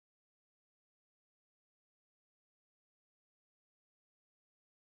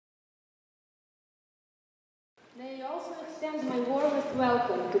also extend my warmest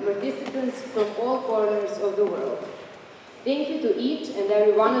welcome to participants from all corners of the world. Thank you to each and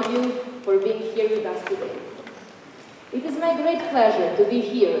every one of you for being here with us today. It is my great pleasure to be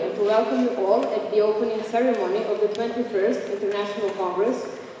here and to welcome you all at the opening ceremony of the 21st International Congress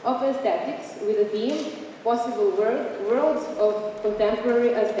of Aesthetics with the theme Possible Worlds of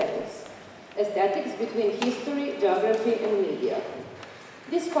Contemporary Aesthetics. Aesthetics between history, geography, and media.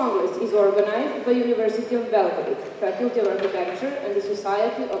 This Congress is organized by University of Belgrade, Faculty of Architecture, and the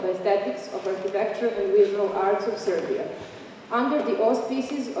Society of Aesthetics of Architecture and Visual Arts of Serbia, under the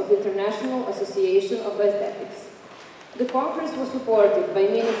auspices of the International Association of Aesthetics. The Congress was supported by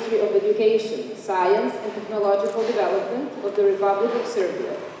Ministry of Education, Science and Technological Development of the Republic of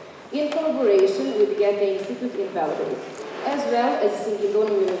Serbia, in collaboration with Goethe Institute in Belgrade, as well as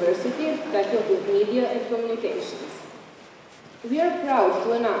Singidunum University, Faculty of Media and Communications. We are proud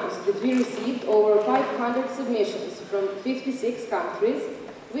to announce that we received over 500 submissions from 56 countries,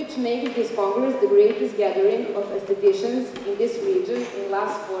 which makes this Congress the greatest gathering of aestheticians in this region in the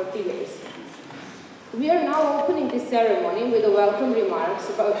last 40 years. We are now opening this ceremony with a welcome remarks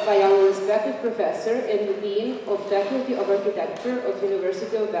by our respected professor and the Dean of Faculty of Architecture of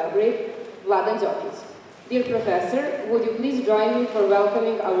University of Belgrade, Vladan Đokić. Dear Professor, would you please join me for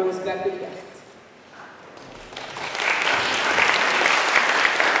welcoming our respected guests?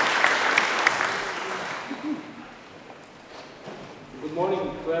 Good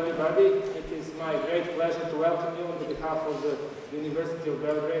morning to everybody. It is my great pleasure to welcome you on behalf of the University of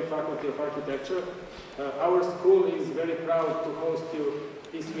Belgrade Faculty of Architecture. Our school is very proud to host you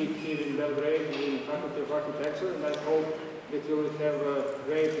this week here in Belgrade in Faculty of Architecture, and I hope that you will have a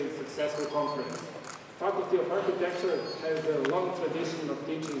great and successful conference. Faculty of Architecture has a long tradition of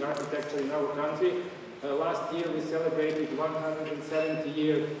teaching architecture in our country. Last year we celebrated 170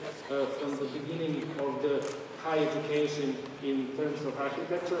 years from the beginning of the high education in terms of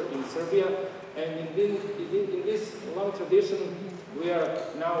architecture in Serbia, and in this long tradition we are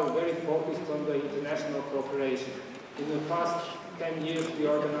now very focused on the international cooperation. In the past 10 years we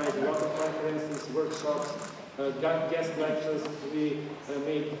organized a lot of conferences, workshops, guest lectures. We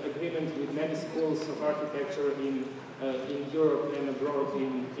made agreements with many schools of architecture in Europe and abroad,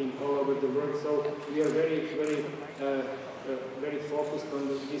 in all over the world. So we are very focused on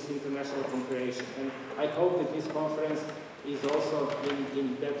this international cooperation. And I hope that this conference is also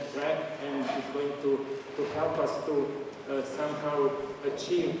in that track and is going to help us to somehow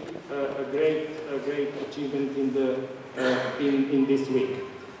achieve a great achievement in this week.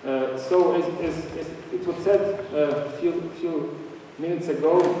 So as it was said a few minutes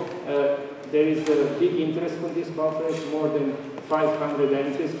ago, there is a big interest for this conference, more than 500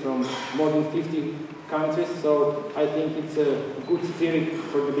 entries from more than 50 countries, so I think it's a good spirit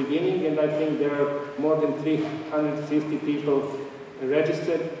for the beginning, and I think there are more than 350 people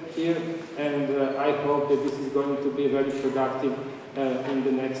registered here, and I hope that this is going to be very productive in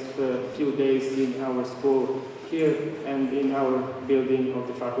the next few days in our school here and in our building of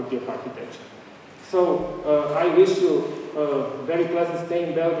the Faculty of Architecture. So I wish you a very pleasant stay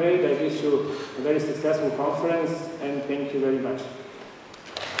in Belgrade. I wish you a very successful conference, and thank you very much.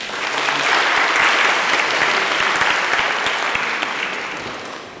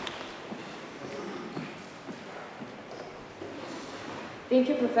 Thank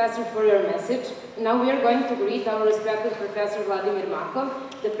you, Professor, for your message. Now we are going to greet our respected Professor Vladimir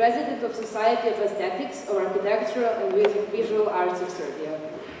Makov, the President of Society of Aesthetics of Architectural and Visual Arts of Serbia.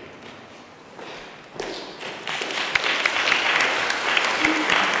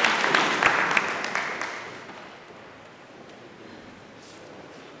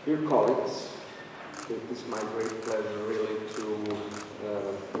 Dear colleagues, it is my great pleasure really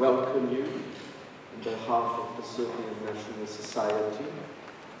to welcome you on behalf of the Serbian National Society.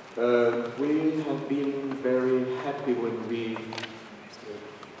 We have been very happy when we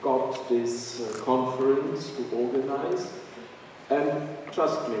got this conference to organize, and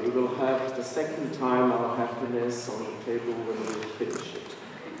trust me, we will have the second time our happiness on the table when we finish it.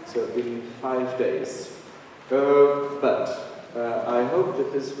 So in 5 days. I hope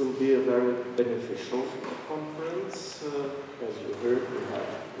that this will be a very beneficial conference. As you heard, we have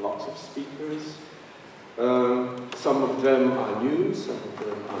lots of speakers. Some of them are new, some of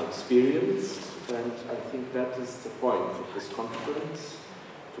them are experienced, and I think that is the point of this conference,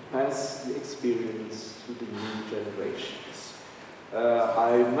 to pass the experience to the new generations.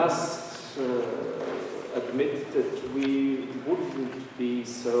 I must admit that we wouldn't be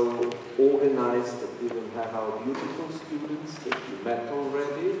so organized that we will have our beautiful students that you met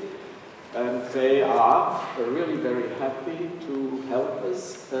already, and they are really very happy to help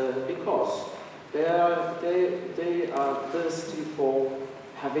us because They are thirsty for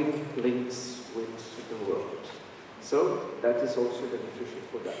having links with the world. So that is also beneficial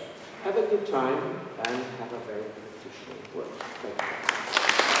for them. Have a good time and have a very beneficial work. Thank you.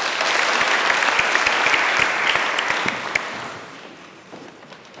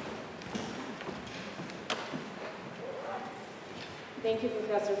 Thank you,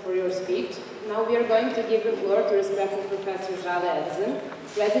 Professor, for your speech. Now we are going to give the floor to respected Professor Žale Erzen,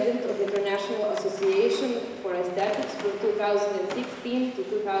 President of the International Association for Aesthetics from 2016 to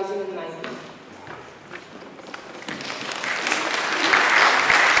 2019.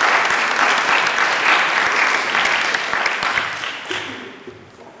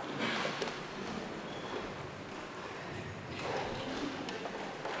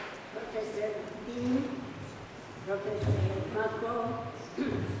 Professor Dean, Professor Mako,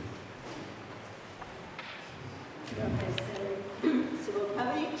 Professor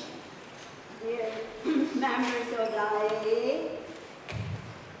Sivokovic, dear members of the IAA,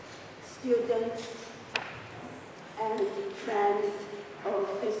 students, and friends of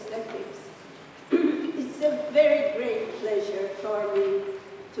aesthetics. It's a very great pleasure for me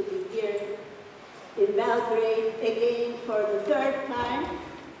to be here in Belgrade again for the third time.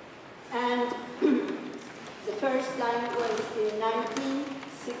 And the first time was in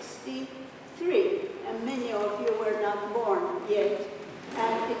 1963, and many of you were not born yet.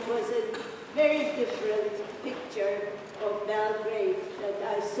 And it was a very different picture of Belgrade that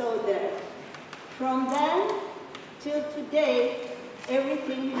I saw there. From then till today,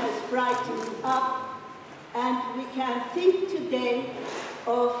 everything has brightened up, and we can think today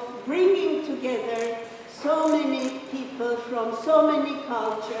of bringing together so many people from so many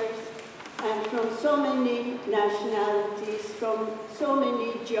cultures and from so many nationalities, from so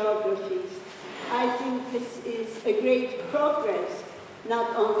many geographies. I think this is a great progress,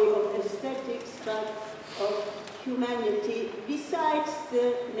 not only of aesthetics, but of humanity, besides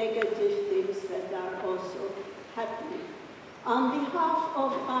the negative things that are also happening. On behalf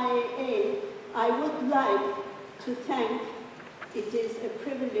of IAA, I would like to thank, it is a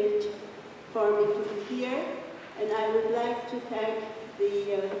privilege for me to be here, and I would like to thank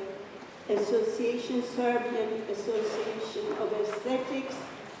the Association, Serbian Association of Aesthetics,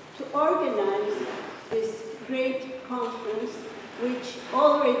 to organize this great conference, which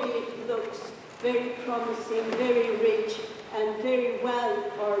already looks very promising, very rich, and very well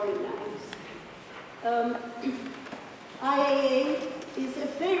organized. IAA is a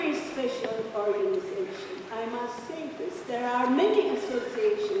very special organization. I must say this. There are many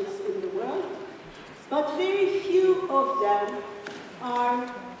associations in the world, but very few of them are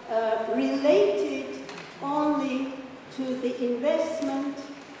related only to the investment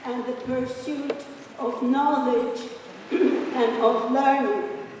and the pursuit of knowledge and of learning.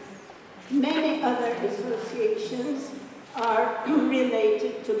 Many other associations are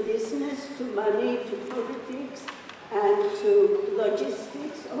related to business, to money, to politics, and to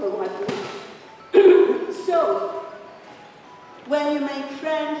logistics or whatnot. So, when you make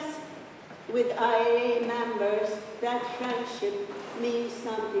friends with IAA members, that friendship means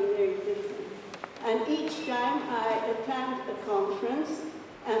something very different. And each time I attend a conference,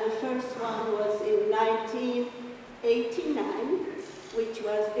 and the first one was in 1989, which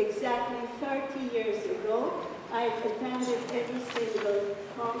was exactly 30 years ago. I've attended every single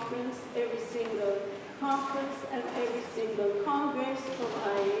conference, and every single congress of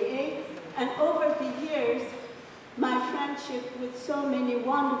IAA. And over the years, my friendship with so many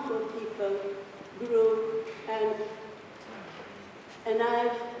wonderful people grew, and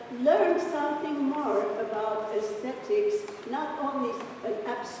I've learned something more about aesthetics, not only an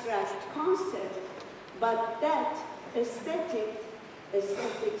abstract concept, but that aesthetics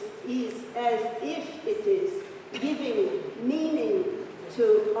is as if it is giving meaning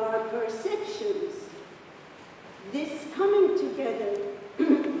to our perceptions. This coming together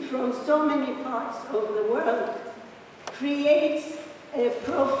from so many parts of the world creates a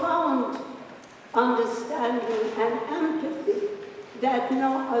profound understanding and empathy that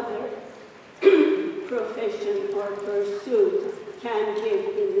no other profession or pursuit can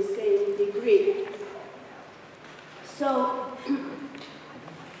give in the same degree. So,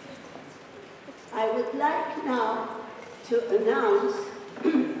 I would like now to announce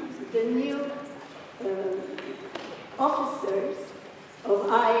the new officers of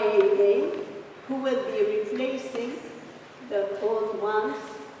IAA who will be replacing the old ones,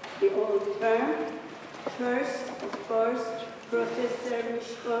 the old term. First, of course, Professor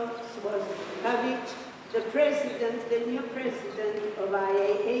Mishko Svokovic, the president, the new president of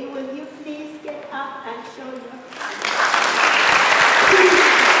IAA. Will you please get up and show your...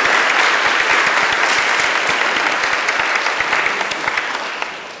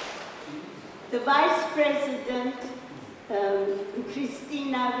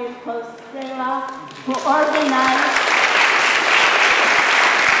 Kristina Vilkoseva, who organized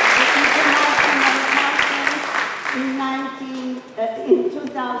the International Conference in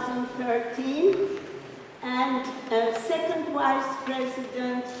 2013, and second Vice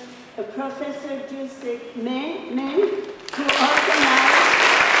President, Professor Jusek Min, who organized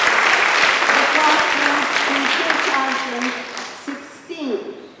the conference in 2016.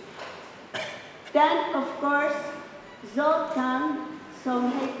 Then, of course, Zoltan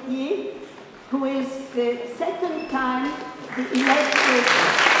Somhekyi, who is the second time the elected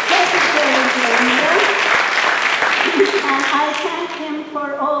Secretary General, and I thank him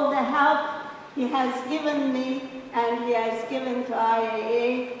for all the help he has given me and he has given to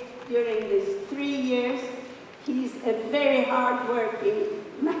IAA during these 3 years. He's a very hard-working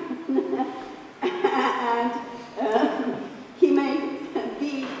man, and he may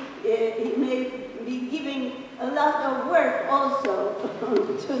be giving a lot of work also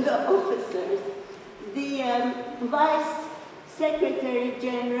to the officers. The Vice Secretary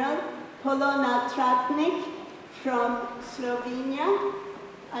General, Polona Tratnik from Slovenia.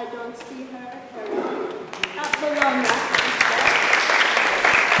 I don't see her around. Polona.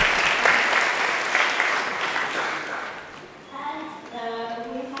 And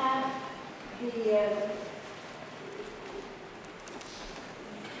we have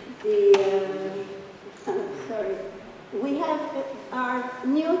we have our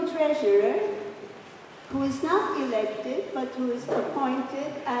new treasurer, who is not elected, but who is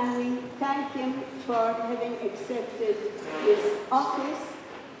appointed, and we thank him for having accepted his office.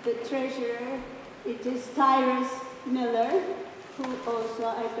 The treasurer, it is Tyrus Miller, who also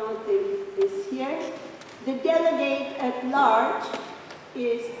I don't think is here. The delegate at large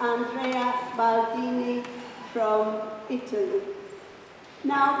is Andrea Baldini from Italy.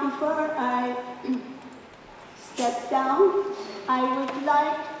 Now, before I step down, I would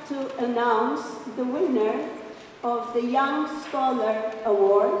like to announce the winner of the Young Scholar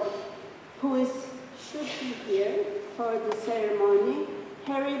Award, who should be here for the ceremony,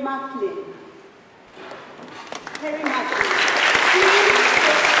 Harry Macklin. Harry Macklin.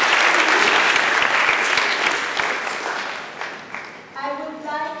 I would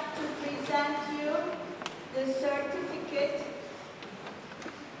like to present you the certificate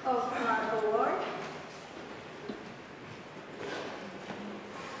of our award.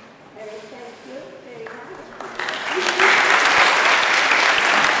 Harry, thank you very much.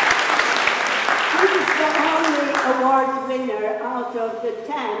 This is the only award winner out of the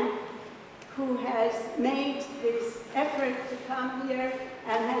 10 who has made this effort to come here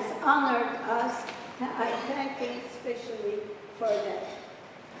and has honored us. I thank him especially for that.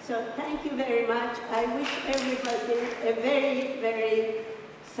 So thank you very much. I wish everybody a very, very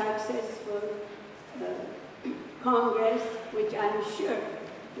successful Congress, which I'm sure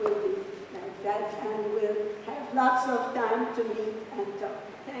will be like that, and we'll have lots of time to meet and talk.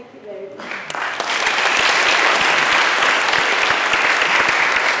 Thank you very much.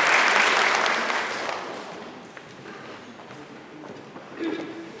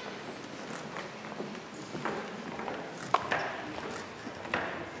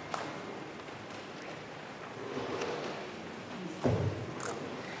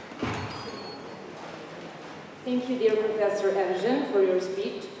 Thank you, dear Professor Evgen, for your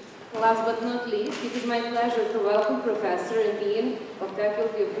speech. Last but not least, it is my pleasure to welcome Professor and Dean of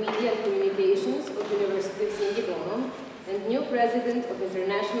Faculty of Media and Communications of University of Singapore and new President of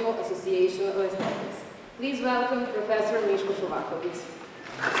International Association of Aesthetics. Please welcome Professor Miško Šovaković.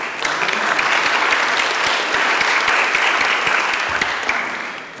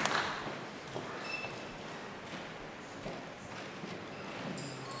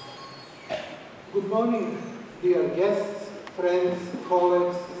 Good morning, dear guests, friends,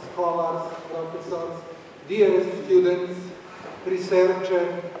 colleagues, scholars, professors, dear students,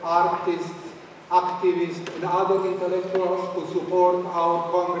 researchers, artists, activists, and other intellectuals who support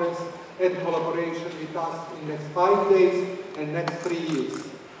our Congress and collaboration with us in the next 5 days and next 3 years.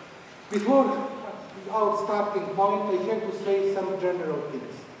 Before our starting point, I have to say some general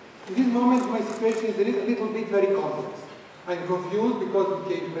things. In this moment, my situation is a little bit very complex. I'm confused because I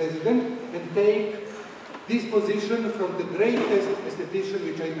became president and take this position from the greatest aesthetician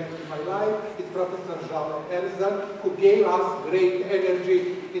which I met in my life, is Professor Žale Erzan, who gave us great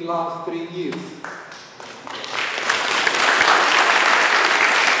energy in last 3 years.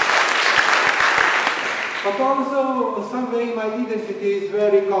 But also, in some way, my identity is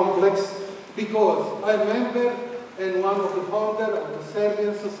very complex because I'm a member and one of the founders of the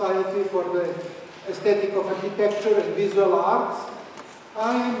Serbian Society for the Aesthetic of Architecture and Visual Arts.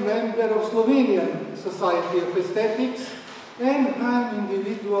 I am a member of Slovenian Society of Aesthetics, and I'm an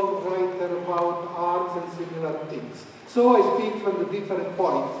individual writer about arts and similar things. So I speak from the different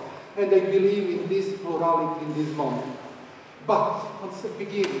points, and I believe in this plurality in this moment. But, at the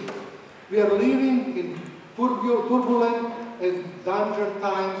beginning, we are living in turbulent and dangerous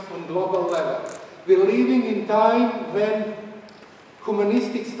times on global level. We are living in time when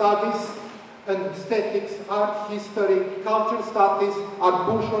humanistic studies and aesthetics, art, history, culture studies are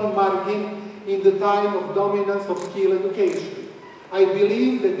pushed on margin in the time of dominance of skill education. I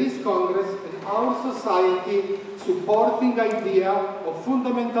believe that this Congress and our society supporting idea of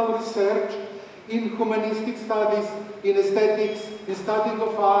fundamental research in humanistic studies, in aesthetics, in studying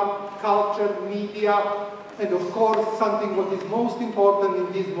of art, culture, media, and of course something what is most important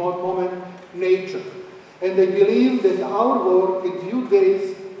in this moment, nature. And I believe that our work in few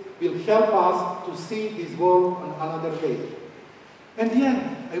days will help us to see this world on another way. And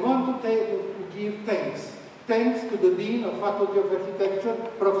yet, I want to give thanks. Thanks to the Dean of Faculty of Architecture,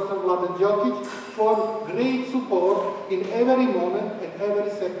 Professor Vladan Đokic, for great support in every moment and every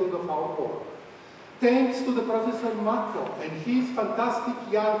second of our work. Thanks to the Professor Mako and his fantastic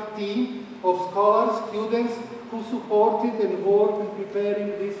young team of scholars, students who supported and worked in preparing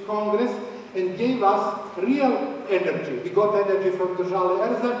this Congress and gave us real energy. We got energy from the Žale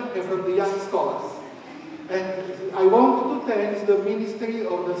Erzan and from the young scholars. And I want to thank the Ministry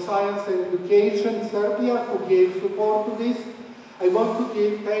of the Science and Education, Serbia, who gave support to this. I want to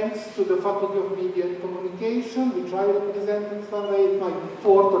give thanks to the Faculty of Media and Communication, which I represent in some way, my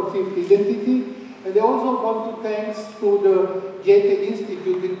fourth or fifth identity. And I also want to thanks to the Goethe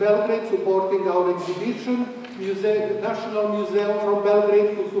Institute in Belgrade supporting our exhibition, National Museum from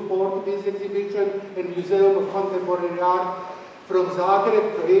Belgrade to support this exhibition, and Museum of Contemporary Art from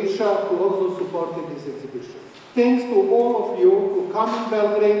Zagreb, Croatia, who also supported this exhibition. Thanks to all of you who come in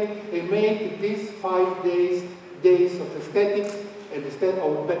Belgrade and make these 5 days of aesthetics and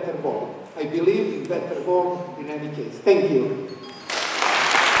of better world. I believe in better world in any case. Thank you.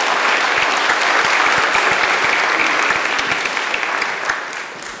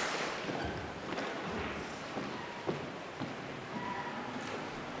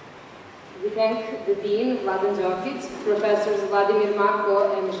 Thank the Dean, Vladan Đokic, Professors Vladimir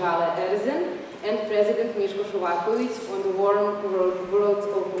Mako and Žale Erzan, and President Miško Šovaković on the warm words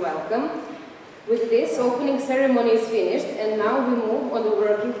of welcome. With this, opening ceremony is finished, and now we move on the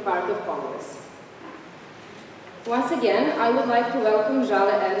working part of Congress. Once again, I would like to welcome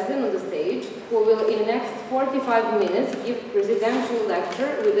Žale Erzan on the stage, who will in the next 45 minutes give presidential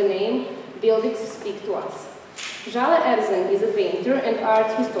lecture with the name Buildings Speak to Us. Žale Erzan is a painter and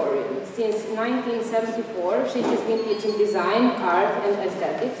art historian. Since 1974, she has been teaching design, art, and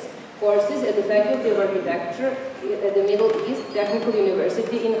aesthetics courses at the Faculty of Architecture at the Middle East Technical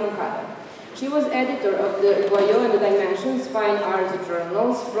University in Ankara. She was editor of the Voyou and the Dimensions Fine Arts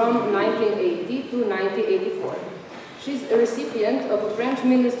journals from 1980 to 1984. She's a recipient of a French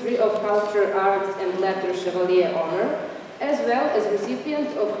Ministry of Culture, Arts, and Letters Chevalier honor, as well as recipient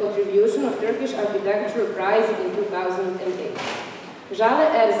of contribution of Turkish Architecture Prize in 2008. Žale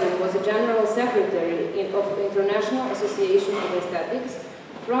Erzan was a General Secretary of the International Association of Aesthetics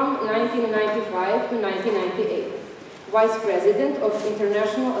from 1995 to 1998, Vice President of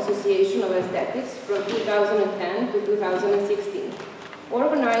International Association of Aesthetics from 2010 to 2016,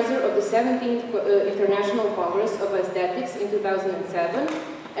 organizer of the 17th International Congress of Aesthetics in 2007,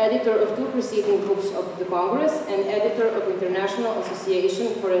 editor of 2 preceding books of the Congress, and editor of International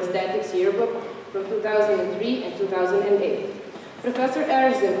Association for Aesthetics Yearbook from 2003 and 2008. Professor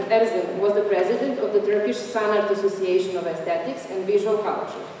Erzan was the president of the Turkish Sanat Association of Aesthetics and Visual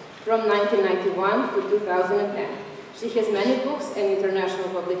Culture from 1991 to 2010. She has many books and international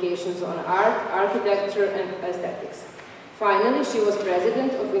publications on art, architecture, and aesthetics. Finally, she was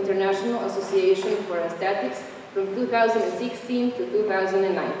president of International Association for Aesthetics from 2016 to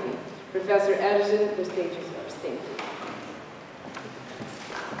 2019. Professor Erzan, the stage is yours. Thank you.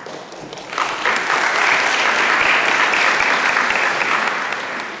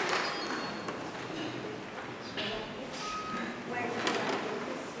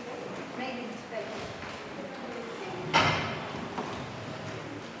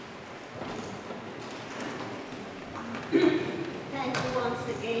 Thank you once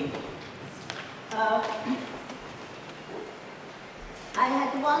again. I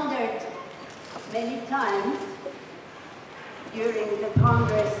had wondered many times during the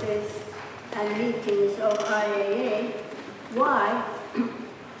congresses and meetings of IAA why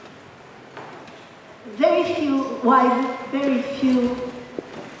very few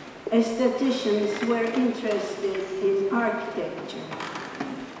aestheticians were interested in architecture.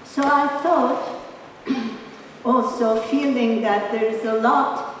 So I thought, also feeling that there is a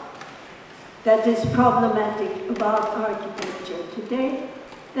lot that is problematic about architecture today,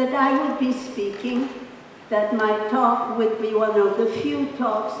 that I would be speaking, that my talk would be one of the few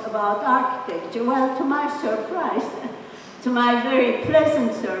talks about architecture. Well, to my surprise, to my very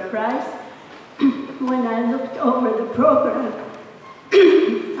pleasant surprise, when I looked over the program,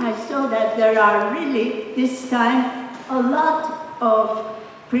 I saw that there are really, this time, a lot of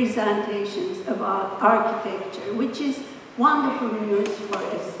presentations about architecture, which is wonderful news for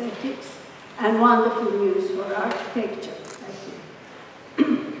aesthetics and wonderful news for architecture, I think.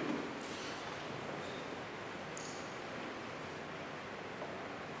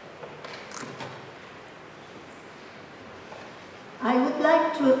 I would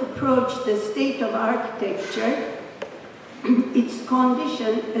like to approach the state of architecture, its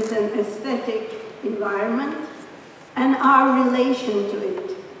condition as an aesthetic environment, and our relation to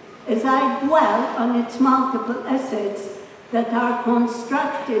it, as I dwell on its multiple assets that are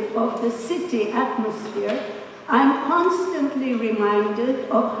constructive of the city atmosphere. I'm constantly reminded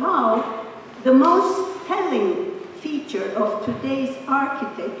of how the most telling feature of today's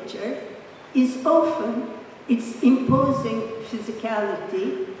architecture is often its imposing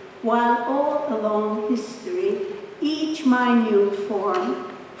physicality, while all along history, each minute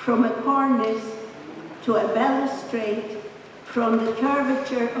form, from a cornice to a balustrade, from the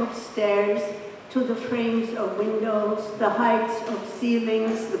curvature of stairs to the frames of windows, the heights of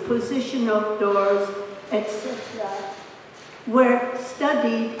ceilings, the position of doors, etc., were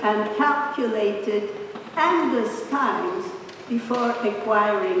studied and calculated endless times before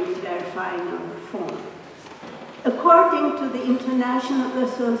acquiring their final form. According to the International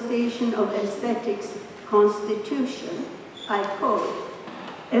Association of Aesthetics Constitution, I quote,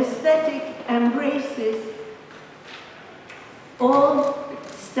 "Aesthetic embraces all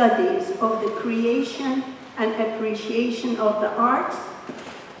studies of the creation and appreciation of the arts,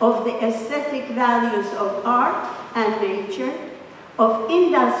 of the aesthetic values of art and nature, of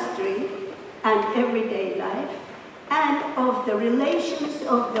industry and everyday life, and of the relations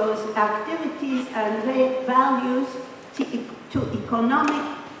of those activities and values to economic,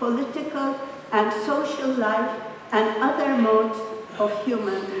 political, and social life and other modes of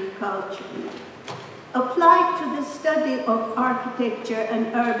human culture." Applied to the study of architecture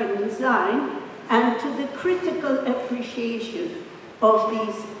and urban design and to the critical appreciation of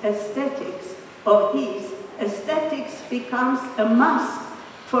these aesthetics, becomes a must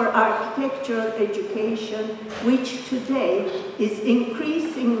for architectural education, which today is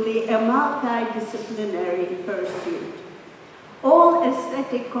increasingly a multidisciplinary pursuit. All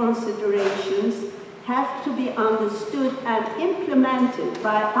aesthetic considerations have to be understood and implemented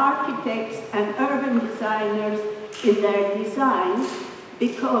by architects and urban designers in their design,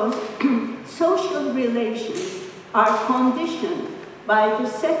 because social relations are conditioned by the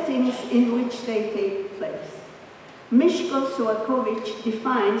settings in which they take place. Miško Suaković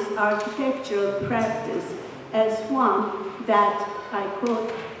defines architectural practice as one that, I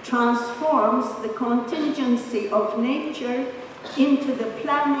quote, transforms the contingency of nature into the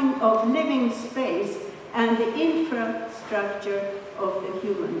planning of living space and the infrastructure of the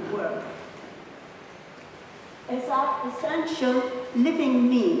human world. As our essential living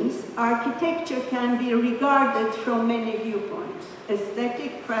means, architecture can be regarded from many viewpoints: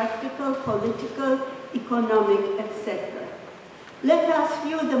 aesthetic, practical, political, economic, etc. Let us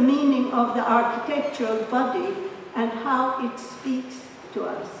view the meaning of the architectural body and how it speaks to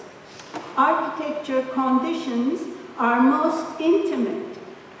us. Architecture conditions our most intimate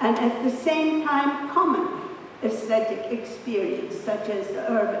and at the same time common aesthetic experience, such as the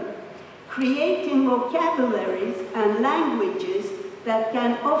urban, creating vocabularies and languages that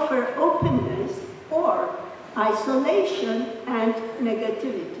can offer openness or isolation and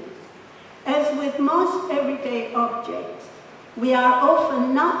negativity. As with most everyday objects, we are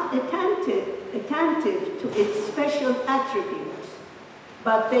often not attentive to its special attributes,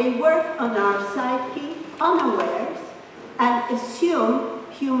 but they work on our psyche unawares and assume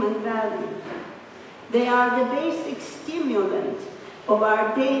human value. They are the basic stimulant of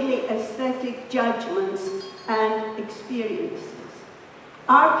our daily aesthetic judgments and experiences.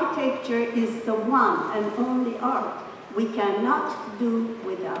 Architecture is the one and only art we cannot do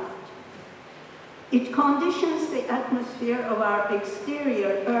without. It conditions the atmosphere of our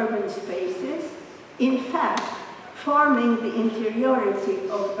exterior urban spaces, in fact, forming the interiority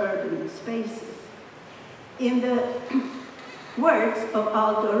of urban spaces. In the words of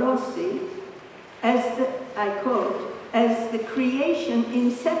Aldo Rossi, I quote, "As the creation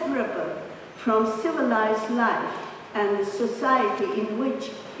inseparable from civilized life and the society in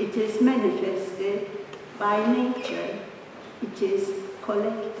which it is manifested, by nature, it is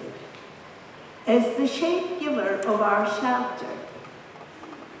collective. As the shape giver of our shelter,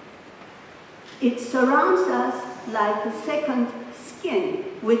 it surrounds us like a second skin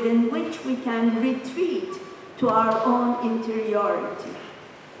within which we can retreat to our own interiority.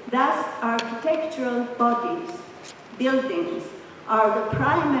 Thus, architectural bodies, buildings, are the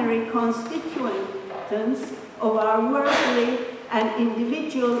primary constituents of our worldly and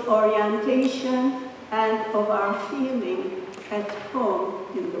individual orientation and of our feeling at home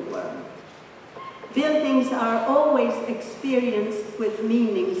in the world. Buildings are always experienced with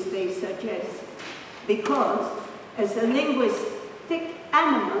meanings they suggest, because as a linguistic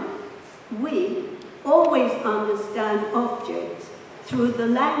animal, we always understand objects through the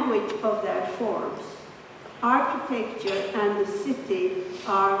language of their forms. Architecture and the city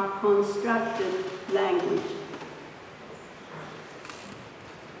are constructed language.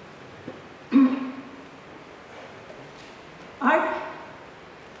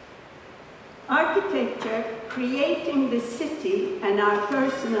 Architecture, creating the city and our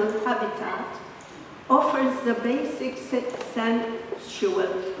personal habitat, offers the basic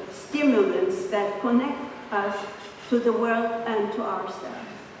sensual stimulants that connect us to the world and to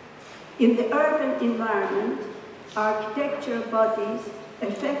ourselves. In the urban environment, architectural bodies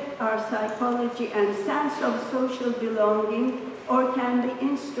affect our psychology and sense of social belonging, or can be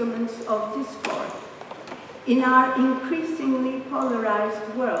instruments of discord. In our increasingly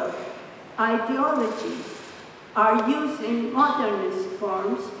polarized world, ideologies are using modernist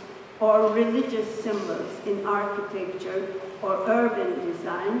forms or religious symbols in architecture or urban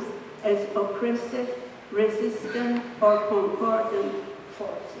designs as oppressive, resistant, or concordant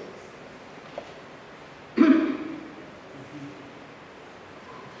forces.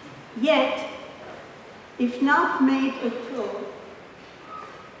 Yet, if not made a tool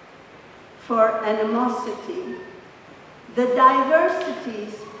for animosity, the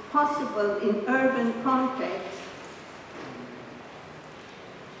diversities possible in urban contexts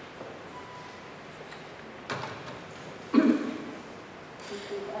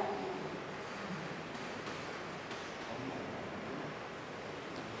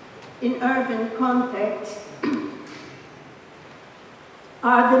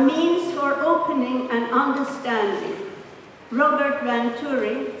are the means for opening and understanding. Robert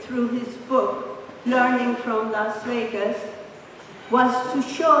Venturi, through his book, Learning from Las Vegas, was to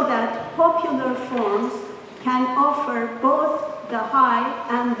show that popular forms can offer both the high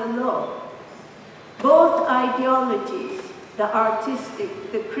and the low. Both ideologies, the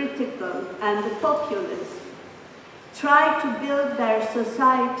artistic, the critical, and the populist, try to build their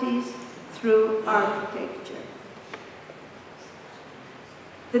societies through architecture.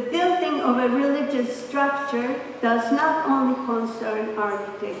 The building of a religious structure does not only concern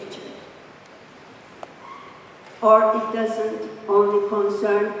architecture, or it doesn't only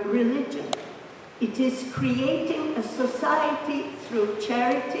concern religion. It is creating a society through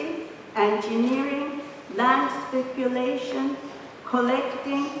charity, engineering, land speculation,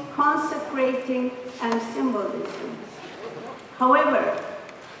 collecting, consecrating, and symbolism. However,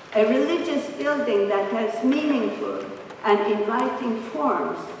 a religious building that has meaningful and inviting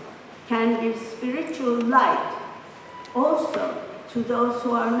forms can give spiritual light also to those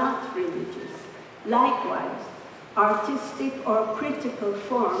who are not religious. Likewise, artistic or critical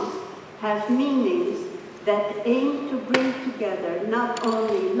forms have meanings that aim to bring together not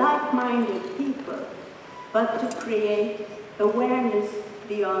only like-minded people, but to create awareness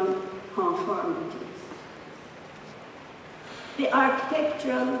beyond conformities. The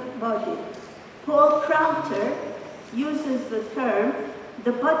architectural body. Paul Crowther uses the term,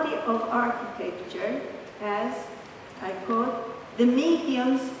 the body of architecture, as, I quote, the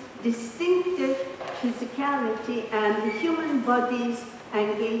medium's distinctive physicality and the human body's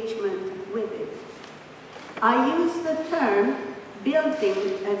engagement with it. I use the term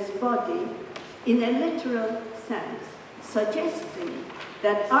building as body in a literal sense, suggesting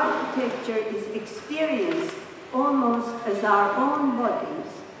that architecture is experienced almost as our own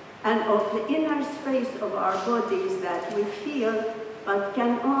bodies, and of the inner space of our bodies that we feel but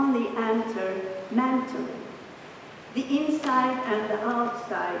can only enter mentally. The inside and the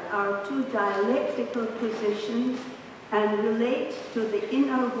outside are two dialectical positions and relate to the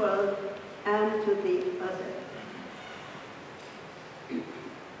inner world and to the other.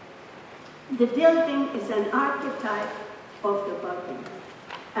 The building is an archetype of the body,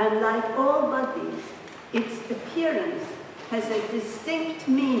 and like all bodies, its appearance has a distinct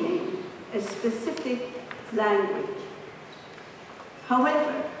meaning, a specific language.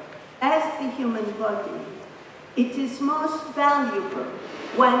 However, as the human body, it is most valuable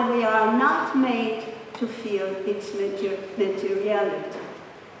when we are not made to feel its materiality.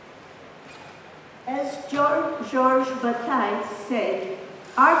 As Georges Bataille said,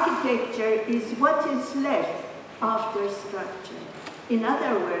 architecture is what is left after structure. In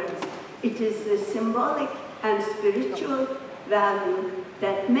other words, it is the symbolic and spiritual value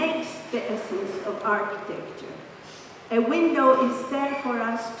that makes the essence of architecture. A window is there for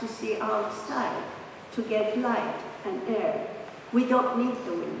us to see outside, to get light and air. We don't need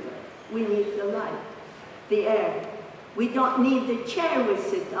the window. We need the light, the air. We don't need the chair we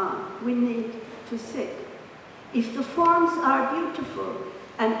sit on. We need to sit. If the forms are beautiful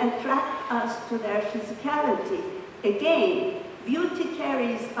and attract us to their physicality, again, beauty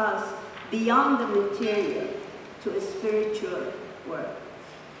carries us beyond the material to a spiritual world.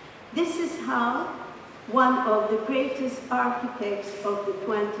 This is how one of the greatest architects of the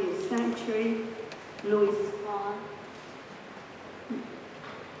 20th century, Louis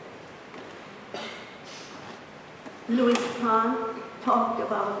Kahn, talked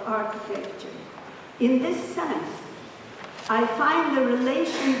about architecture. In this sense, I find the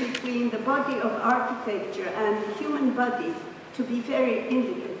relation between the body of architecture and the human body to be very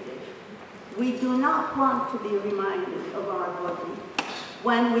indicative. We do not want to be reminded of our body.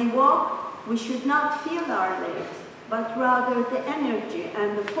 When we walk, we should not feel our legs, but rather the energy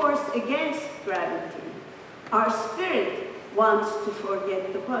and the force against gravity. Our spirit wants to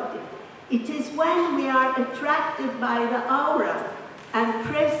forget the body. It is when we are attracted by the aura and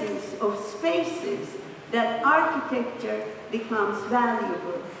presence of spaces that architecture becomes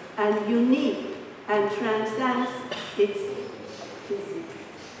valuable and unique and transcends its physics.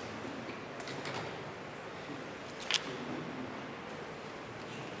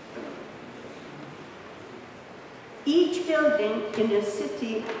 Each building in a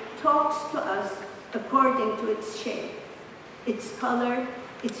city talks to us according to its shape, its color,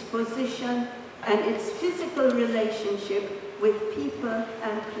 its position, and its physical relationship with people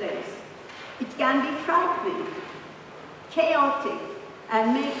and place. It can be frightening, chaotic,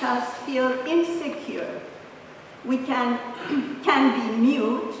 and make us feel insecure. We can be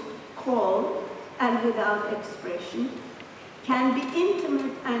mute, cold, and without expression, can be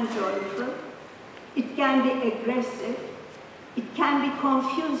intimate and joyful. It can be aggressive. It can be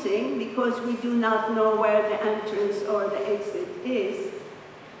confusing because we do not know where the entrance or the exit is.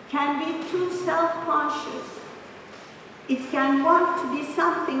 Can be too self-conscious. It can want to be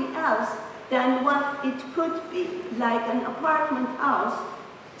something else than what it could be, like an apartment house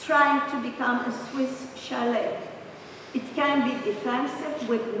trying to become a Swiss chalet. It can be defensive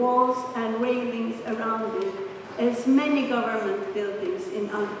with walls and railings around it, as many government buildings in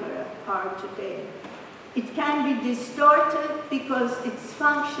Ankara are today. It can be distorted because its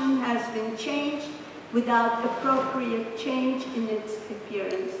function has been changed without appropriate change in its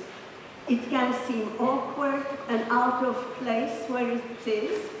appearance. It can seem awkward and out of place where it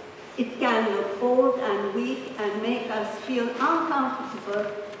is. It can look old and weak and make us feel uncomfortable,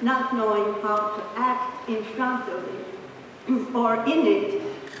 not knowing how to act in front of it or in it.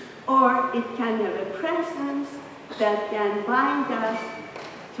 Or it can have a presence that can bind us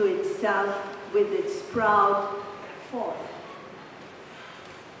to itself with its proud form.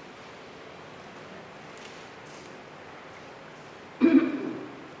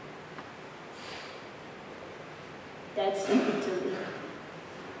 That's in Italy.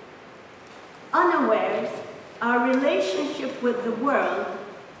 Unawares, our relationship with the world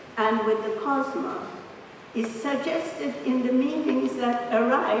and with the cosmos is suggested in the meanings that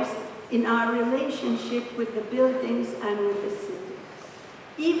arise in our relationship with the buildings and with the city.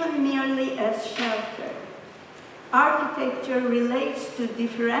 Even merely as shelter, architecture relates to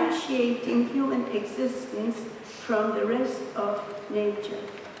differentiating human existence from the rest of nature.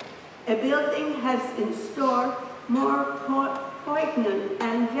 A building has in store more poignant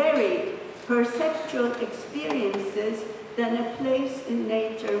and varied perceptual experiences than a place in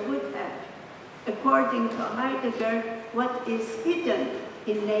nature would have. According to Heidegger, what is hidden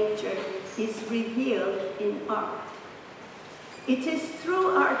in nature is revealed in art. It is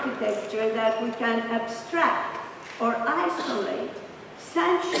through architecture that we can abstract or isolate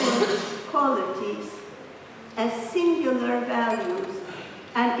sensual qualities as singular values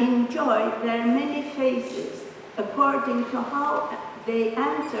and enjoy their many phases according to how they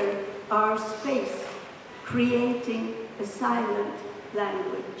enter our space, creating a silent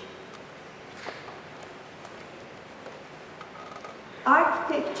language.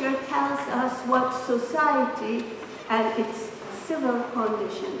 Architecture tells us what society and its civil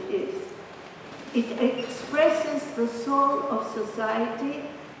condition is. It expresses the soul of society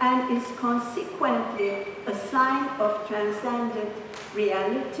and is consequently a sign of transcendent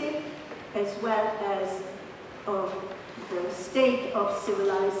reality as well as of the state of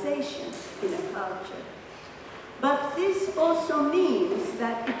civilization in a culture. But this also means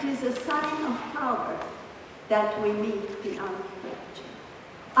that it is a sign of power that we meet in architecture.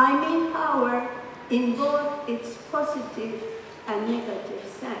 I mean power in both its positive and negative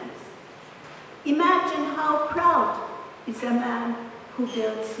sense. Imagine how proud is a man who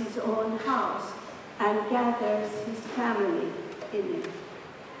builds his own house and gathers his family in it.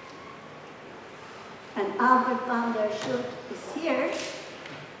 And Albert van der Schoot is here,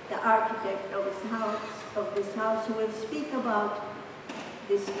 the architect of this house, who will speak about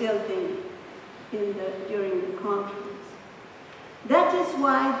this building during the conference. That is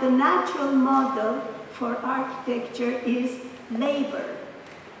why the natural model for architecture is labor.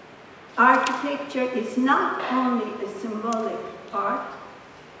 Architecture is not only a symbolic art,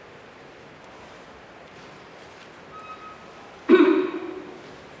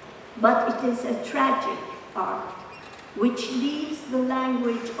 but it is a tragic art, which leaves the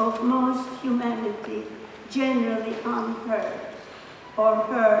language of most humanity generally unheard, or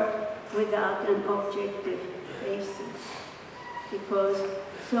heard without an objective basis, because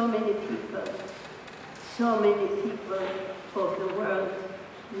so many people of the world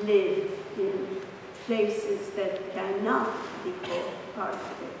live in places that cannot be called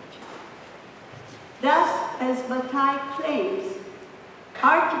architecture. Thus, as Bataille claims,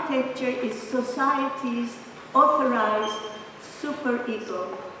 architecture is society's authorized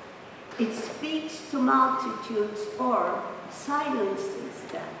superego. It speaks to multitudes or silences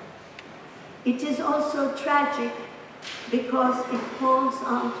them. It is also tragic because it holds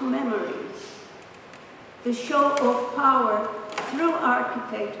on to memories. The show of power through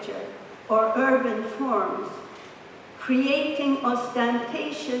architecture or urban forms, creating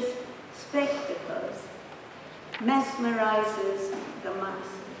ostentatious spectacles, mesmerizes the masses.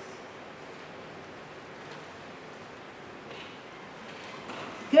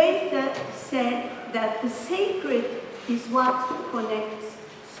 Goethe said that the sacred is what connects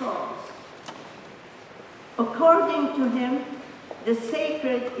souls. According to him, the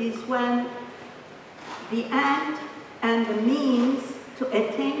sacred is when the end and the means to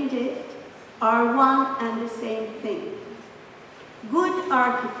attain it are one and the same thing. Good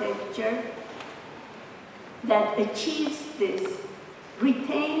architecture that achieves this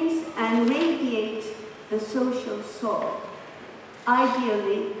retains and radiates the social soul.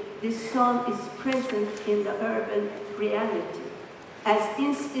 Ideally, this soul is present in the urban reality as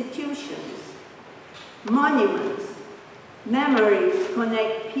institutions, monuments, memories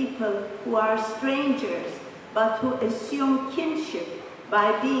connect people who are strangers but who assume kinship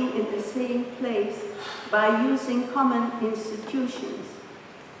by being in the same place, by using common institutions.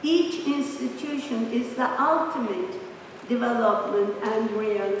 Each institution is the ultimate development and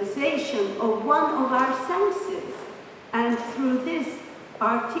realization of one of our senses, and through this,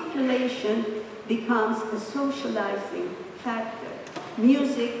 articulation becomes a socializing factor.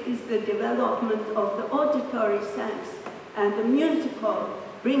 Music is the development of the auditory sense, and the musical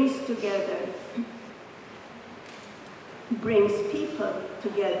brings people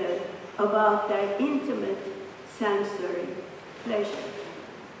together about their intimate sensory pleasure.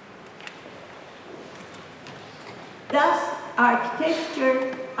 Thus,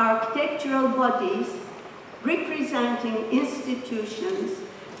 architectural bodies representing institutions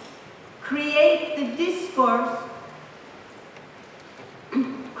create the discourse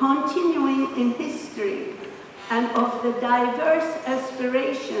continuing in history and of the diverse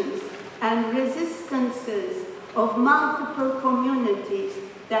aspirations and resistances of multiple communities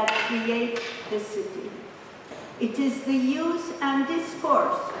that create the city. It is the use and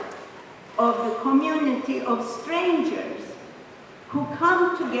discourse of the community of strangers who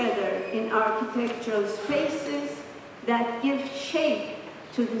come together in architectural spaces that give shape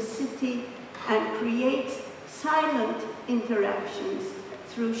to the city and creates silent interactions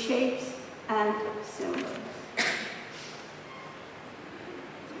through shapes and symbols.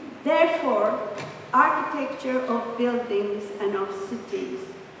 Therefore, architecture of buildings and of cities,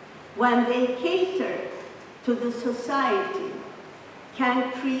 when they cater to the society,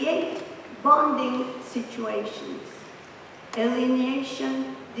 can create bonding situations.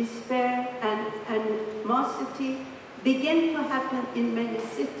 Alienation, despair, and animosity begin to happen in many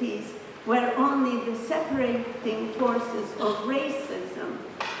cities where only the separating forces of racism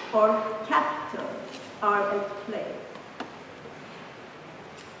or capital are at play.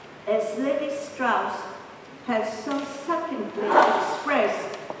 As Levi-Strauss has so succinctly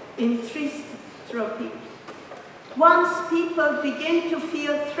expressed in Triste Tropique, once people begin to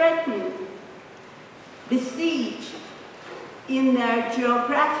feel threatened, besieged in their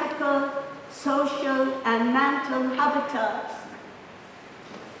geographical social, and mental habitats,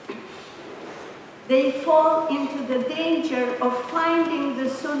 they fall into the danger of finding the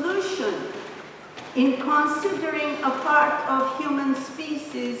solution in considering a part of human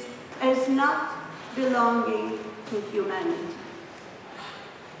species as not belonging to humanity.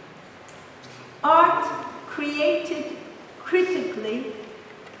 Art created critically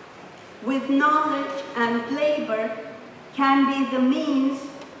with knowledge and labor can be the means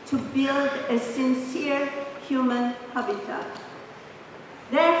to build a sincere human habitat.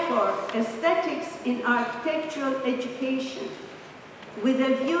 Therefore, aesthetics in architectural education, with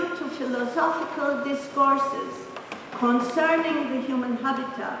a view to philosophical discourses concerning the human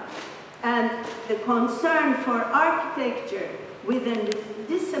habitat and the concern for architecture within the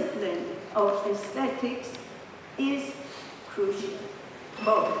discipline of aesthetics, is crucial.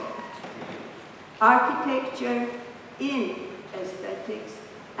 Both architecture in aesthetics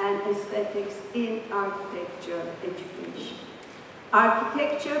and aesthetics in architecture education.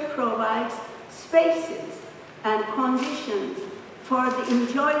 Architecture provides spaces and conditions for the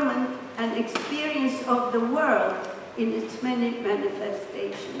enjoyment and experience of the world in its many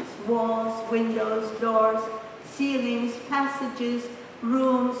manifestations: walls, windows, doors, ceilings, passages,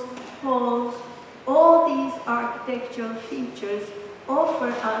 rooms, halls. All these architectural features offer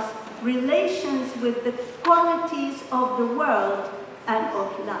us relations with the qualities of the world and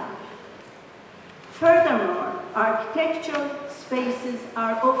of life. Furthermore, architectural spaces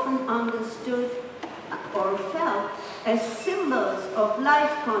are often understood or felt as symbols of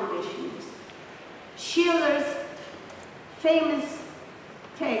life conditions. Schiller's famous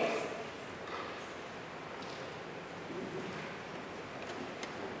text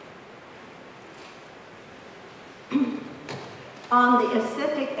on the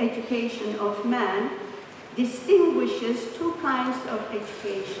aesthetic education of man distinguishes two kinds of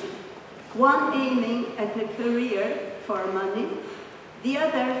education, one aiming at a career for money, the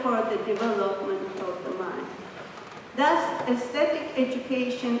other for the development of the mind. Thus, aesthetic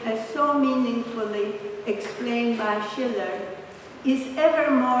education, as so meaningfully explained by Schiller, is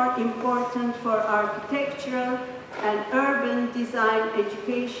ever more important for architectural and urban design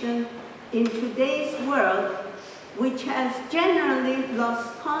education in today's world, which has generally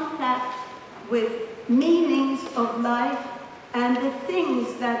lost contact with meanings of life and the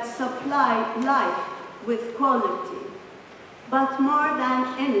things that supply life with quality. But more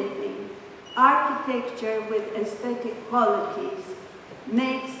than anything, architecture with aesthetic qualities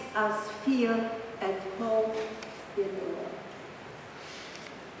makes us feel at home in the world.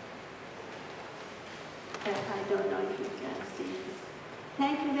 I don't know if you can see.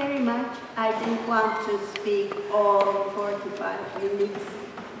 Thank you very much. I didn't want to speak all 45 minutes.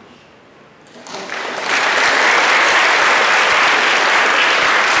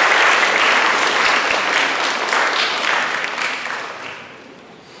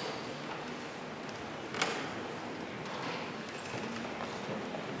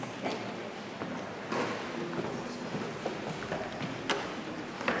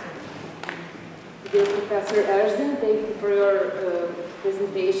 Dear Professor Erzin, thank you for your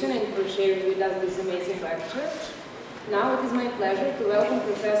presentation and for sharing with us this amazing lecture. Now it is my pleasure to welcome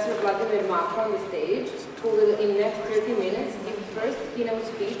Professor Vladimir Mako on the stage, who will in the next 30 minutes give first keynote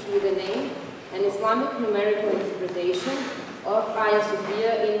speech with the name and Islamic numerical interpretation of Hagia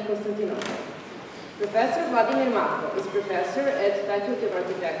Sophia in Constantinople. Professor Vladimir Mako is professor at Faculty of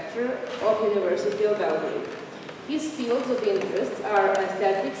Architecture of University of Belgrade. His fields of interest are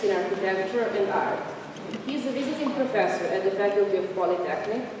aesthetics in architecture and art. He is a visiting professor at the Faculty of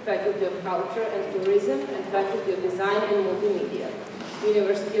Polytechnic, Faculty of Culture and Tourism, and Faculty of Design and Multimedia,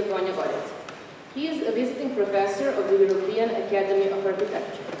 University of Banja Gorica. He is a visiting professor of the European Academy of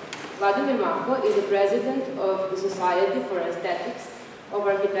Architecture. Vladimir Mako is the president of the Society for Aesthetics of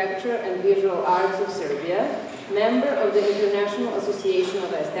Architecture and Visual Arts of Serbia, member of the International Association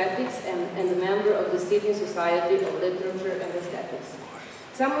of Aesthetics, and a member of the Sydney Society of Literature and Aesthetics.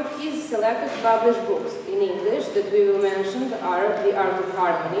 Some of his selected published books in English that we will mention are The Art of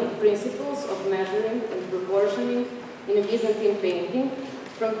Harmony, Principles of Measuring and Proportioning in Byzantine Painting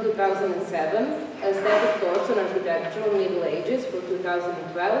from 2007, Aesthetic Thoughts on Architectural Middle Ages for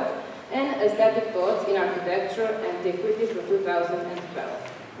 2012, and Aesthetic Thoughts in Architecture Antiquity for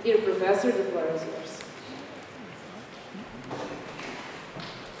 2012. Dear Professor, the floor is yours.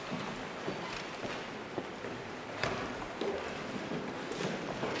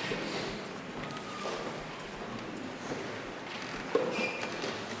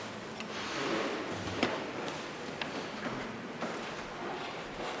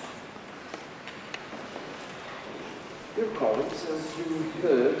 Dear colleagues, as you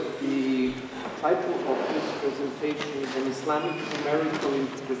heard, the title of this presentation is an Islamic numerical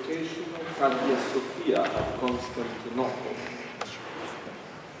interpretation of Hagia Sophia of Constantinople.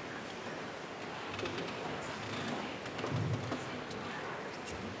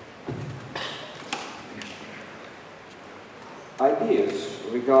 Ideas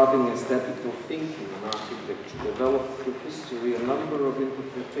regarding aesthetical thinking in architecture developed through history a number of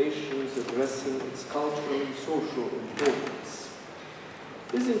interpretations addressing its cultural and social importance.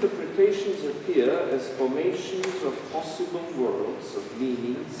 These interpretations appear as formations of possible worlds of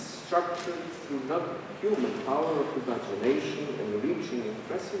meanings structured through human power of imagination and reaching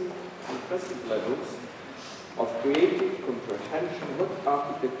impressive levels of creative comprehension what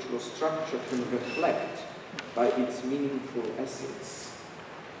architectural structure can reflect by its meaningful essence.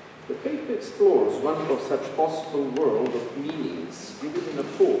 The paper explores one of such possible world of meanings given in a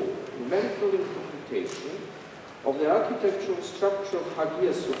full numerical interpretation of the architectural structure of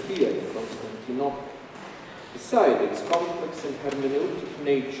Hagia Sophia in Constantinople. Beside its complex and hermeneutic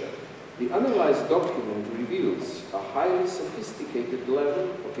nature, the analyzed document reveals a highly sophisticated level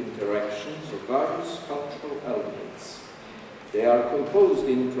of interactions of various cultural elements. They are composed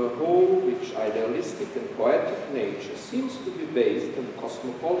into a whole which idealistic and poetic nature seems to be based on a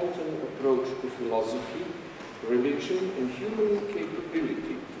cosmopolitan approach to philosophy, religion, and human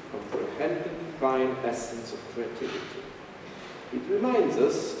capability to comprehend the divine essence of creativity. It reminds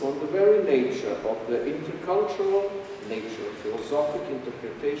us on the very nature of the intercultural nature of philosophic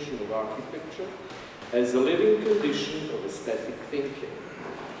interpretation of architecture as a living condition of aesthetic thinking.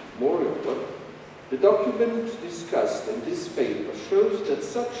 Moreover, the document discussed in this paper shows that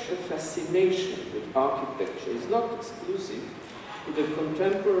such a fascination with architecture is not exclusive to the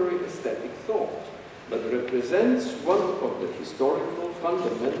contemporary aesthetic thought, but represents one of the historical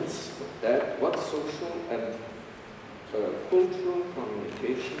fundaments of that what social and cultural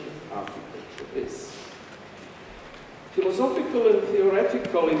communication architecture is. Philosophical and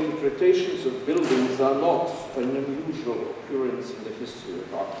theoretical interpretations of buildings are not an unusual occurrence in the history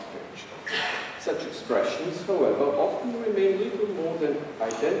of architecture. Such expressions, however, often remain little more than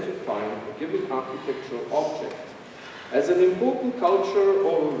identifying a given architectural object as an important culture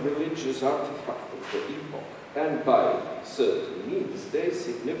or religious artifact of the epoch, and by certain means their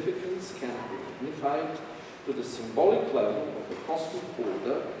significance can be magnified to the symbolic level of the cosmic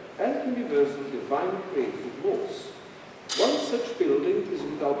order and universal divine creative laws. One such building is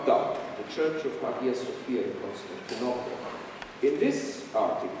without doubt the Church of Hagia Sophia in Constantinople. In this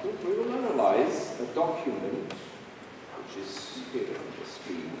article, we will analyze a document, which is here on the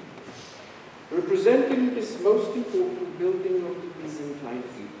screen, representing this most important building of the Byzantine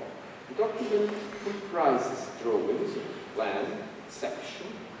epoch. The document comprises drawings of plan, section,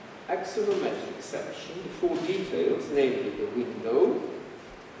 axonometric section, the four details, namely the window,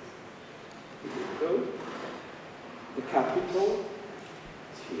 the capital,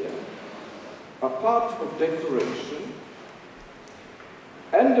 it's here, a part of decoration,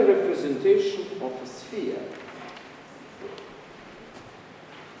 and the representation of a sphere.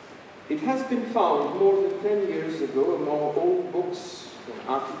 It has been found more than 10 years ago among all books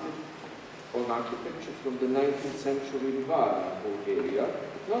on architecture from the 19th century in Varna, Bulgaria,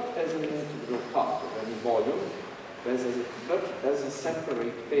 not as an integral part of any volume, but as a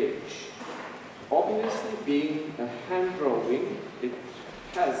separate page. Obviously, being a hand drawing, it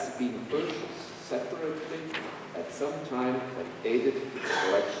has been purchased separately at some time and aided to the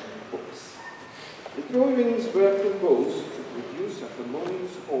collection of books. The drawings were composed to produce a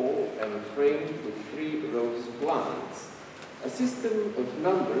harmonious whole and framed with 3 rows of lines. A system of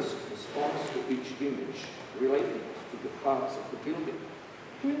numbers corresponds to each image related to the parts of the building.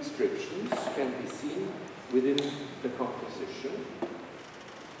 2 inscriptions can be seen within the composition.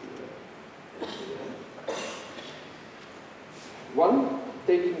 One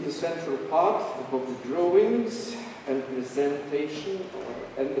taking the central part of the drawings and the presentation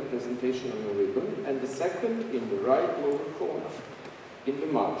on the ribbon, and the second in the right lower corner. In the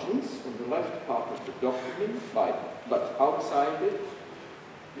margins, on the left part of the document, but outside it,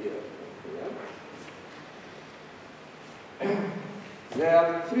 here. There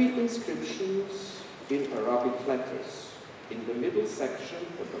are 3 inscriptions in Arabic letters. In the middle section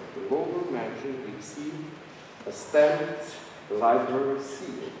of the lower margin, we see a stamped library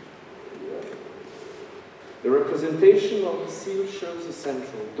seal. The representation of the seal shows a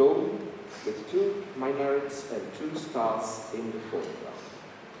central dome with 2 minarets and 2 stars in the foreground.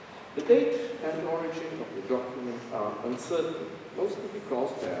 The date and origin of the document are uncertain, mostly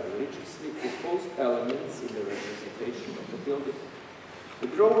because there are religiously opposed elements in the representation of the building. The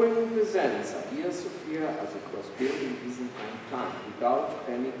drawing presents Hagia Sophia as it was built in Byzantine time, without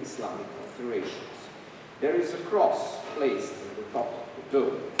any Islamic alterations. There is a cross placed on the top of the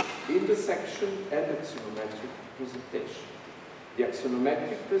dome, intersection and axonometric presentation. The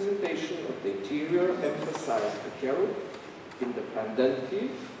axonometric presentation of the interior emphasized the cherub in the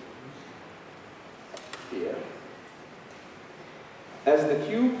pendentive, here, as the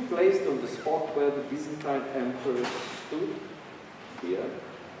cube placed on the spot where the Byzantine emperors stood, here,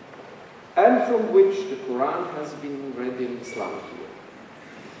 and from which the Quran has been read in Islamic year.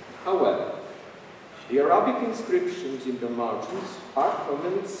 However, the Arabic inscriptions in the margins are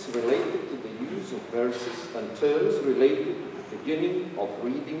comments related to the use of verses and terms related to the beginning of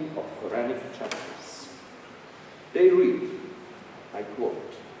reading of Quranic chapters. They read, I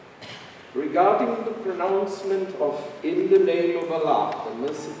quote, regarding the pronouncement of "In the name of Allah, the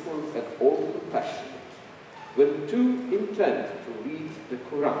Merciful and All-Compassionate," when two intend to read the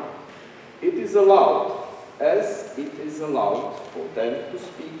Quran, it is allowed, as it is allowed for them to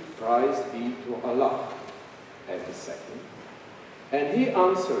speak, "Praise be to Allah." And the second, and he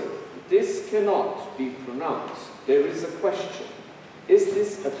answered, "This cannot be pronounced. There is a question. Is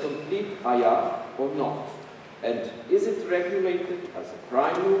this a complete ayah or not? And is it regulated as a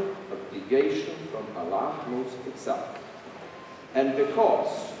primary obligation from Allah most exact? And because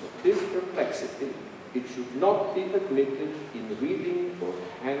of this perplexity, it should not be admitted in reading or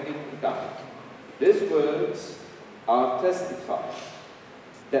handing down. These words are testified,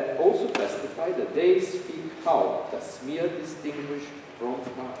 that also testify that they speak how Tasmiyah distinguished from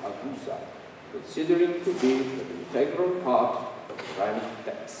Ta'abuza, considering to be an integral part of the Quranic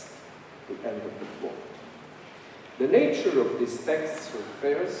text. The end of the quote. The nature of these texts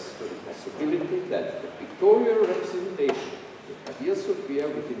refers to the possibility that the pictorial representation of Hagia Sophia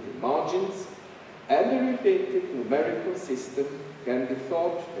within the margins and the related numerical system can be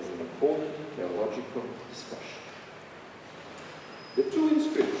thought as an important theological discussion. The two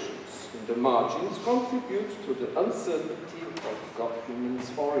inscriptions in the margins contribute to the uncertainty of the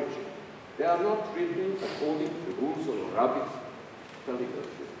document's origin. They are not written according to rules of Arabic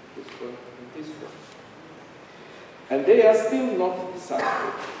calligraphy, this one and this one. And they are still not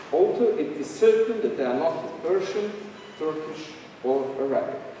deciphered, although it is certain that they are not Persian, Turkish, or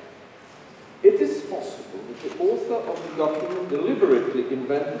Arabic. It is possible that the author of the document deliberately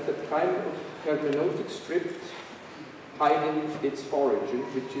invented a kind of hermeneutic script hiding its origin,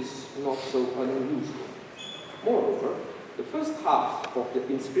 which is not so unusual. Moreover, the first half of the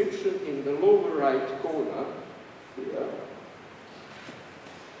inscription in the lower right corner, here,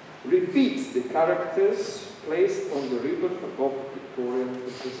 repeats the characters placed on the ribbon above the Victorian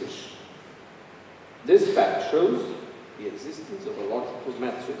composition. This fact shows the existence of a logical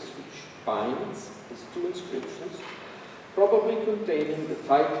matrix which binds these two inscriptions, probably containing the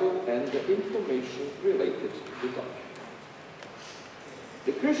title and the information related to the document.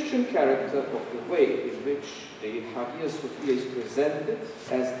 The Christian character of the way in which the Hagia Sophia is presented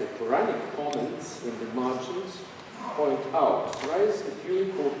as the Quranic comments in the margins point out raise a few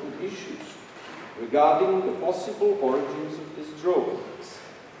important issues regarding the possible origins of these drawings.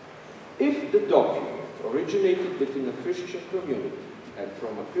 If the document originated within a Christian community and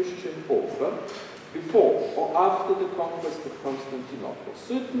from a Christian author before or after the conquest of Constantinople,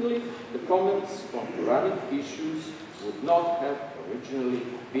 certainly the comments on Quranic issues would not have originally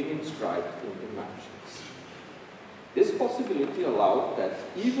been inscribed in the margins. This possibility allowed that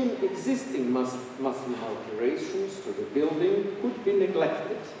even existing Muslim alterations to the building could be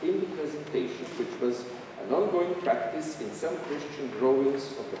neglected in the presentation, which was an ongoing practice in some Christian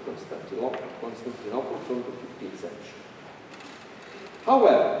drawings of the Constantinople from the 15th century.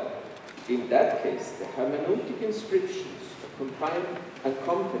 However, in that case, the hermeneutic inscriptions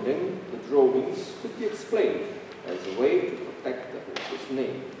accompanying the drawings could be explained as a way to protect the author's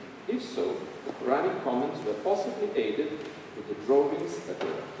name. If so, the Quranic comments were possibly aided with the drawings that were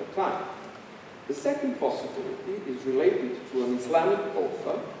at the time. The second possibility is related to an Islamic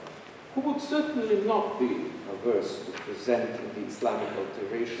author who would certainly not be averse to presenting the Islamic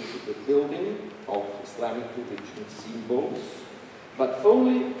alteration to the building of Islamic religion symbols, but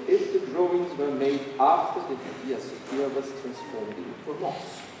only if the drawings were made after the Hagia Sophia was transformed into a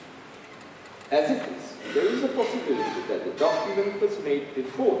mosque. As it is, there is a possibility that the document was made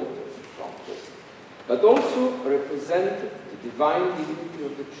before the Turkish conquest, but also represented the divine dignity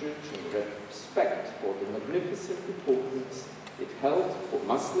of the Church and respect for the magnificent importance it held for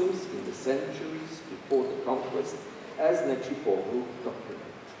Muslims in the centuries before the conquest, as Nechipoğlu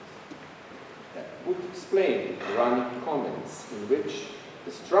documented. That would explain the Quranic comments in which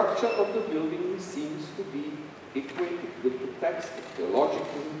The structure of the building seems to be equated with the text of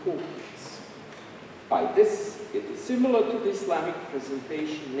theological importance. By this, it is similar to the Islamic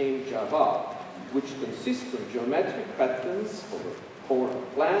presentation named Jawab, which consists of geometric patterns or a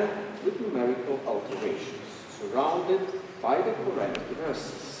plan with numerical alterations, surrounded by the Quranic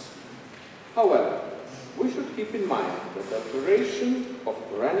verses. However, we should keep in mind that alteration of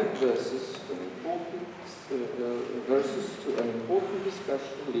Quranic verses to an important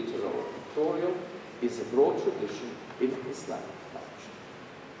discussion, literal or pictorial, is a broad tradition in Islamic culture.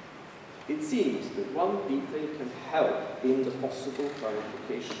 It seems that one detail can help in the possible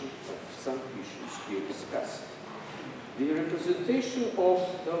clarification of some issues we discussed. The representation of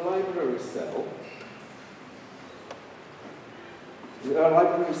the library cell,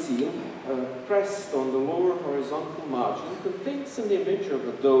 seal, pressed on the lower horizontal margin, contains an image of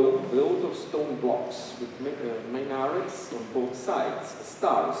a dome built of stone blocks with minarets on both sides. A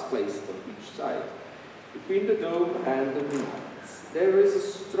star is placed on each side. Between the dome and the minarets, there is a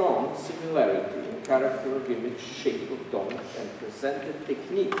strong similarity in character of image, shape of dome, and presented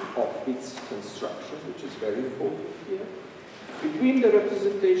technique of its construction, which is very important here, between the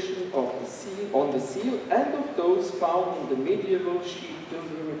representation of the seal, on the seal and of those found in the medieval Shiite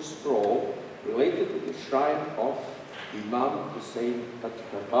pilgrimage scroll related to the shrine of Imam Hussein at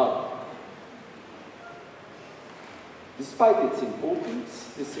Karbala. Despite its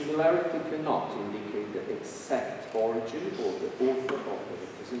importance, the similarity cannot indicate the exact origin or the author of the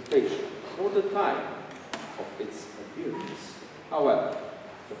representation, or the time of its appearance. However,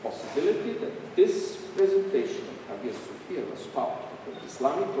 the possibility that this presentation of Hagia Sophia was part of an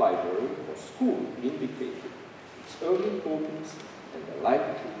Islamic library or school indicated its early importance and the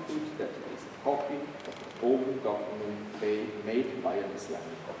likelihood that it is a copy of an older document made by an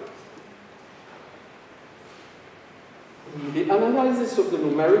Islamic author. The analysis of the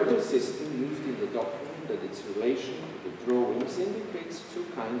numerical system used in the document and its relation to the drawings indicates two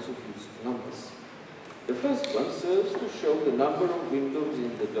kinds of use of numbers. The first one serves to show the number of windows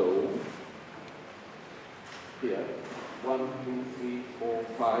in the dome. Here, 1, 2, 3, 4,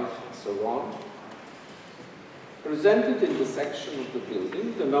 5, and so on. Presented in the section of the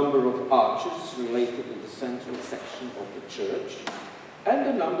building, the number of arches related to the central section of the church, and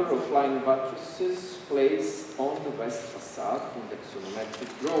the number of flying buttresses placed on the west facade in the axonometric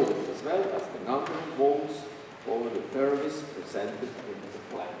drawing, as well as the number of walls over the pervis presented in the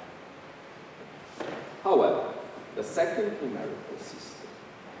plan. However, the second numerical system,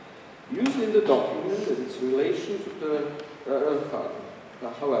 used in the document and its relation to the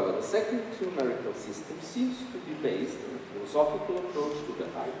however, the second numerical system seems to be based on a philosophical approach to the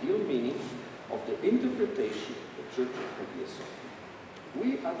ideal meaning of the interpretation of the Church of Hagia Sophia. We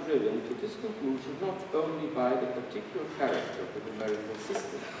are driven to this conclusion not only by the particular character of the numerical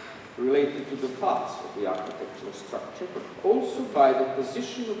system related to the parts of the architectural structure, but also by the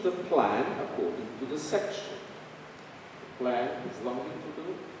position of the plan according to the section. The plan is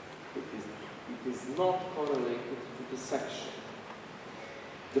longitudinal, it is not correlated to the section.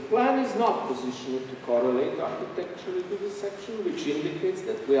 The plan is not positioned to correlate architecturally to the section, which indicates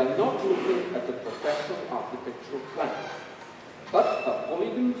that we are not looking at a professional architectural plan, but a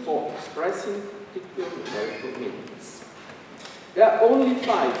polygon for expressing particular numerical meanings. There are only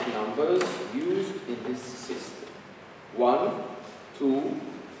 5 numbers used in this system: 1, 2,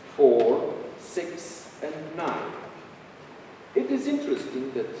 4, 6, and 9. It is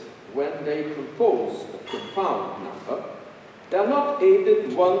interesting that when they compose a compound number, they are not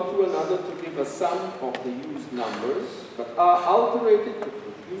added one to another to give a sum of the used numbers, but are alterated to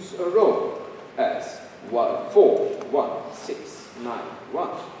produce a row as 4, 1, 6, 9, 1,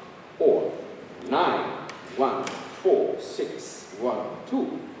 or 9, 1, 4, 6, 1,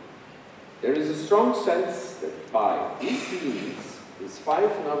 2. There is a strong sense that by these means, these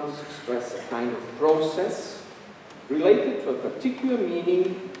 5 numbers express a kind of process related to a particular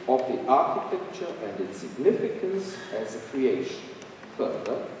meaning of the architecture and its significance as a creation.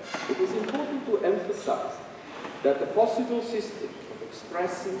 Further, it is important to emphasize that the possible system of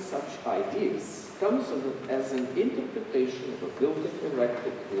expressing such ideas comes as an interpretation of a building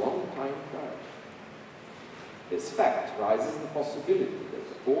erected a long time prior. This fact raises the possibility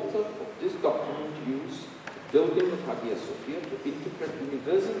that the author of this document used the building of Hagia Sophia to interpret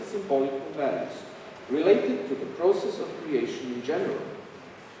universal symbolical values related to the process of creation in general.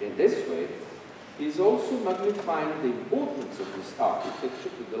 In this way, he is also magnifying the importance of this architecture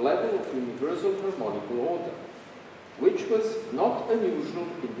to the level of universal harmonical order, which was not unusual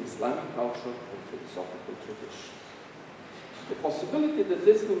in the Islamic culture and philosophical tradition. The possibility that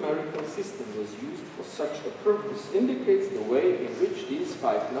this numerical system was used for such a purpose indicates the way in which these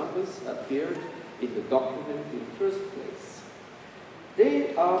 5 numbers appeared in the document in the first place.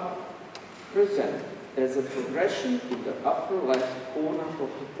 They are presented as a progression in the upper left corner of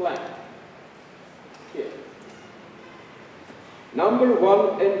the plan. Here. Number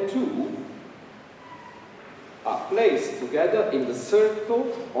 1 and 2 are placed together in the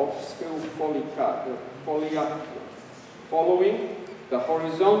circle of Sceufoliaca, following the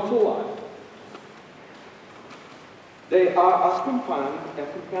horizontal line. They are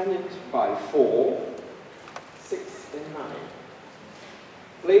accompanied by 4, 6, and 9,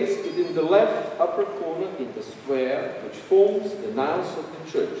 placed within the left upper corner in the square which forms the naos of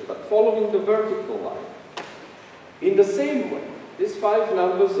the church, but following the vertical line. In the same way, these 5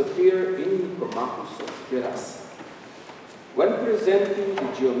 numbers appear in Nicomachus of Gerasa. When presenting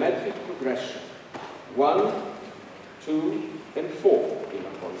the geometric progression 1, 2, and 4 in a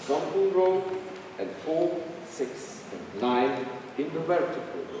horizontal row, and 4, 6, and 9 in the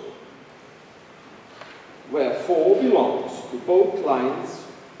vertical row, where 4 belongs to both lines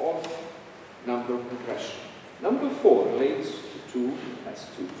of number progression. Number 4 relates to 2 as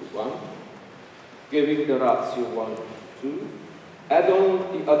 2 to 1, giving the ratio 1 to 2. And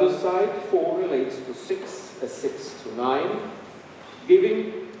on the other side, 4 relates to 6 as 6 to 9,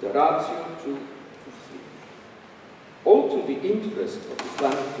 giving the ratio 2 to 3. All to the interest of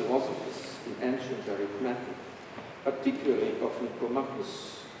Islamic philosophers in ancient arithmetic, particularly of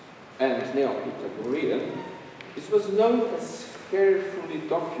Nicomachus and Neo-Pythagorean, this was known as carefully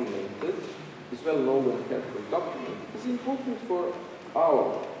documented, is well known and carefully documented. It is important for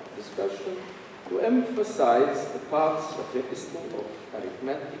our discussion to emphasize the parts of the epistle of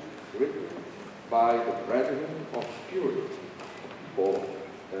arithmetic written by the Brethren of Purity, or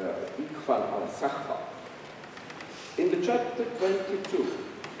Ikhwan al-Sahfa. In the chapter 22,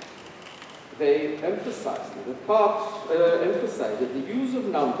 they emphasize that the use of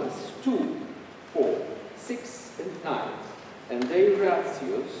numbers 2, 4, 6, and 9, and their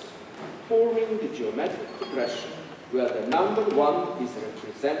ratios forming the geometric progression where the number 1 is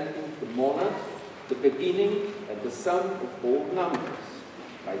representing the monad, the beginning, and the sum of all numbers.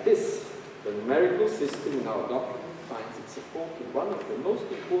 By this, the numerical system in our document finds its support in one of the most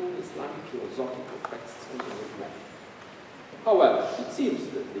important Islamic philosophical texts on arithmetic. However, it seems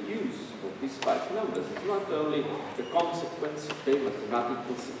that the use of these 5 numbers is not only the consequence of their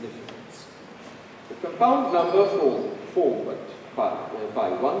mathematical significance. The compound number formed by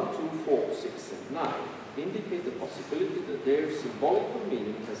 1, 2, 4, 6, and 9 indicate the possibility that their symbolical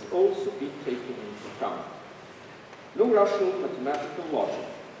meaning has also been taken into account. No rational mathematical logic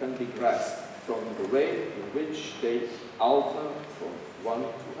can be grasped from the way in which they alter from one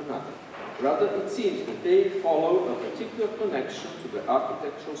to another. Rather, it seems that they follow a particular connection to the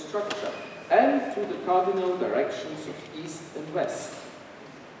architectural structure and to the cardinal directions of east and west.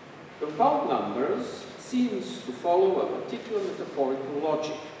 Compound numbers seems to follow a particular metaphorical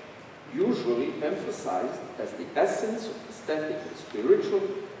logic, usually emphasized as the essence of aesthetic and spiritual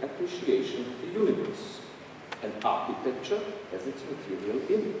appreciation of the universe, and architecture as its material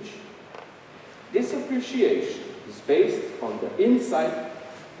image. This appreciation is based on the insight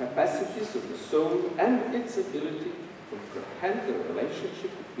capacities of the soul and its ability to comprehend the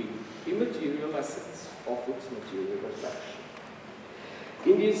relationship between immaterial essence of its material reflection.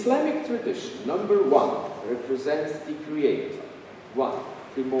 In the Islamic tradition, number 1 represents the creator, 1,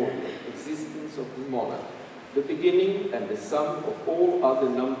 primordial, existence of the monad, the beginning and the sum of all other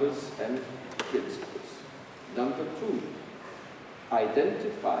numbers and principles. Number 2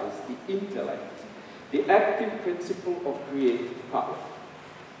 identifies the intellect, the active principle of creative power.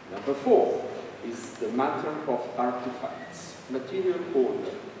 Number 4 is the matter of artifacts, material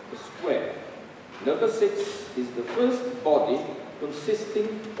order, the square. Number 6 is the first body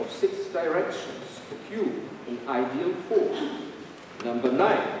consisting of 6 directions, the cube, in ideal form. Number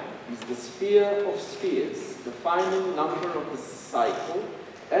 9 is the sphere of spheres, the final number of the cycle,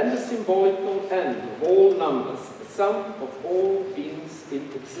 and the symbolical end of all numbers, the sum of all beings in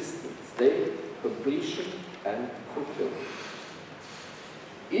existence, their completion and fulfillment.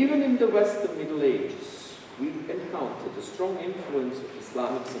 Even in the Western Middle Ages, we encountered a strong influence of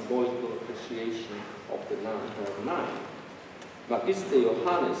Islamic symbolical appreciation of the number 9. Magiste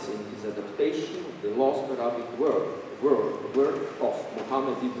Johannes, in his adaptation of the Lost Arabic work of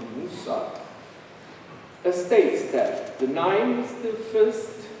Muhammad ibn Musa, states that the 9 is the first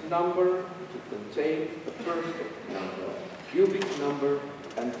number to contain a perfect number, cubic number,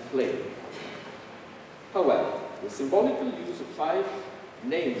 and plane. However, the symbolical use of 5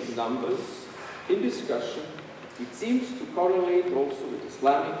 named numbers in discussion It seems to correlate also with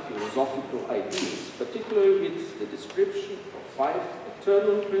Islamic philosophical ideas, particularly with the description of 5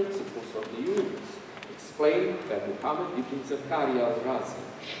 eternal principles of the universe, explained by Muhammad ibn Zakaria al-Razi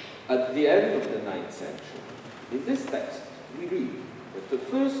at the end of the 9th century. In this text, we read that the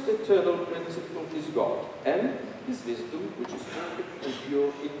first eternal principle is God, and His wisdom, which is perfect and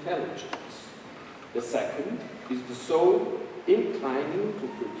pure intelligence. The second is the soul inclining to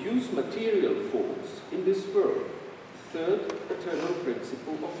produce material forms in this world. The third eternal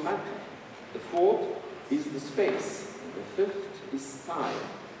principle of matter. The fourth is the space, and the fifth is time,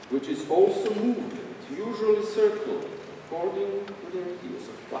 which is also movement, usually circular, according to the ideas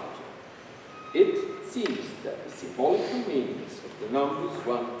of Plato. It seems that the symbolical meanings of the numbers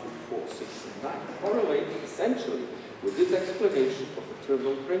 1, 2, 4, 6, and 9 correlate essentially with this explanation of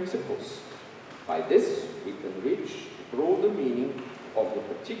eternal principles. By this, we can reach the broader meaning of the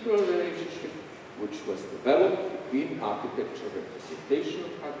particular relationship which was developed between architectural representation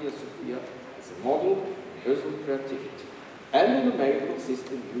of Hagia Sophia as a model of universal creativity and the numerical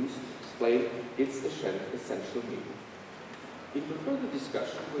system used to explain its essential meaning. In the further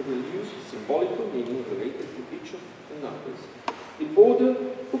discussion, we will use the symbolical meaning related to each of the numbers in order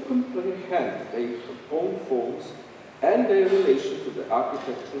to comprehend their component forms and their relation to the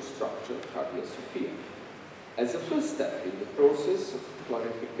architectural structure of Hagia Sophia. As a first step in the process of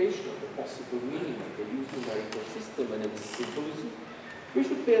clarification of the possible meaning of the used numerical system and its symbolism, we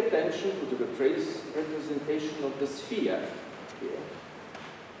should pay attention to the representation of the sphere here,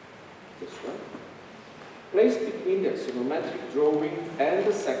 this one, placed between the axonometric drawing and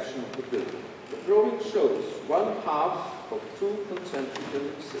the section of the building. The drawing shows 1/2 of 2 concentric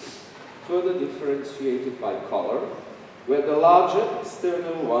ellipses, further differentiated by color, where the larger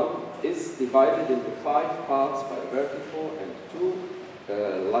external one is divided into 5 parts by vertical and 2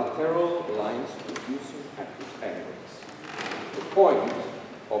 lateral lines producing acute angles. The point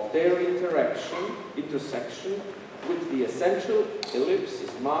of their intersection with the essential ellipse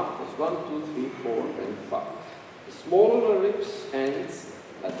is marked as 1, 2, 3, 4, and 5. The smaller ellipse ends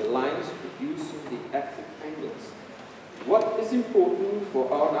at the lines producing the acute angles. What is important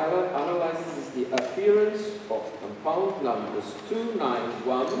for our analysis is the appearance of compound numbers 2, 9,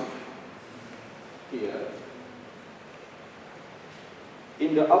 1 here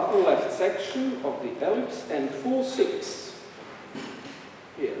in the upper left section of the ellipse and 4, 6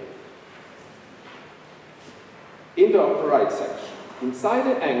 here in the upper right section. Inside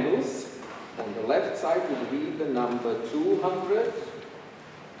the angles, on the left side we read the number 200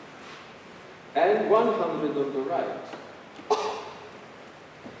 and 100 on the right.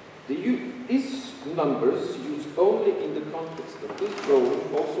 These numbers used only in the context of this drawing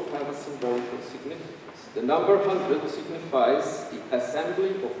also have a symbolical significance. The number 100 signifies the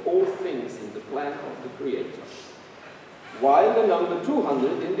assembling of all things in the plan of the Creator, while the number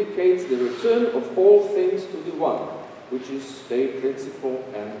 200 indicates the return of all things to the One, which is their principle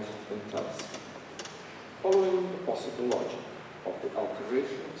and intelligence. Following the possible logic of the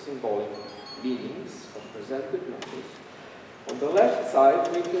alteration of symbolic meanings of presented numbers, on the left side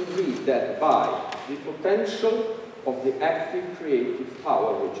we can read that by the potential of the active creative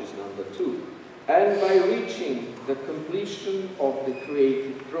power, which is number 2, and by reaching the completion of the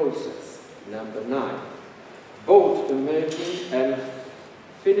creative process, number 9, both emerging and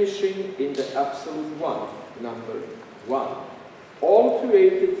finishing in the absolute One, number 1. All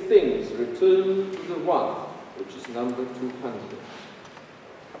created things return to the One, which is number 200.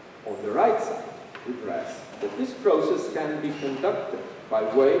 On the right side, we grasp that this process can be conducted by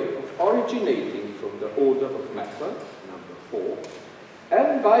way of originating from the order of matter, number 4,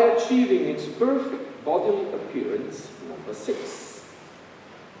 and by achieving its perfect bodily appearance, number 6,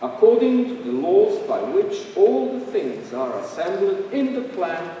 according to the laws by which all the things are assembled in the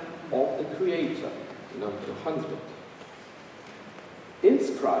plan of the Creator, number 100.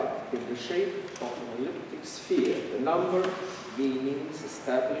 Inscribed in the shape of an elliptic sphere, the number meanings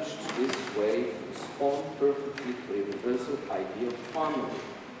established this way respond perfectly to a universal idea of harmony,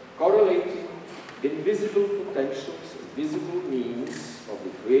 correlating invisible potentials and visible means of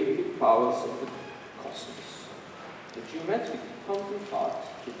the creative powers of the cosmos. The geometric counterpart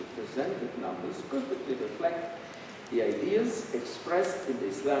to the presented numbers perfectly reflect the ideas expressed in the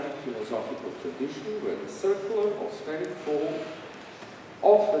Islamic philosophical tradition, where the circular or spheric form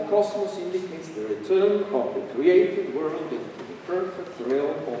of the cosmos indicates the return of the created world into the perfect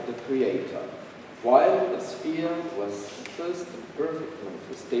realm of the Creator, while the sphere was the first and perfect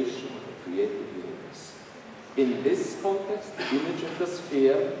manifestation of the created universe. In this context, the image of the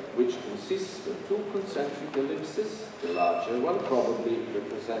sphere, which consists of 2 concentric ellipses, the larger one probably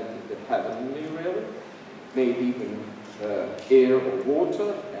representing the heavenly realm, maybe even air or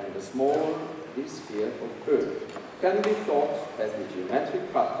water, and the smaller the sphere of Earth, can be thought as the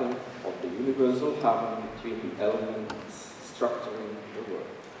geometric pattern of the universal harmony between the elements structuring the world.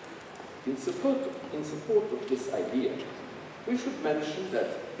 In support of this idea, we should mention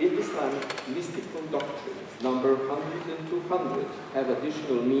that in Islamic mystical doctrines, number 100 and 200 have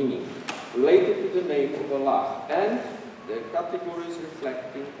additional meaning related to the name of Allah, and their categories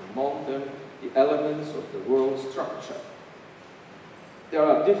reflecting among them the elements of the world structure. There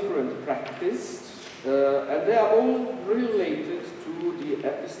are different practiced, and they are all related to the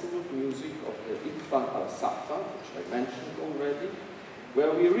epistle of music of the Itfan al-Safa, which I mentioned already,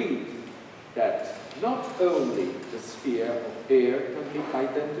 where we read that not only the sphere of air can be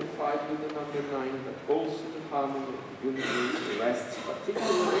identified with the number 9, but also the harmony of the universe rests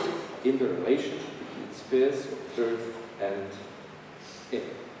particularly in the relationship between spheres of Earth and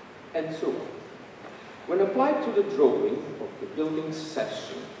air, and so on. When applied to the drawing of the building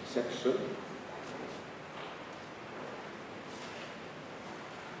section,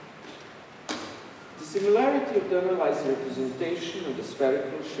 the similarity of the analyzed representation of the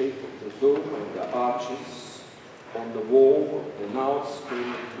spherical shape of the dome and the arches on the wall of the now came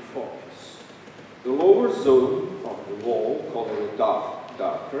into focus. The lower zone of the wall, colored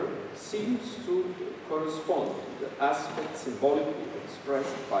darker, seems to correspond to the aspect symbolically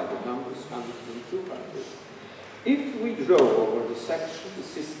expressed by the numbers 100 and 200. If we draw over the section the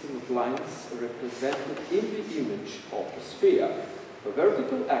system of lines represented in the image of the sphere, a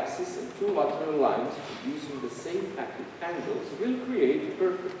vertical axis and two lateral lines producing the same acute angles will create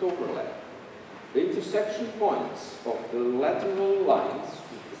perfect overlap. The intersection points of the lateral lines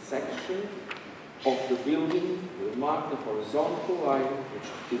with the section of the building will mark the horizontal line which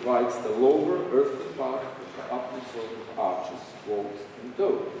divides the lower earthen part from the upper zone of arches, walls, and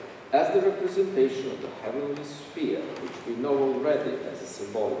dome, as the representation of the heavenly sphere, which we know already as a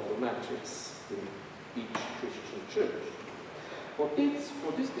symbolical matrix in each Christian church. For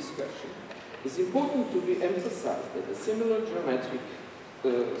this discussion, it's important to be emphasized that a similar geometric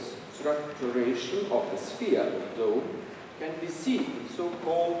structuration of the sphere, the dome, can be seen in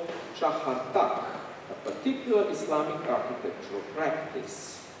so-called shahartak, a particular Islamic architectural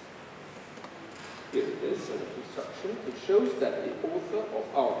practice. Here it is, a construction which shows that the author of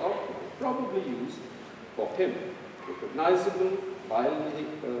our document probably used for him recognizable,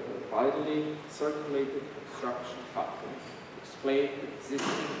 widely circulated construction patterns to explain the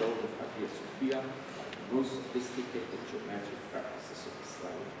existing dome of Hagia Sophia and the most sophisticated geometric practices of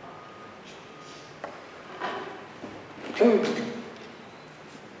Islamic architecture.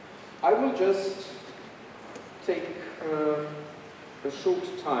 I will just take a short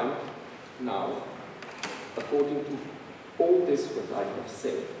time now, according to all this what I have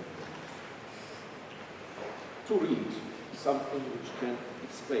said, to read something which can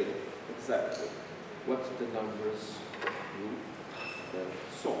explain exactly what the numbers you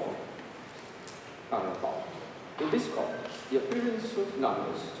saw are about. In this context, the appearance of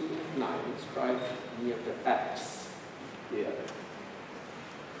numbers 2 and 9 inscribed near the apse here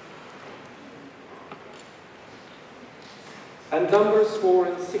and numbers 4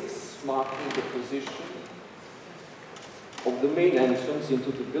 and 6 marking the position of the main entrance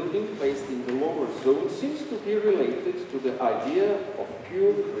into the building placed in the lower zone seems to be related to the idea of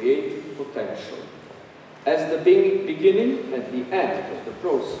pure creative potential as the beginning and the end of the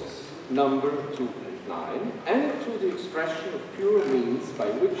process, number 2 and 9, and to the expression of pure means by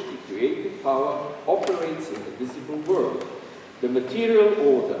which the creative power operates in the visible world, the material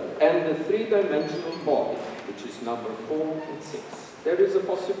order, and the three-dimensional body, which is number 4 and 6. There is a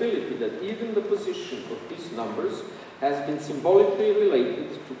possibility that even the position of these numbers has been symbolically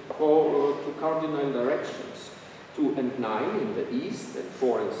related to cardinal directions, 2 and 9 in the east and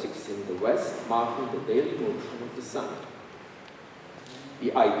 4 and 6 in the west, marking the daily motion of the sun.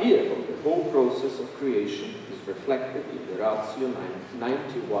 The idea of the whole process of creation is reflected in the ratio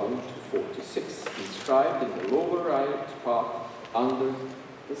 91 to 46, inscribed in the lower right part under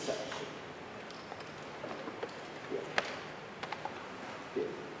the section.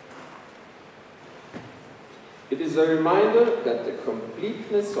 It is a reminder that the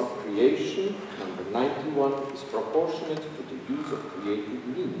completeness of creation, number 91, is proportionate to the use of creative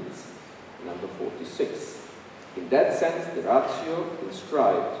means, number 46. In that sense, the ratio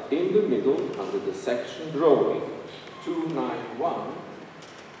inscribed in the middle under the section drawing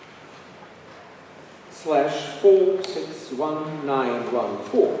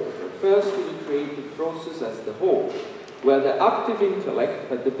 291/4611914 refers to the creative process as the whole, where the active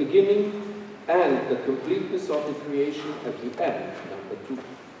intellect at the beginning and the completeness of the creation at the end, number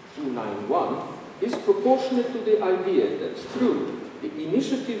 291, is proportionate to the idea that through the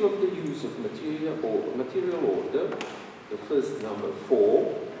initiative of the use of material order, the first number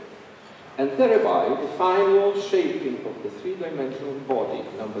 4, and thereby the final shaping of the three-dimensional body,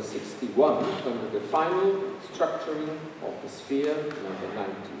 number 61, under the final structuring of the sphere, number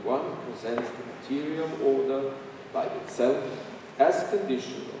 91, presents the material order by itself as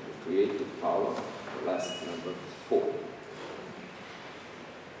condition of the creative power, the last number 4.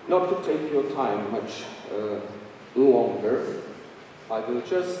 Not to take your time much longer, I will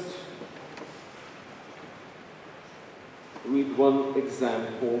just read one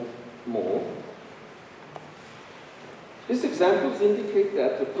example more. These examples indicate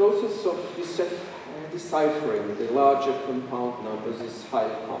that the process of deciphering the larger compound numbers is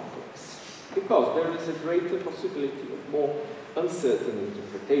highly complex, because there is a greater possibility of more uncertain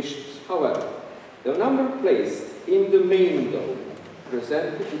interpretations. However, the number placed in the main dome,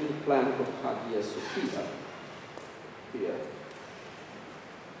 presented in the plan of Hagia Sophia, here,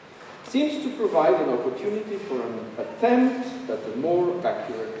 seems to provide an opportunity for an attempt at a more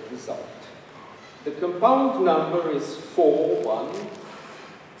accurate result. The compound number is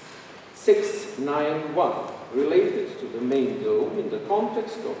 41691, related to the main dome in the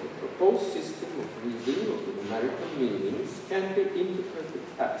context of the proposed system of reading of the numerical meanings can be interpreted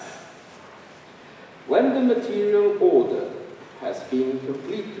as: when the material order has been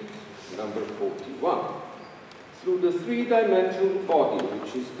completed, number 41, through the three-dimensional body,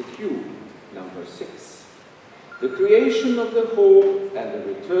 which is the cube, number 6. The creation of the whole and the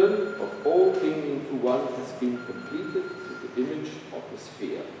return of all being into one has been completed through the image of the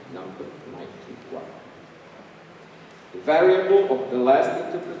sphere, number 91. The variable of the last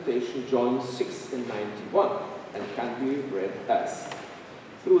interpretation joins 6 and 91 and can be read as: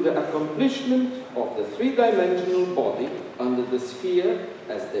 through the accomplishment of the three-dimensional body under the sphere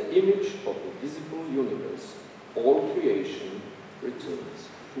as the image of the visible universe, all creation returns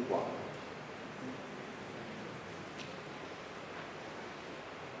to one.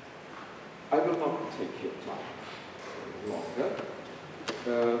 I will not take your time any longer.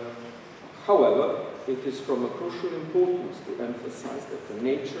 However, it is from a crucial importance to emphasize that the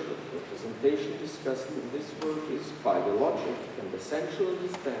nature of representation discussed in this work is, by the logic and essential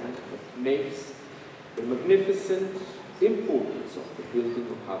understanding that makes the magnificent importance of the building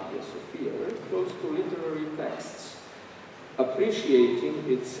of Hagia Sophia very close to literary texts, appreciating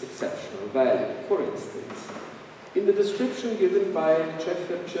its exceptional value. For instance, in the description given by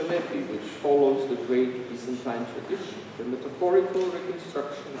Cefer Celebi, which follows the great Byzantine tradition, the metaphorical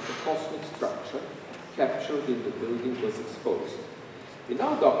reconstruction of the cosmic structure captured in the building was exposed. In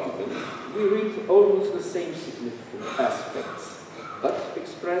our document, we read almost the same significant aspects, but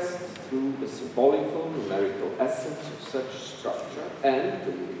expressed through the symbolical, numerical essence of such structure and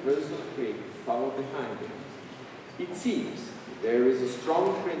the universal creative power behind it. It seems there is a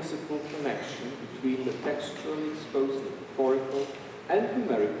strong principal connection between the textually exposed metaphorical and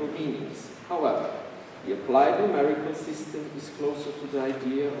numerical meanings. However, the applied numerical system is closer to the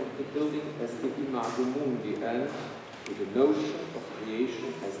idea of the building as the imago mundi and to the notion of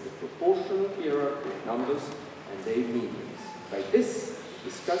creation as the proportional hierarchy of numbers and their meanings. By this,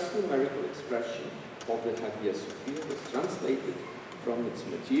 discussed numerical expression of the Hagia Sophia was translated from its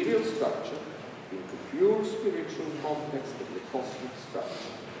material structure into pure spiritual context of the cosmic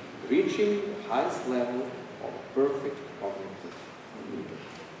structure, reaching the highest level of perfect cognitive union.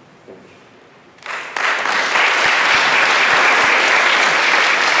 Thank you.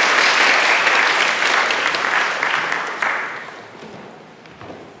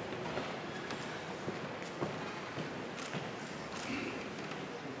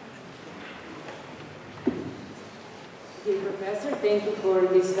 Professor, thank you for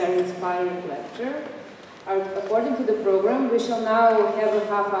this very inspiring lecture. According to the program, we shall now have a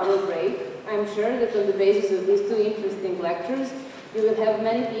half-hour break. I'm sure that on the basis of these two interesting lectures, you will have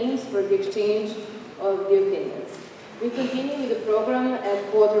many themes for the exchange of the opinions. We continue with the program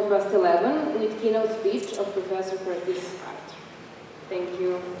at 11:15 with keynote speech of Professor Curtis Carter. Thank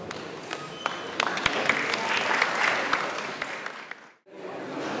you.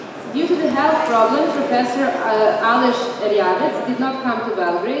 Due to the health problem, Professor Aleš Erjavec did not come to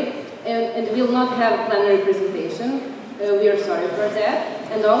Belgrade and will not have plenary presentation. We are sorry for that.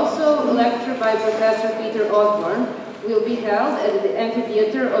 And also a lecture by Professor Peter Osborne will be held at the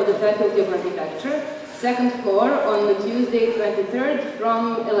amphitheater of the Faculty of Architecture, second floor, on the Tuesday 23rd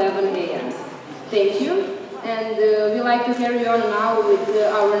from 11 a.m. Thank you. And we'd like to carry on now with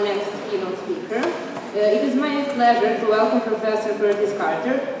our next keynote speaker. It is my pleasure to welcome Professor Curtis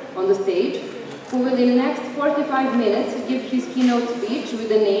Carter on the stage. who will in the next 45 minutes give his keynote speech with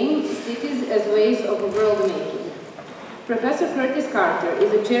the name Cities as Ways of World Making. Professor Curtis Carter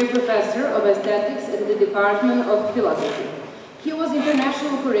is a chair professor of aesthetics at the Department of Philosophy. He was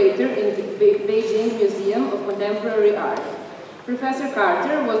international curator in the Beijing Museum of Contemporary Art. Professor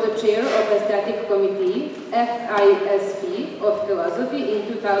Carter was the chair of Aesthetic Committee, FISP, of Philosophy in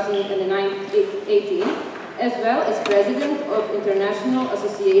 2018, as well as president of International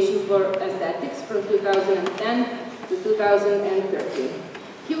Association for Aesthetics from 2010 to 2013.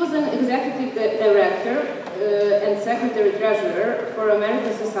 He was an executive director and secretary-treasurer for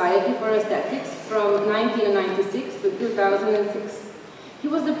American Society for Aesthetics from 1996 to 2006. He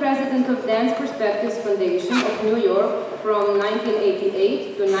was the president of Dance Perspectives Foundation of New York from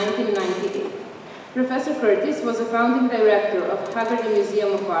 1988 to 1998. Professor Curtis was a founding director of Haggerty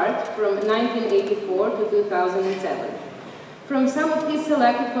Museum of Art from 1984 to 2007. From some of his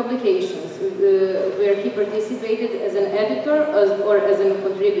selected publications, where he participated as an editor or as a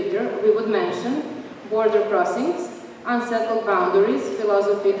contributor, we would mention Border Crossings, Unsettled Boundaries,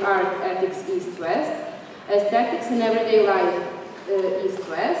 Philosophy, Art, Ethics, East-West, Aesthetics in Everyday Life,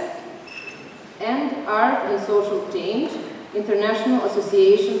 East-West, and Art and Social Change, International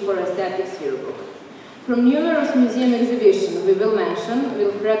Association for Aesthetics Yearbook. From numerous museum exhibitions, we will mention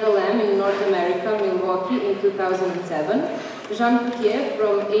Wilfredo Lem in North America, Milwaukee in 2007, Jean Coutier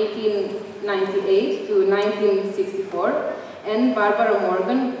from 1898 to 1964, and Barbara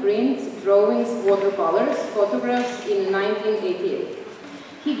Morgan, prints, drawings, watercolors, photographs in 1988.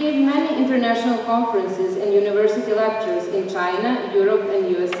 He gave many international conferences and university lectures in China, Europe, and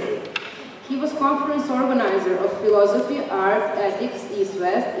USA. He was conference organizer of Philosophy, Art, Ethics,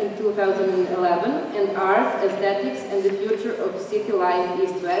 East-West in 2011, and Art, Aesthetics, and the Future of City Life,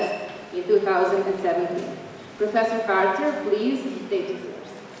 East-West in 2017. Professor Carter, please, the stage is yours.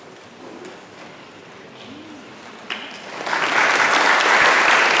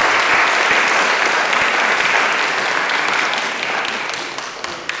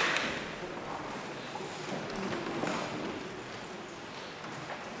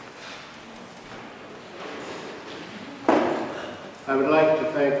 I would like to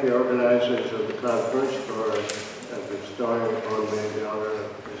thank the organizers of the conference for bestowing upon me the honor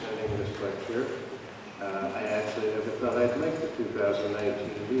of presenting this lecture. I actually never thought I'd make the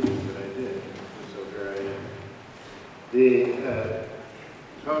 2019 meeting, but I did, so here I am. The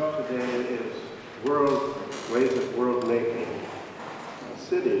talk today is Ways of World Making,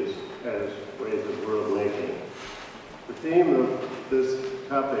 Cities as Ways of World Making. The theme of this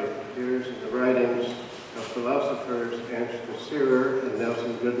topic appears in the writings of philosophers Angela Searer and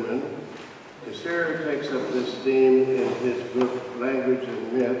Nelson Goodman. Searer takes up this theme in his book Language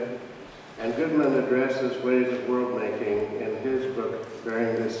and Myth, and Goodman addresses ways of world-making in his book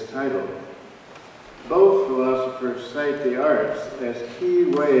bearing this title. Both philosophers cite the arts as key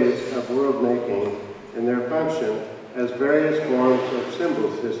ways of world-making in their function as various forms of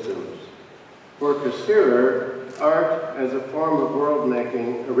symbol systems. For Searer, art as a form of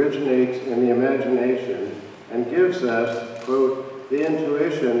world-making originates in the imagination and gives us, quote, the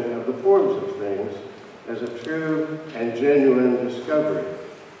intuition of the forms of things as a true and genuine discovery.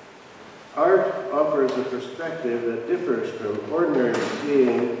 Art offers a perspective that differs from ordinary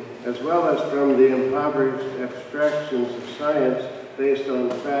seeing as well as from the impoverished abstractions of science based on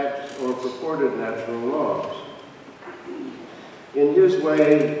facts or purported natural laws. In his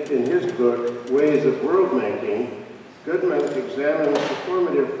book, Ways of World-Making, Goodman examines the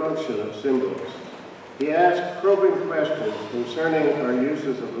formative function of symbols. He asks probing questions concerning our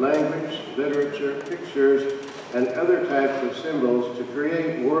uses of language, literature, pictures, and other types of symbols to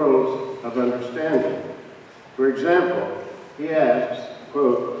create worlds of understanding. For example, he asks,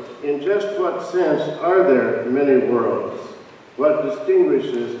 quote, in just what sense are there many worlds? What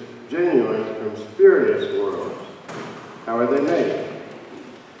distinguishes genuine from spurious worlds? How are they made?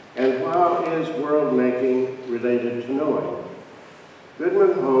 And how is world-making related to knowing?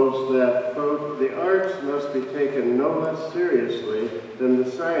 Goodman holds that, quote, the arts must be taken no less seriously than the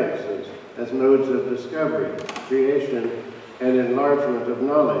sciences as modes of discovery, creation, and enlargement of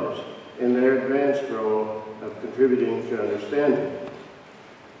knowledge in their advanced role of contributing to understanding.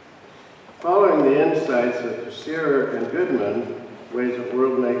 Following the insights of Searer and Goodman, Ways of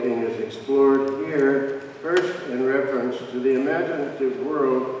World-Making is explored here, first in reference to the imaginative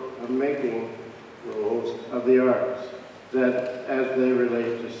world of making roles of the arts, that as they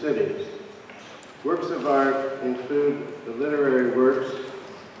relate to cities. Works of art include the literary works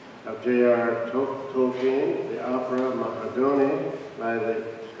of J.R. Tolkien, the opera Mahagoni by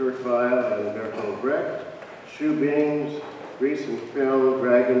Kurt Weill and Bertolt Brecht, Shoe Beans, recent film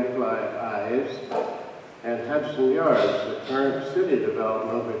Dragonfly Eyes, and Hudson Yards, the current city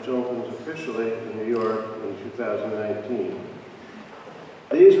development which opens officially in New York in 2019.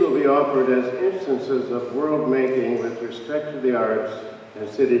 These will be offered as instances of world-making with respect to the arts and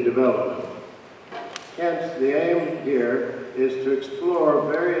city development. Hence, the aim here is to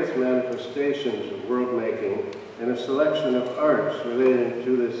explore various manifestations of world-making in a selection of arts relating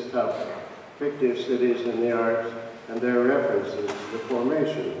to this topic. Fictive cities in the arts and their references to the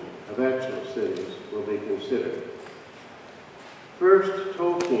formation of actual cities will be considered. First,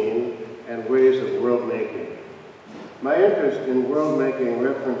 Tolkien and ways of world-making. My interest in world-making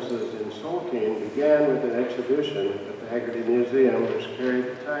references in Tolkien began with an exhibition at the Haggerty Museum which carried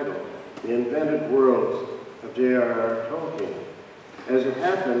the title, The Invented Worlds of J.R.R. Tolkien. As it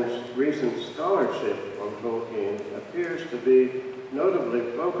happens, recent scholarship on Tolkien appears to be notably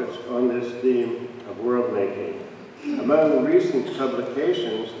focused on this theme of world-making. Among recent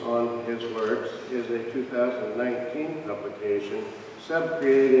publications on his works is a 2019 publication,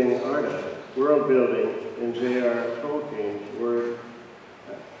 Subcreating Arda, World Building in J.R.R. Tolkien's Word,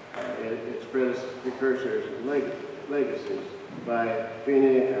 its precursors and legacies, by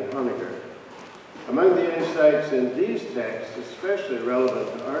Feeney and Honegger. Among the insights in these texts, especially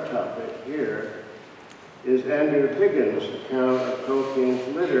relevant to our topic here, is Andrew Higgins' account of Tolkien's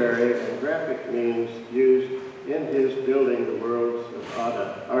literary and graphic means used in his Building the Worlds of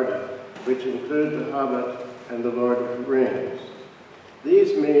Arda, which include The Hobbit and The Lord of the Rings.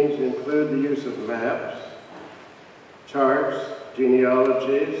 These means include the use of maps, charts,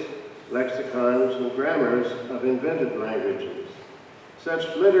 genealogies, lexicons, and grammars of invented languages.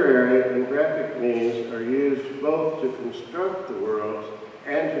 Such literary and graphic means are used both to construct the worlds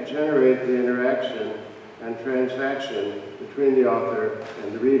and to generate the interaction and transaction between the author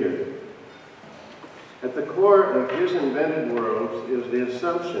and the reader. At the core of his invented worlds is the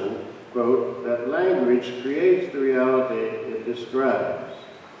assumption, quote, that language creates the reality it describes.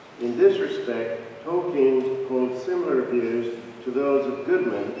 In this respect, Tolkien holds similar views to those of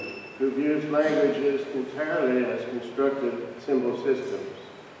Goodman, who views languages entirely as constructed symbol systems.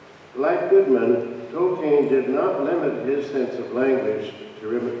 Like Goodman, Tolkien did not limit his sense of language to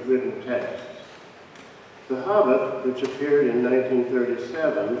written texts. The Hobbit, which appeared in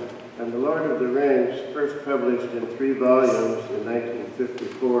 1937, and The Lord of the Rings, first published in 3 volumes in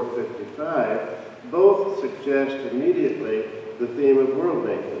 1954-55, both suggest immediately the theme of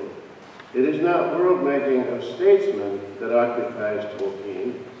world-making. It is not world-making of statesmen that occupies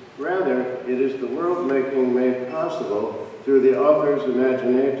Tolkien. Rather, it is the world-making made possible through the author's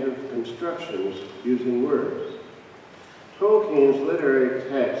imaginative constructions using words. Tolkien's literary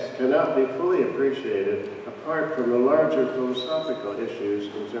texts cannot be fully appreciated apart from the larger philosophical issues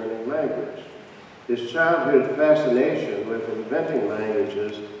concerning language. His childhood fascination with inventing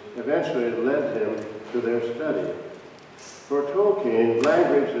languages eventually led him to their study. For Tolkien,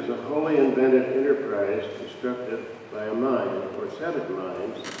 language is a wholly invented enterprise constructed by a mind or set of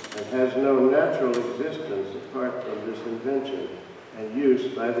minds and has no natural existence apart from this invention and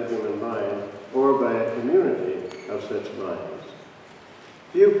use by the human mind or by a community of such minds.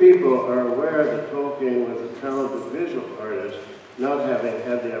 Few people are aware that Tolkien was a talented visual artist, not having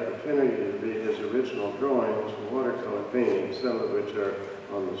had the opportunity to read his original drawings and watercolor paintings, some of which are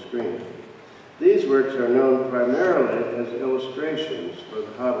on the screen. These works are known primarily as illustrations for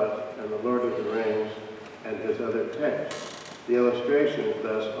The Hobbit and The Lord of the Rings and his other texts. The illustrations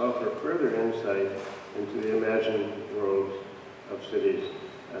thus offer further insight into the imagined worlds of cities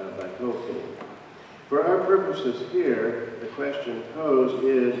by Tolkien. For our purposes here, the question posed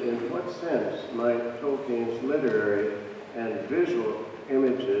is, in what sense might Tolkien's literary and visual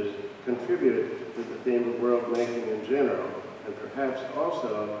images contribute to the theme of world-making in general, and perhaps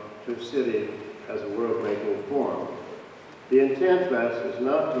also to city as a world-making form? The intent, thus, is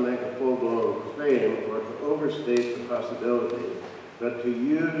not to make a full-blown claim or to overstate the possibility, but to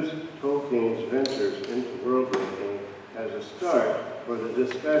use Tolkien's ventures into world-making as a start for the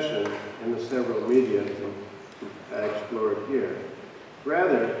discussion in the several media explored here.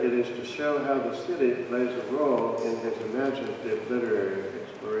 Rather, it is to show how the city plays a role in his imaginative literary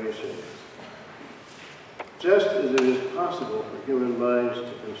explorations. Just as it is possible for human minds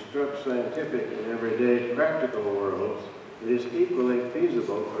to construct scientific and everyday practical worlds, it is equally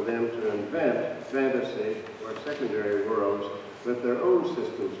feasible for them to invent fantasy or secondary worlds with their own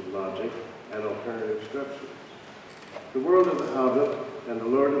systems of logic and alternative structures. The world of The Hobbit and The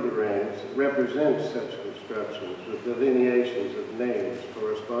Lord of the Rings represents such constructions with delineations of names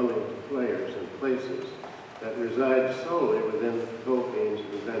corresponding to players and places that reside solely within Tolkien's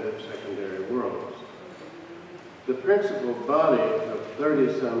inventive secondary worlds. The principal body of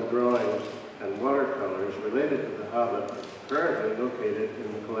 30-some drawings and watercolors related to The Hobbit is currently located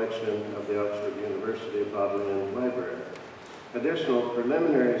in the collection of the Oxford University Bodleian Library. Additional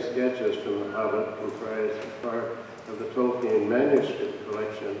preliminary sketches from The Hobbit comprise a part of the Tolkien manuscript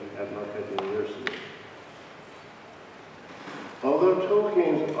collection at Marquette University. Although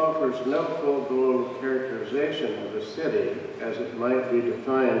Tolkien offers no full-blown characterization of the city as it might be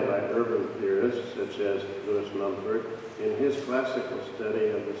defined by urban theorists such as Lewis Mumford in his classical study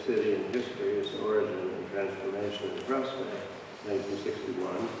of the city in history, its origin and transformation in Prospect,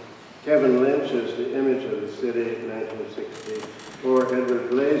 1961, Kevin Lynch's The Image of the City, 1960, or Edward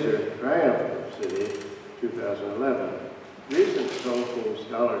Glaser's Triumph of City, 2011. Recent Tolkien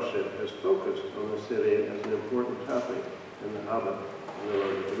scholarship has focused on the city as an important topic in The Hobbit and The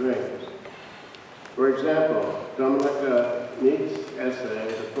Lord of the Rings. For example, Dominica Neath's essay,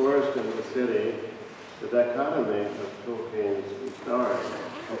 The Forest and the City, The Dichotomy of Tolkien's Story,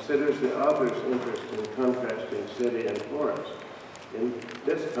 considers the author's interest in contrasting city and forest. In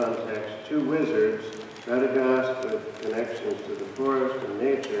this context, two wizards, Radagast with connections to the forest and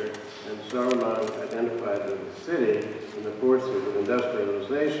nature, and Saruman identified with the city and the forces of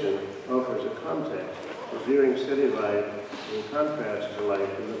industrialization, offers a context for viewing city life in contrast to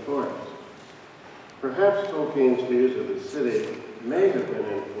life in the forest. Perhaps Tolkien's views of the city may have been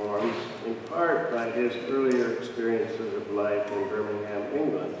informed in part by his earlier experiences of life in Birmingham,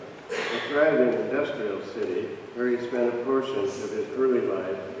 England, a thriving industrial city where he spent a portion of his early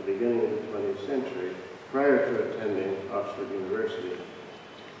life at the beginning of the 20th century prior to attending Oxford University.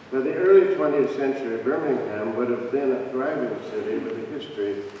 By the early 20th century, Birmingham would have been a thriving city with a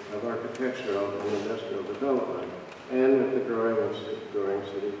history of architectural and industrial development, and with the growing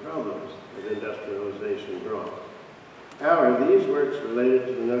city problems that industrialization brought. However, these works related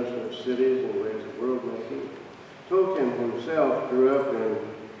to the notion of cities and ways of world-making. Tolkien himself grew up in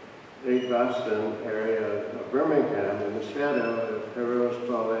the Boston area of Birmingham in the shadow of Perrot's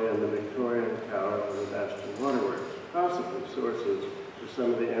Folly and the Victorian Tower of the Bastion Waterworks, possibly sources for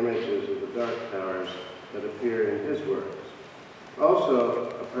some of the images of the Dark Towers that appear in his works. Also,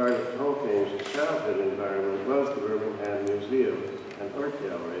 a part of Tolkien's childhood environment was the Birmingham Museum and Art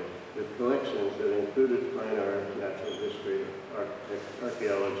Gallery, with collections that included fine art, natural history,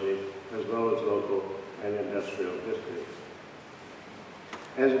 archaeology, as well as local and industrial history.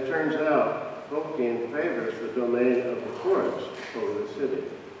 As it turns out, Tolkien favors the domain of the forest over the city.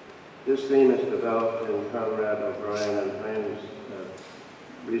 This theme is developed in Conrad O'Brien and Hines'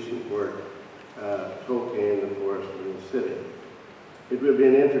 recent work, Tolkien, the Forest and the City. It would be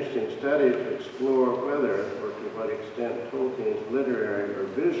an interesting study to explore whether or to what extent Tolkien's literary or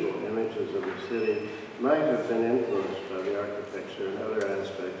visual images of the city might have been influenced by the architecture and other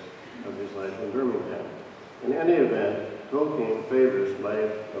aspects of his life in Birmingham. In any event, Tolkien favors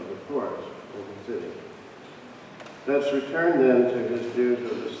life of the forest over the city. Let's return then to his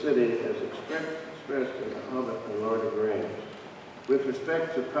views of the city as expressed in The Hobbit and Lord of the Rings. With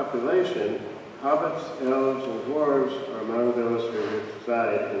respect to population, hobbits, elves, and dwarves are among those who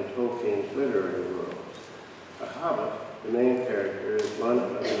reside in Tolkien's literary world. A hobbit, the main character, is one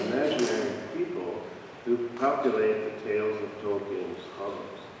of the imaginary people who populate the tales of Tolkien's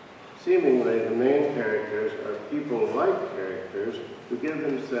hobbits. Seemingly, the main characters are people-like characters who give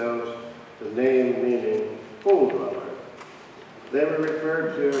themselves the name meaning hole dweller. They were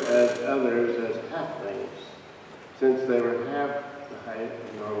referred to as others as halflings, since they were half the height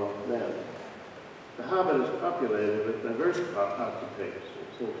of normal men. The Hobbit is populated with diverse occupations,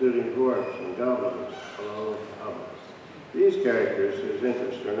 including dwarves and goblins, along with the hobbits. These characters, whose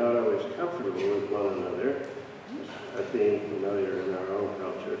interests are not always comfortable with one another, as being familiar in our own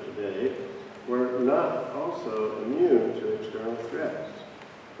culture today, were not also immune to external threats.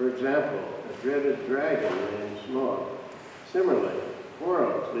 For example, a dreaded dragon named Smaug. Similarly,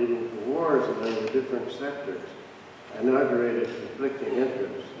 quarrels leading to wars among the different sectors inaugurated conflicting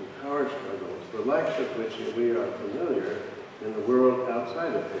interests and power struggles, the likes of which we are familiar in the world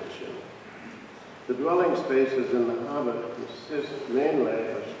outside of fiction. The dwelling spaces in The Hobbit consist mainly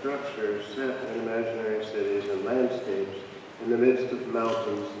of structures set in imaginary cities and landscapes in the midst of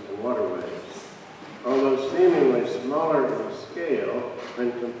mountains and waterways. Although seemingly smaller in scale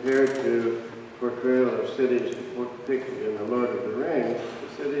when compared to portrayal of cities depicted in The Lord of the Rings,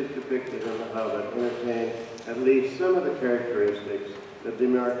 the cities depicted in The Hobbit entertain at least some of the characteristics that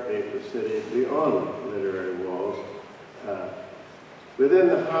demarcate the city beyond literary walls. Within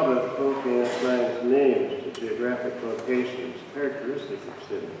The Hobbit, Tolkien assigns names to geographic locations characteristic of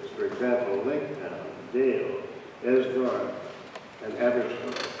cities. For example, Lake Town, Dale, Esgard, and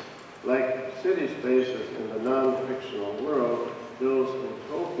Aberystwyth. Like city spaces in the non-fictional world, those in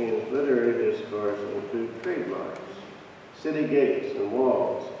Tolkien's literary discourse include trademarks, city gates and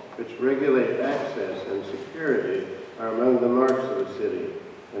walls, which regulate access and security, are among the marks of a city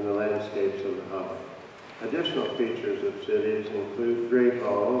in the landscapes of the Hobbit. Additional features of cities include great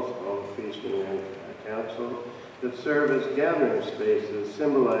halls, hall of feasting and council, that serve as gathering spaces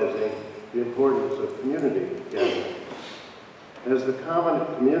symbolizing the importance of community gathering. As the common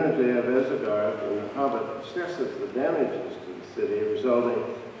community of Esthetics and the Hobbit assesses the damages to the city resulting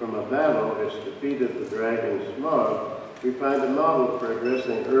from a battle which defeated the dragon Smaug, we find a model for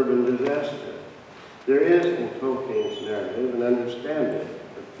addressing urban disaster. There is in Tolkien's narrative an understanding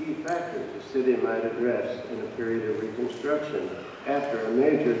of key factors the city might address in a period of reconstruction after a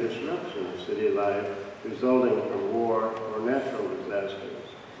major disruption of city life resulting from war or natural disasters.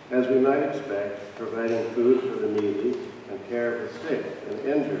 As we might expect, providing food for the needy and care of the sick and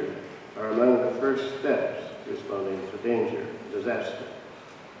injured are among the first steps responding to danger, disaster.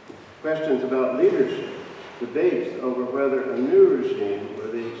 Questions about leadership, debates over whether a new regime or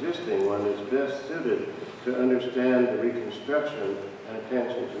the existing one is best suited to understand the reconstruction and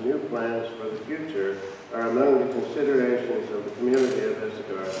attention to new plans for the future are among the considerations of the community of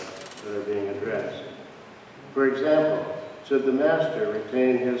Esthetics that are being addressed. For example, should the master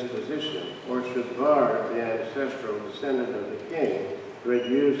retain his position, or should Var, the ancestral descendant of the king, who had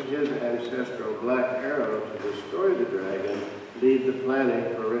used his ancestral black arrow to destroy the dragon, lead the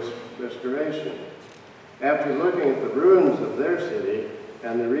planning for restoration? After looking at the ruins of their city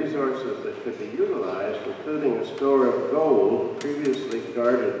and the resources that could be utilized, including a store of gold previously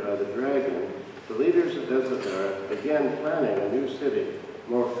guarded by the dragon, the leaders of Esthetics began planning a new city,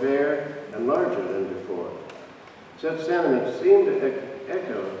 more fair and larger than before. Such sentiments seem to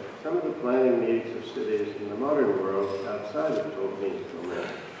echo some of the planning needs of cities in the modern world outside of Tolkien's domain.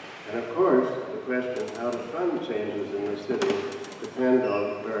 And of course, the question how to fund changes in the city depend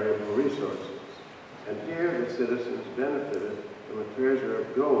on variable resources. And here the citizens benefited from a treasure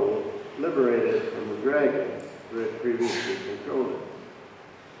of gold liberated from the dragon who had previously controlled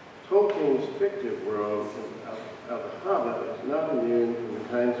it. Tolkien's fictive world of the Hobbit is not immune from the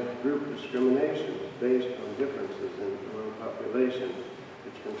kinds of group discriminations based on differences in among populations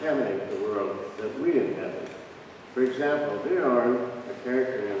which contaminate the world that we inhabit. For example, Beorn, a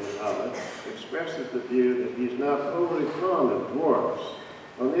character in the Hobbit, expresses the view that he's not overly fond of dwarfs.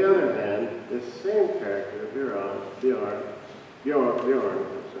 On the other hand, this same character, Bjorn,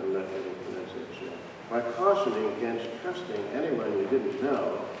 by cautioning against trusting anyone you didn't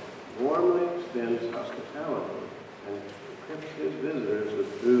know, warmly extends hospitality and equips his visitors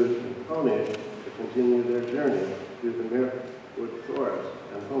with food and ponies to continue their journey through the Mirkwood Forest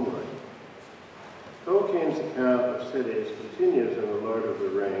and homeward. Tolkien's account of cities continues in The Lord of the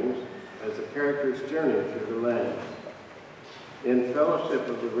Rings as the characters journey through the lands. In Fellowship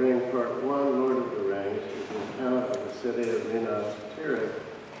of the Ring, Part 1, Lord of the Rings, is an account of the city of Minas Tirith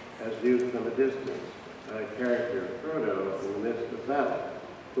as viewed from a distance by a character, Frodo, in the midst of battle.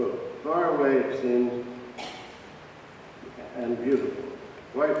 Quote, far away it seemed and beautiful,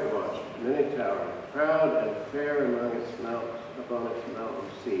 whitewashed, many-towered, proud and fair among its mountains, upon its mountain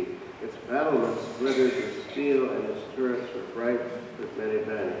seat. Its battlements glittered with steel and its turrets were bright with many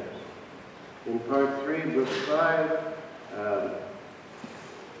banners. In Part 3, Book 5,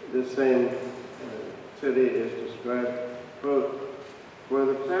 this same city is described, quote, for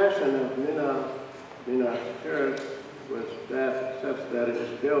the fashion of Minas Tirith was such that it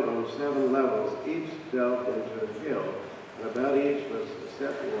was built on 7 levels, each delved into a hill, and about each was a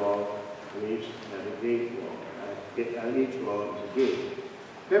set wall, and each had a gate wall. Each wall was a gate.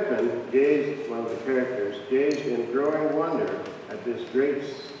 Pippin, one of the characters, gazed in growing wonder at this great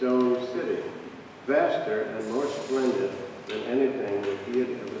stone city, vaster and more splendid than anything that he had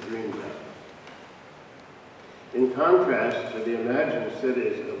ever dreamed of. In contrast to the imagined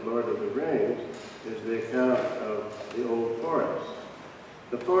cities of Lord of the Rings is the account of the Old Forest.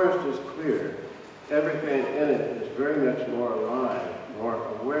 The forest is clear. Everything in it is very much more alive, more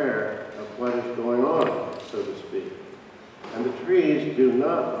aware of what is going on, so to speak. And the trees do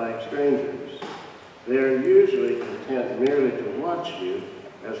not like strangers. They are usually content merely to watch you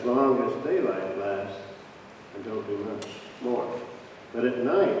as long as daylight lasts and don't do much more. But at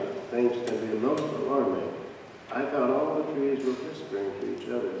night, things can be most alarming. I thought all the trees were whispering to each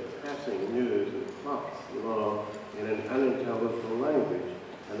other, passing news and plots along in an unintelligible language,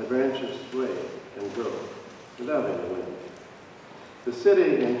 and the branches sway and grow without any wind. The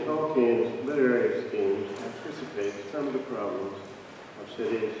city in Tolkien's literary schemes anticipates some of the problems of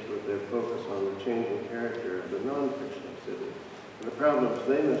cities with their focus on the changing character of the non-fictional city. and the problems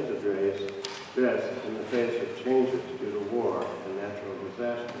they must address in the face of changes due to war and natural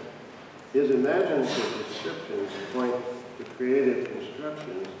disaster. His imaginative descriptions point to creative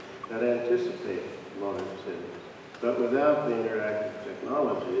constructions that anticipate modern cities, but without the interactive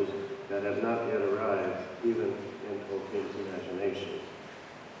technologies that have not yet arrived, even in Tolkien's imagination.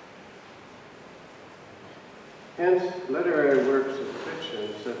 Hence, literary works of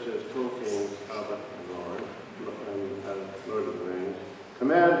fiction, such as Tolkien's Hobbit and Lord of the Rings,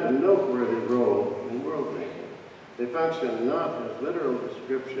 command a noteworthy role in world-making. They function not as literal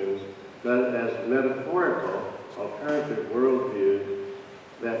descriptions, but as metaphorical, alternative worldviews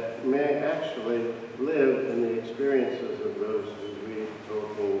that may actually live in the experiences of those who read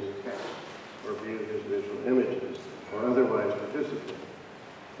Tolkien's text or view his visual images or otherwise participate.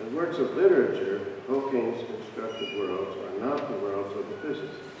 As works of literature, Tolkien's constructed worlds are not the worlds of the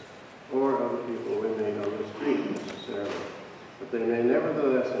physicists or of the people we meet on the street necessarily, but they may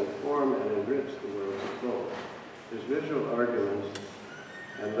nevertheless inform and enrich the worlds of both. His visual arguments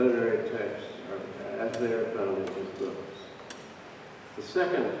and literary texts are as they are found in his books. The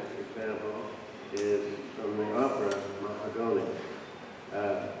second example is from the opera Mahagoni,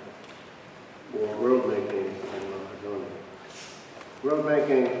 or world-making in Mahagoni.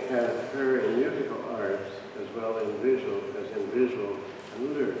 World-making can occur in musical arts as well as in visual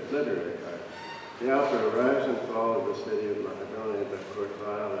and literary art. The opera Rise and Fall of the City of Mahagoni by Kurt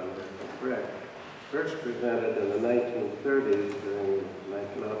Weill and Bertolt Brecht, first presented in the 1930s during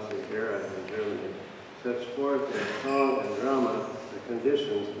the Nazi era in Germany, sets forth in song and drama the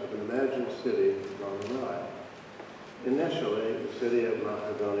conditions of an imagined city gone awry. Initially, the city of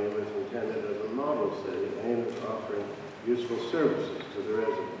Mahagoni was intended as a model city aimed at offering useful services to the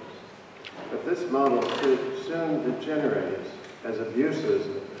residents. But this model soon degenerates as abuses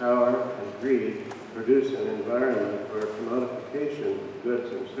of power and greed produce an environment where commodification of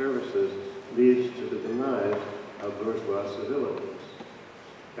goods and services leads to the demise of bourgeois civilities.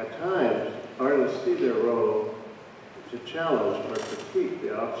 At times, artists see their role to challenge or critique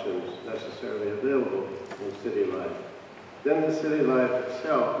the options necessarily available in city life. Then the city life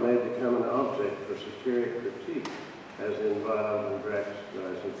itself may become an object for satiric critique, as in Weill and Brecht's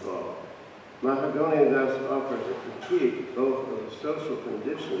Rise and Fall. Mahagoni thus offers a critique both of the social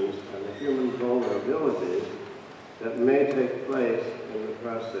conditions and the human vulnerabilities that may take place in the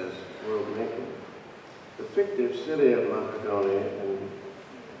process of world-making. The fictive city of Mahagoni and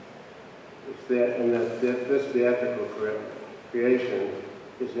this theatrical creation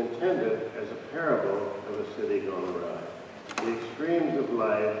is intended as a parable of a city gone awry. The extremes of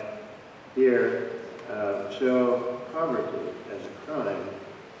life here show poverty as a crime,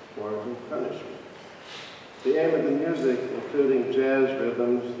 forms of punishment. The aim of the music, including jazz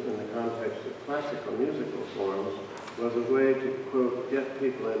rhythms in the context of classical musical forms, was a way to, quote, get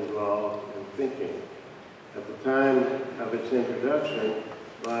people involved and thinking. At the time of its introduction,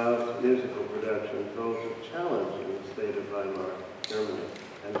 Weill's musical production posed a challenge in the state of Weimar Germany,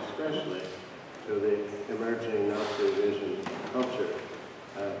 and especially to the emerging Nazi vision culture,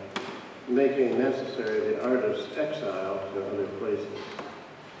 making necessary the artist's exile to other places.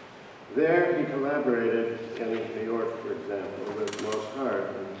 There he collaborated in New York, for example, with Moss Hart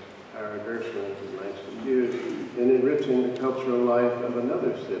and Ira Gershwin and Langston Hughes in enriching the cultural life of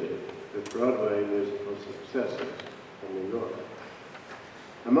another city with Broadway musical successes in New York.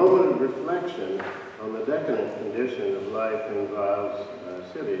 A moment of reflection on the decadent condition of life in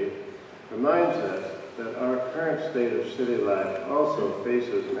Weill's city reminds us that our current state of city life also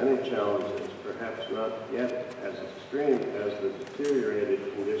faces many challenges, perhaps not yet as extreme as the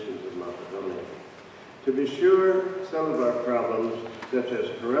deteriorated conditions of Macedonia. To be sure, some of our problems, such as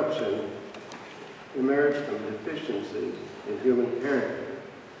corruption, emerge from deficiencies in human character.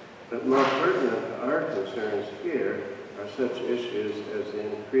 But more pertinent to our concerns here are such issues as the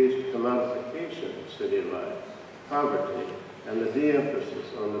increased commodification of city life, poverty, and the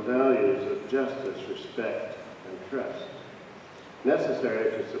de-emphasis on the values of justice, respect, and trust,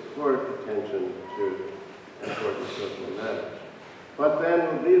 necessary to support attention to important social matters. What then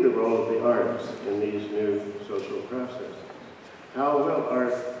will be the role of the arts in these new social processes? How will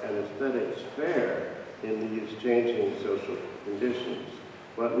art and aesthetics fare in these changing social conditions?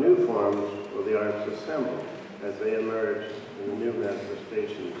 What new forms will the arts assemble as they emerge in the new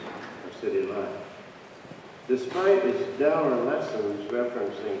manifestations of city life? Despite its dour lessons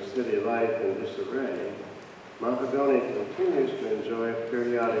referencing city life in disarray, Mahagoni continues to enjoy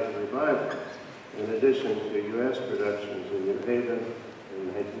periodic revivals, in addition to U.S. productions in New Haven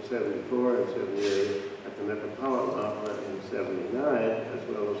in 1974 and 78 at the Metropolitan Opera in 79, as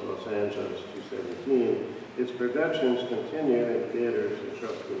well as Los Angeles 217, its productions continue in theaters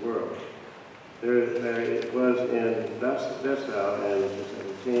across the world. There it was in Dessau in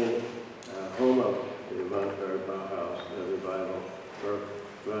 2017, home of the avant-garde Bauhaus revival,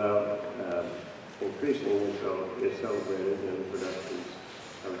 while increasingly so is celebrated in the productions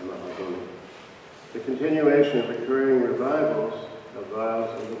of Mahagoni. The continuation of recurring revivals of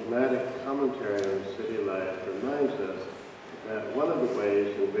Weil's enigmatic commentary on city life reminds us that one of the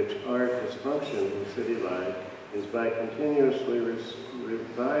ways in which art has functioned in city life is by continuously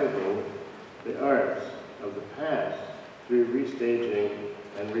reviving the arts of the past through restaging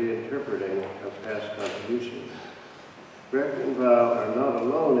and reinterpreting of past contributions. Brecht and Weil are not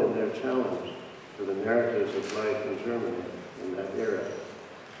alone in their challenge to the narratives of life in Germany in that era.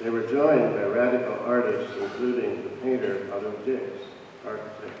 They were joined by radical artists, including the painter Otto Dix,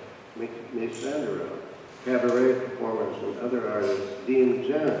 architect Mies van der Rohe, cabaret performers, and other artists deemed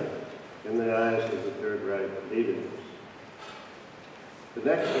generous in the eyes of the Third Reich leaders. The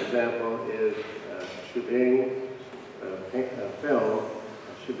next example is Shubing's film.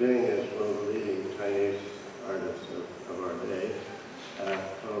 Shubing is one of the leading Chinese artists of our day,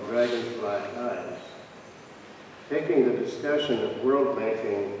 called Dragonfly Eyes. Taking the discussion of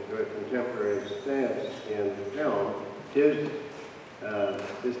world-making to a contemporary stance in film, his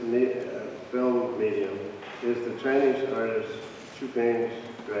film medium is the Chinese artist Shubing's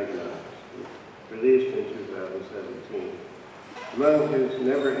Dragon Eyes, released in 2017. Among his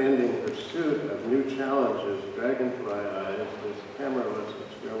never-ending pursuit of new challenges, Dragonfly Eyes, this cameraless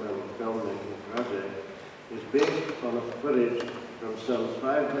experimental filmmaking project, is based on a footage from some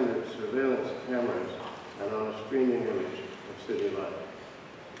 500 surveillance cameras and on a streaming image of city life.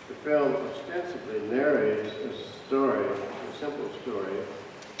 The film ostensibly narrates a story, a simple story,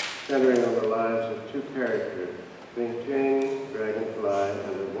 centering on the lives of two characters, Bing Ching, Dragonfly,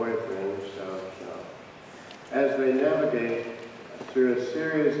 and her boyfriend, Xiao Xiao, as they navigate through a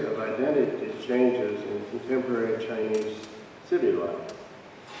series of identity changes in contemporary Chinese city life.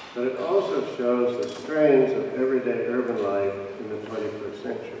 But it also shows the strains of everyday urban life in the 21st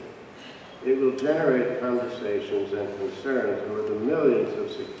century. It will generate conversations and concerns over the millions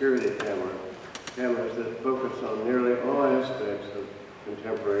of security cameras that focus on nearly all aspects of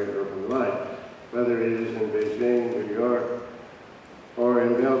contemporary urban life, whether it is in Beijing, New York, or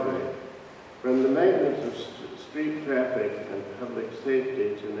in Belgrade. From the maintenance of street traffic and public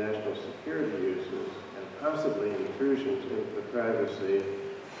safety to national security uses and possibly intrusions into the privacy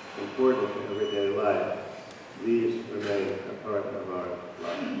important to everyday life, these remain a part of our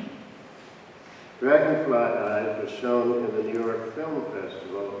life. Dragonfly Eyes was shown in the New York Film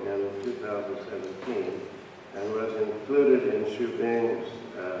Festival in 2017 and was included in Shubing's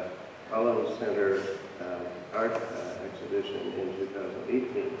Collins Center art exhibition in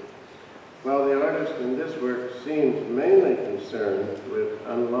 2018. While the artist in this work seems mainly concerned with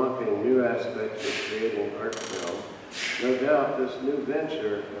unlocking new aspects of creating art film, no doubt this new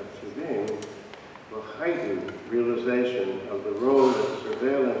venture of Shubing will heighten realization of the role that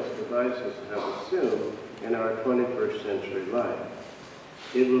surveillance devices have assumed in our 21st century life.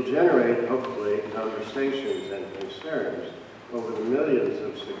 It will generate, hopefully, conversations and concerns over the millions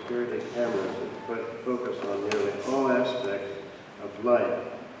of security cameras that focus on nearly all aspects of life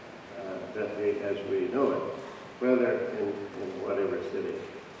as we know it, whether in whatever city.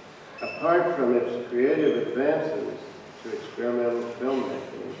 Apart from its creative advances to experimental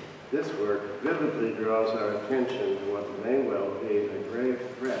filmmaking, this work vividly draws our attention to what may well be a grave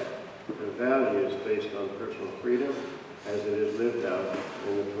threat to values based on personal freedom as it is lived out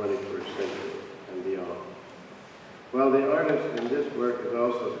in the 21st century and beyond. While the artist in this work is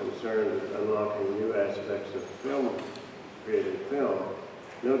also concerned with unlocking new aspects of creative film,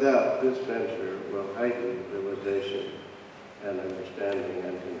 no doubt this venture will heighten realization and understanding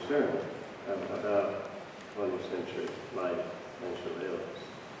and concern about 20th century life and surveillance.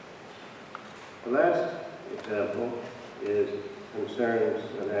 The last example concerns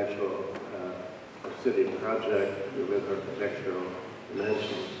an actual city project with architectural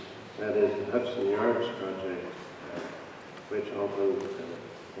dimensions. That is the Hudson Yards project, which opened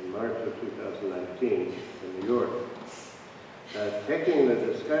in March of 2019 in New York. Taking the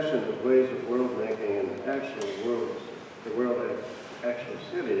discussion of ways of world making in the world of actual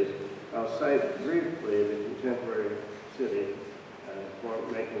cities, I'll cite briefly the contemporary city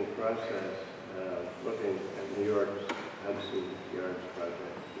making process, looking at New York's Hudson Yards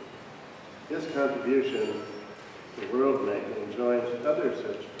project. This contribution to world making joins other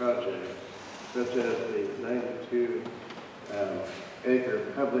such projects, such as the 92 acre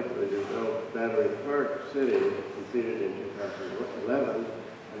publicly developed Battery Park City completed in 2011,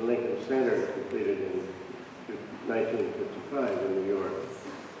 and Lincoln Center completed in 1955 in New York.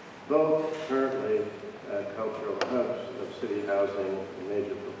 Both currently cultural hubs of city housing and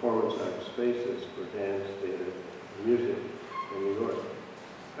major performance art spaces for dance, theater, and music in New York.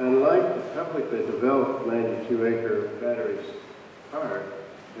 Unlike the publicly developed 92-acre Battery Park,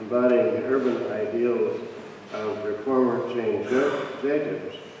 embodying the urban ideals of reformer Jane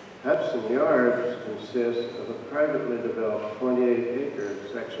Jacobs, Hudson Yards consists of a privately developed 28-acre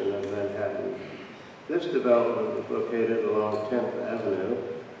section of Manhattan. This development is located along 10th Avenue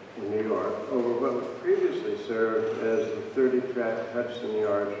in New York over what was previously served as the 30-track Hudson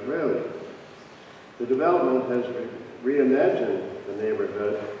Yards Road. The development has reimagined the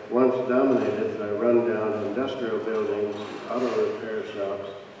neighborhood, once dominated by rundown industrial buildings and auto repair shops,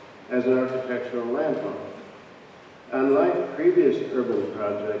 as an architectural landmark. Unlike previous urban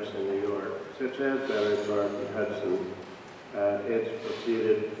projects in New York, such as Battery Park and Hudson, it's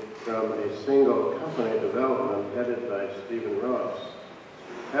proceeded from a single company development headed by Stephen Ross.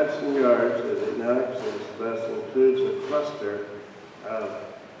 Hudson Yards, as it now exists, thus includes a cluster of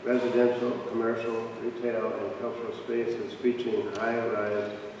residential, commercial, retail, and cultural spaces featuring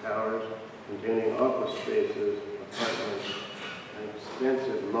high-rise towers containing office spaces, apartments, an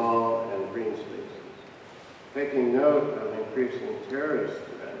extensive mall, and green spaces. Taking note of increasing terrorist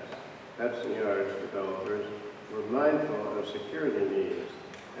threats, Hudson Yards developers were mindful of security needs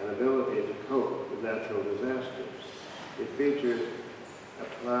and ability to cope with natural disasters. It features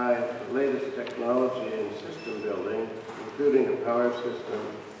apply the latest technology in system building, including a power system,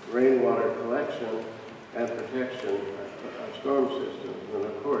 rainwater collection, and protection of storm systems, and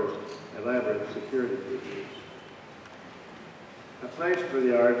of course, elaborate security features. A place for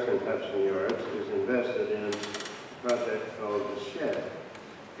the arts in Hudson Yards is invested in a project called The Shed,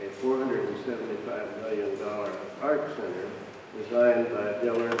 a $475 million art center designed by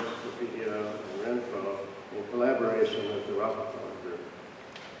Dillard, Scofidio, and Renfro in collaboration with the Rockefeller Group.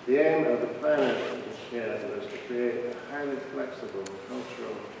 The aim of the planner of The Shed was to create a highly flexible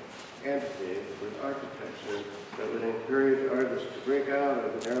cultural entity with architecture that would encourage artists to break out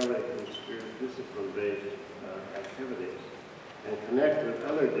of narrowly construed discipline-based activities and connect with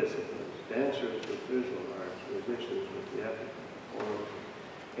other disciplines, dancers with visual arts, musicians with theatrical performance,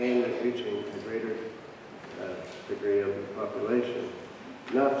 aimed at reaching a greater degree of the population.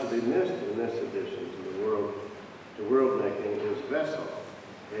 Not to be missed in this edition to world making is Vessel,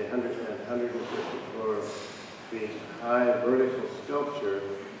 a 154 feet high vertical sculpture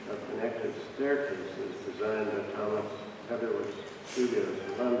of connected staircases designed by Thomas Heatherwick's Studios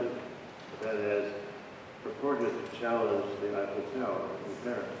in London that has purported to challenge the Eiffel Tower in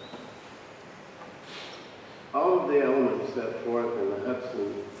Paris. All of the elements set forth in the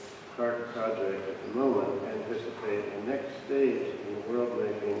Hudson Park project at the moment anticipate a next stage in the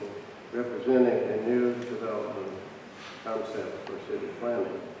world-making representing a new development concept for city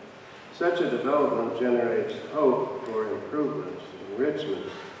planning. Such a development generates hope for improvements, enrichments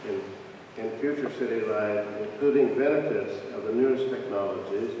in future city life, including benefits of the newest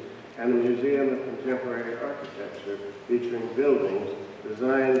technologies and a museum of contemporary architecture featuring buildings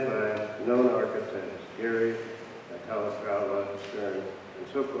designed by known architects, Gehry, Calatrava, Stern, and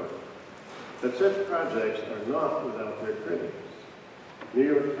so forth. But such projects are not without their critics. New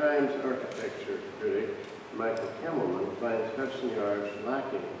York Times architecture critic Michael Kimmelman finds Hudson Yards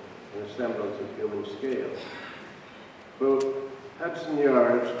lacking in a semblance of human scale. Quote, Hudson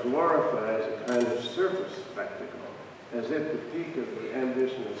Yards glorifies a kind of surface spectacle, as if the peak of the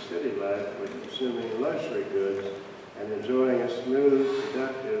ambition of city life were consuming luxury goods and enjoying a smooth,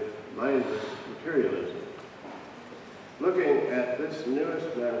 productive, mindless materialism. Looking at this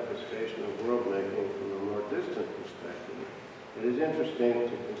newest manifestation of world-making from a more distant perspective, it is interesting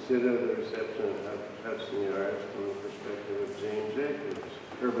to consider the reception of Hudson Yards from the perspective of Jane Jacobs,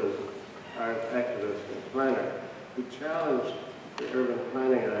 urban art activist and planner, who challenged the urban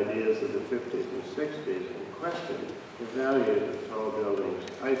planning ideas of the 50s and 60s and questioned the value of tall buildings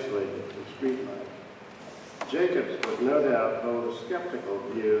isolated from street life. Jacobs would no doubt hold a skeptical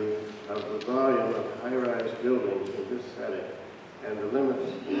view of the volume of high-rise buildings in this setting and the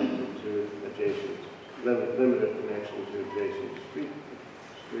limits connected to adjacent, limited connection to adjacent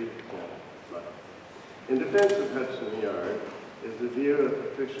street life. In defense of Hudson Yard is the view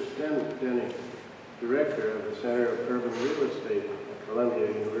of Patricia Denny, director of the Center of Urban Real Estate at Columbia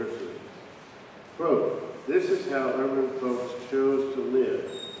University. Quote, this is how urban folks chose to live,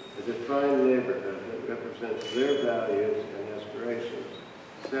 a defined neighborhood that represents their values and aspirations,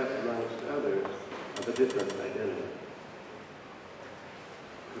 set amongst others of a different identity.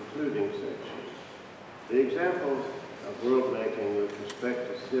 concluding section. The examples of world making with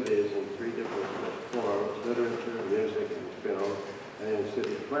respect to cities in three different forms, literature, music, and film, and in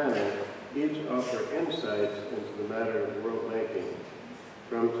city planning, each offer insights into the matter of world making.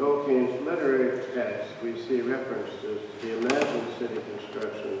 From Tolkien's literary texts, we see references to the imagined city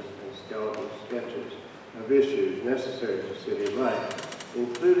constructions and skeletal sketches of issues necessary to city life,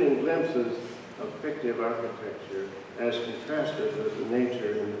 including glimpses of fictive architecture as contrasted with the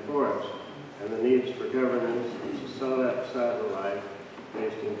nature in the forest and the needs for governance and societal life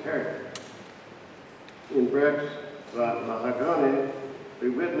based in character. In Brecht's Mahagoni, we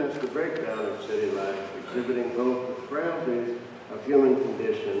witness the breakdown of city life, exhibiting both the frailties of human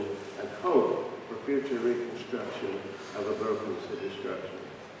condition and hope for future reconstruction of a broken city structure.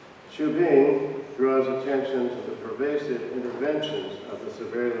 Xu Bing draws attention to the pervasive interventions of the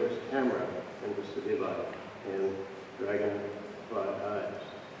surveillance camera into city life in Dragonfly Eyes.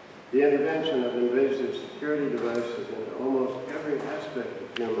 The intervention of invasive security devices in almost every aspect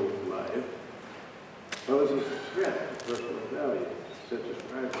of human life poses a threat to personal values, such as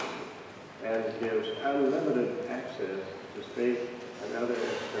privacy, and gives unlimited access to state and other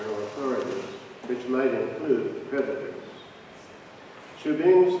external authorities, which might include predators. Xu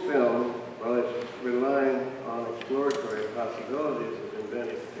Bing's film, while it's relying on exploratory possibilities of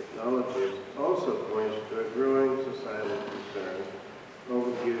inventive technologies, also points to a growing societal concern over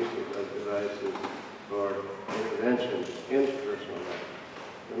the use of devices for intervention into personal life.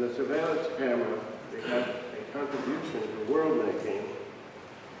 In the surveillance camera, we have a contribution to world-making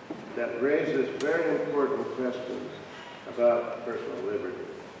that raises very important questions about personal liberty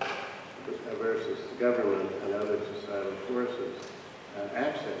versus the government and other societal forces,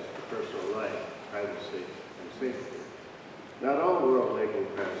 access to personal life, privacy, and safety. Not all world-making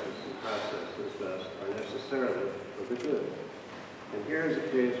processes, thus, are necessarily for the good. And here is a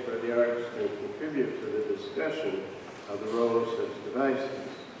case where the arts can contribute to the discussion of the role of such devices.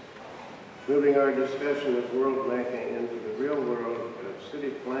 Moving our discussion of world-making into the real world of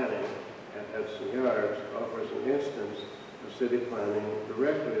city planning at Hudson Yards offers an instance of city planning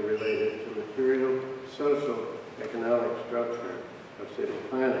directly related to material, social, economic structure of city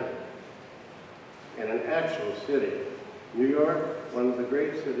planning. In an actual city, New York, one of the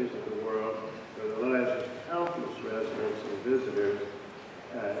great cities of the world, where the lives of countless residents and visitors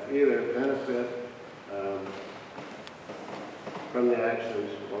either benefit from the actions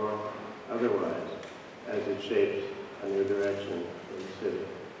or otherwise, as it shapes a new direction for the city.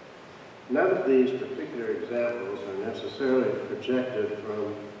 None of these particular examples are necessarily projected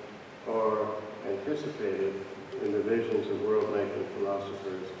from or anticipated in the visions of world-making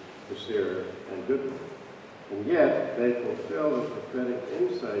philosophers Husserl and Goodman. And yet, they fulfill the prophetic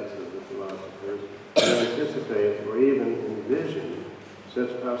insights of the philosophers who anticipate or even envision such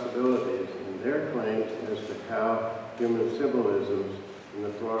possibilities in their claims as to how human symbolisms in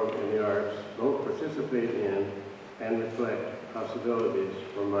the form and the arts both participate in and reflect possibilities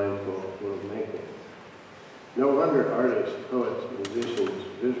for mindful world-making. No wonder artists, poets, musicians,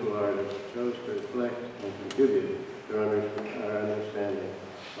 visual artists chose to reflect and contribute to our understanding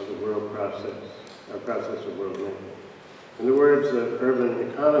of the world process, our process of world-making. In the words of urban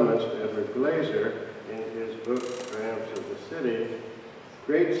economist Edward Glaser in his book, Triumphs of the City,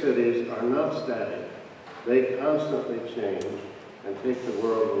 great cities are not static. They constantly change and take the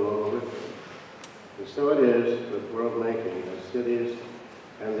world along with them. And so it is with world-making, as cities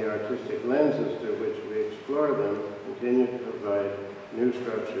and the artistic lenses through which we explore them continue to provide new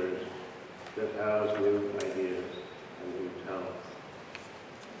structures that house new ideas and new talents.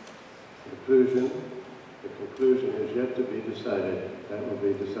 The conclusion is yet to be decided. That will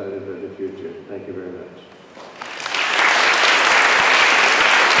be decided by the future. Thank you very much.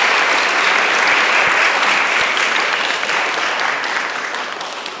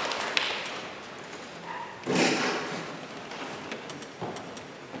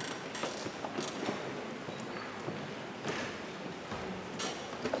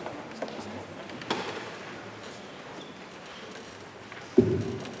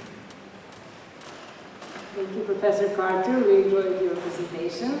 Thank you, Professor Carter. We enjoyed your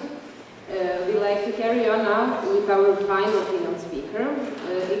presentation. We'd like to carry on now with our final keynote speaker.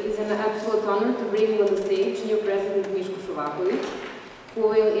 It is an absolute honor to bring on the stage new President Miško Šovaković, who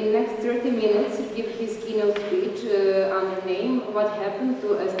will in next 30 minutes give his keynote speech under name What Happened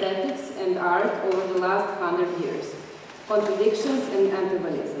to Aesthetics and Art Over the Last 100 Years, Contradictions and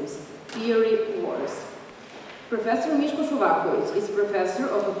Antagonisms, Theory Wars. Professor Miško Šovaković is Professor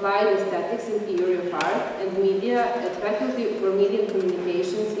of Applied Aesthetics and Theory of Art and Media at Faculty for Media and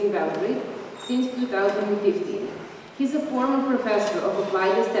Communications in Belgrade since 2015. He's a former professor of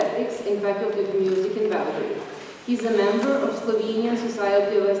applied aesthetics in Faculty of Music in Belgrade. He's a member of Slovenian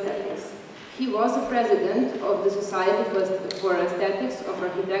Society of Aesthetics. He was a president of the Society for Aesthetics of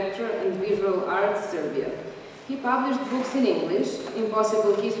Architecture and Visual Arts, Serbia. He published books in English,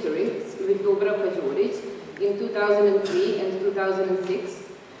 Impossible Histories with Dubravka Đurić in 2003 and 2006,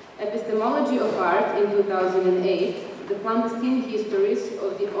 Epistemology of Art in 2008, The Clandestine Histories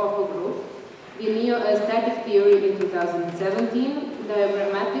of the Opal Group, The Neo-Aesthetic Theory in 2017,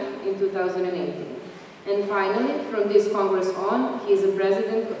 Diagrammatic in 2018. And finally, from this Congress on, he is a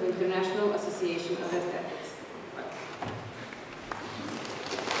president of the International Association of Aesthetics.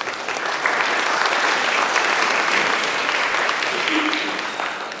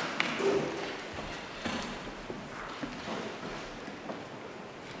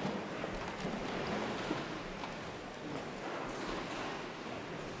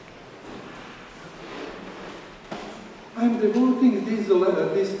 I'm devoting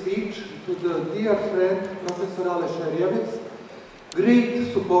this speech to the dear friend, Professor Aleš Erjavec,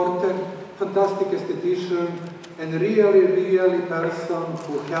 great supporter, fantastic aesthetician, and really person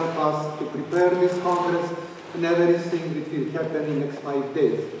who helped us to prepare this Congress and everything that will happen in the next 5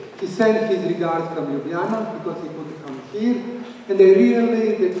 days. He sent his regards from Ljubljana because he couldn't come here, and I really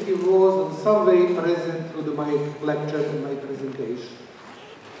that he was in some way present through my lecture and my presentation.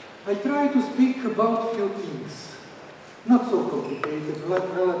 I try to speak about few things. Not so complicated,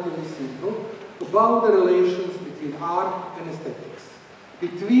 relatively simple, about the relations between art and aesthetics.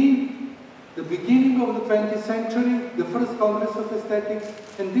 Between the beginning of the 20th century, the first Congress of Aesthetics,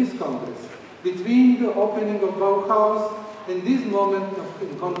 and this Congress. Between the opening of Bauhaus and this moment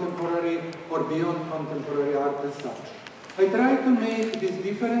of contemporary or beyond contemporary art as such. I try to make this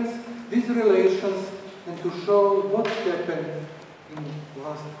difference, these relations, and to show what happened in the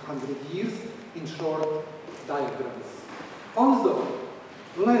last 100 years in short diagrams. Also,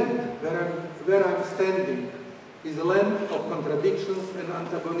 land where I'm standing is a land of contradictions and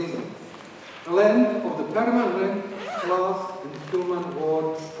antagonisms. A land of the permanent class and human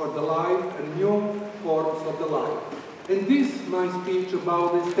war for the life and new forms of the life. And this, my speech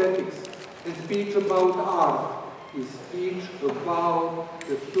about aesthetics and speech about art, is speech about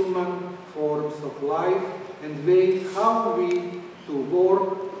the human forms of life and ways how we to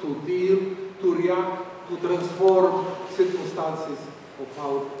work, to deal, to react, to transform circumstances of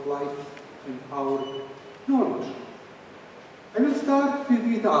our life and our knowledge. I will start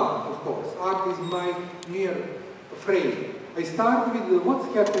with art, of course. Art is my mere frame. I start with what's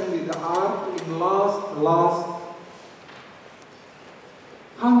happened with the art in last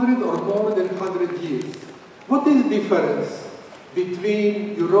 100 or more than 100 years. What is the difference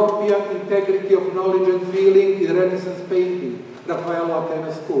between European integrity of knowledge and feeling in Renaissance painting, Raffaello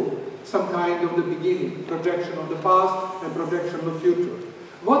Athena School? Some kind of the beginning, projection of the past and projection of the future.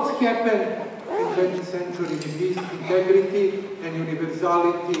 What's happened in the 20th century with this integrity and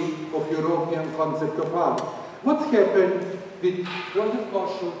universality of European concept of art? What's happened with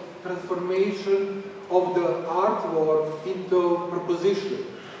wonderful transformation of the artwork into proposition?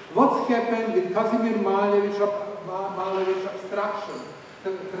 What's happened with Kazimir Malevich abstraction,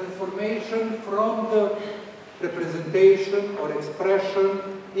 the transformation from the representation or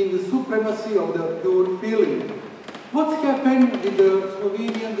expression in the supremacy of the pure feeling? What's happened with the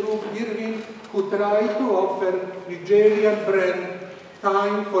Slovenian group Irving, who tried to offer Nigerian brand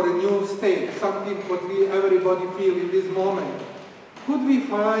time for a new state, something what everybody feel in this moment? Could we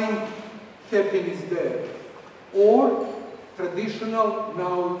find happiness there? Or traditional,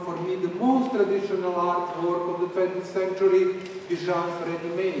 now for me the most traditional artwork of the 20th century, Dijon's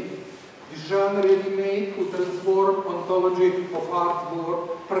ready-made. Dijon ready-made who transformed ontology of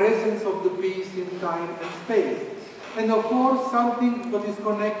artwork, presence of the piece in time and space. And of course something that is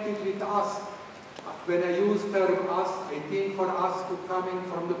connected with us. When I use term us, I think for us who coming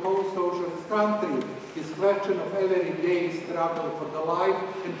from the post-socialist country, this question of everyday struggle for the life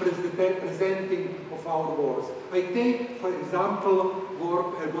and presenting of our wars. I take, for example,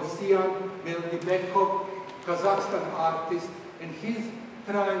 work Ergosian, Meldibekov, Kazakhstan artist, and he's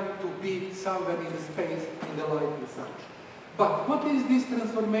trying to be somewhere in the space in the life and such. But what is this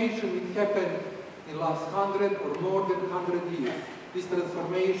transformation that happened in the last 100 or more than 100 years? This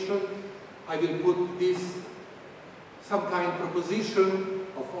transformation, I will put this some kind of proposition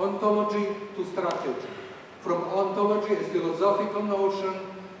of ontology to strategy. From ontology as philosophical notion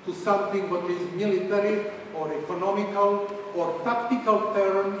to something what is military or economical or tactical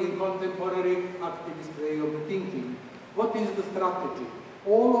term in contemporary activist way of thinking. What is the strategy?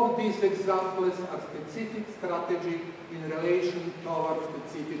 All of these examples are specific strategy in relation to our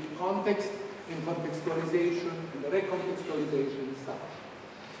specific context and contextualization and recontextualization and such.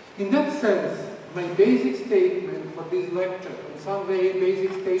 In that sense, my basic statement for this lecture, in some way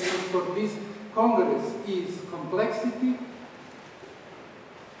basic statement for this Congress, is complexity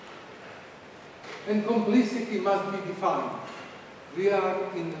and complicity must be defined. We are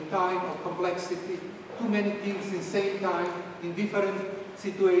in a time of complexity, too many things in the same time, in different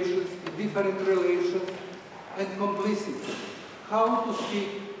situations, in different relations, and complicity. How to speak,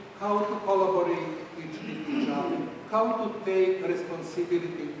 how to collaborate with each other, how to take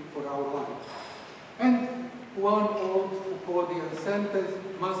responsibility for our lives. And one old Foucauldian sentence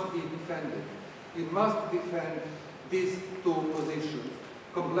must be defended. We must defend these two positions,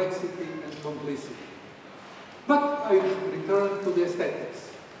 complexity and complicity. But I return to the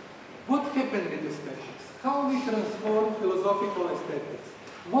aesthetics. What happened with aesthetics? How we transform philosophical aesthetics?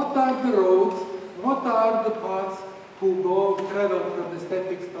 What are the roads? What are the paths who travel from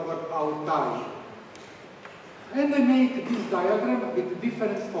aesthetics toward our time? And I make this diagram with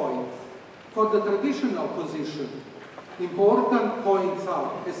different points. For the traditional position, important points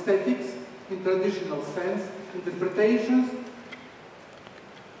are aesthetics in traditional sense, interpretations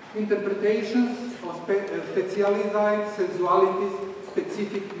of specialized sensualities,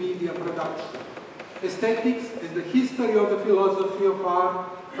 specific media production. Aesthetics is the history of the philosophy of art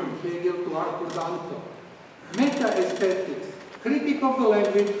from Hegel to Arthur Danto. Meta-aesthetics, critique of the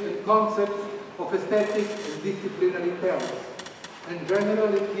language and concepts of aesthetics and disciplinary terms. And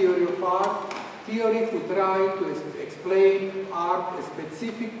generally theory of art, theory who try to explain art as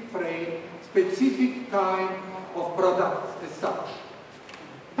specific frame, specific kind of products as such.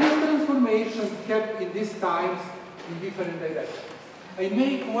 This transformation kept in these times in different directions. I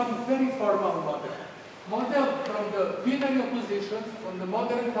make one very formal model. Model from the binary oppositions from the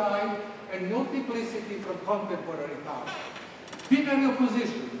modern time and multiplicity from contemporary time. Binary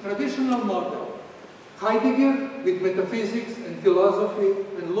opposition, traditional model. Heidegger with metaphysics and philosophy,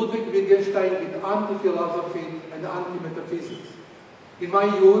 and Ludwig Wittgenstein with anti-philosophy and anti-metaphysics. In my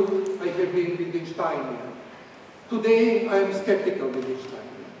youth, I have been Wittgensteinian. Today, I am skeptical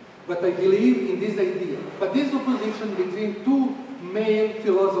Wittgensteinian, but I believe in this idea. But this opposition between two male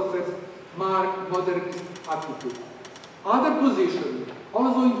philosophers mark modernist attitude. Other position,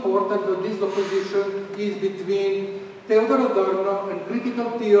 also important, but this opposition is between Theodor Adorno and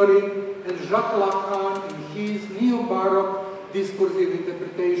critical theory and Jacques Lacan in his neo-Baroque discursive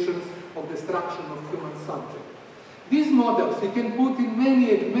interpretations of the structure of human subject. These models we can put in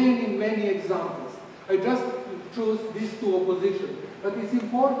many examples. I just choose these two oppositions. But it's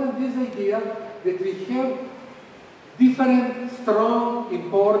important, this idea, that we have different, strong,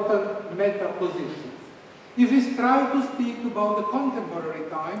 important meta-positions. If we try to speak about the contemporary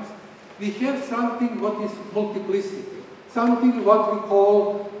times, we have something what is multiplicity, something what we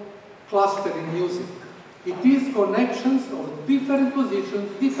call cluster in music. It is connections of different positions,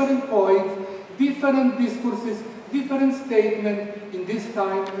 different points, different discourses, different statements in this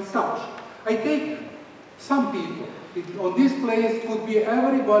time and such. I take some people. On this place could be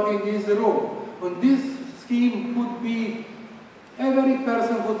everybody in this room. On this scheme could be every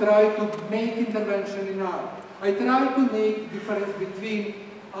person who tried to make intervention in art. I try to make difference between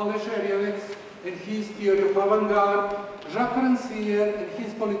Aleš Erjavec and his theory of avant-garde, Jacques Rancière and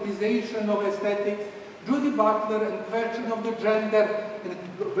his politicization of aesthetics, Judy Butler and question of the gender, and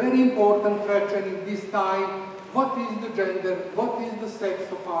a very important question in this time, what is the gender, what is the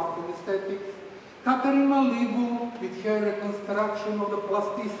sex of art and aesthetics? Catherine Malibu with her reconstruction of the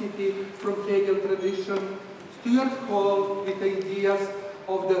plasticity from Hegel tradition, Stuart Hall with ideas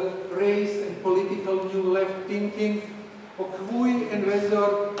of the race and political new left thinking, Okwui and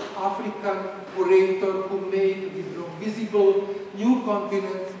Resor, African curator who made visible new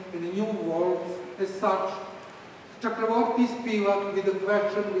continents and new worlds as such. Chakravarti Spivak with the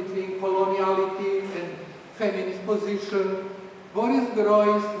question between coloniality and feminist position. Boris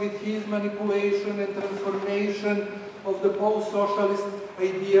Groys with his manipulation and transformation of the post-socialist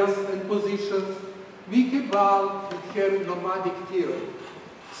ideas and positions. Vicky Ball with her nomadic theory.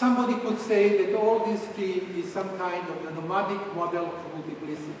 Somebody could say that all this scheme is some kind of a nomadic model of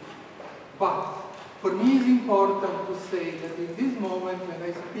multiplicity. But for me it's important to say that in this moment when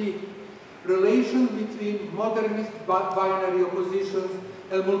I speak, relations between modernist binary oppositions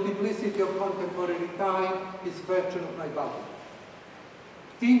and multiplicity of contemporary time is a question of my body.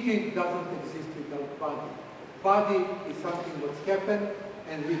 Thinking doesn't exist without body. Body is something that's happened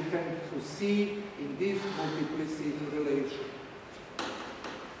and we can to see in this multiplicity relation.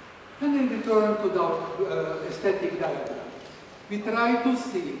 And then return to the aesthetic diagram. We try to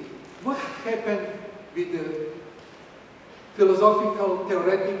see what happened with the philosophical,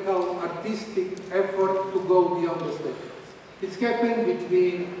 theoretical, artistic effort to go beyond aesthetics. It's happened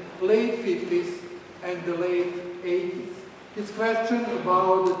between late 50s and the late 80s. It's question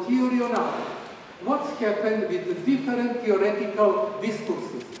about the theory on art. What's happened with the different theoretical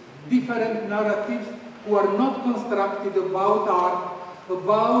discourses, different narratives who are not constructed about art,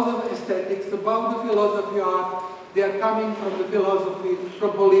 about the aesthetics, about the philosophy of art. They are coming from the philosophy,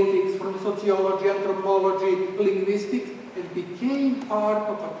 from politics, from sociology, anthropology, linguistics, and became part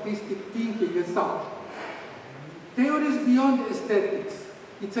of artistic thinking as such. Theories beyond aesthetics,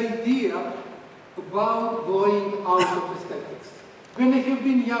 its idea about going out of aesthetics. When I have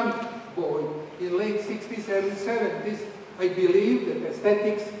been young boy, in late 60s, early 70s, I believe that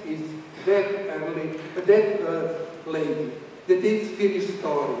aesthetics is late, that it's finished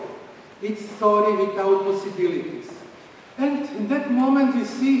story. It's story without possibilities. And in that moment we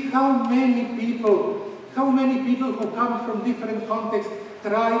see how many people who come from different contexts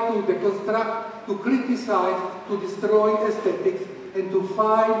try to deconstruct, to criticize, to destroy aesthetics, and to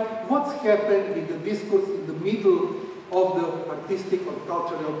find what's happened with the discourse in the middle of the artistic or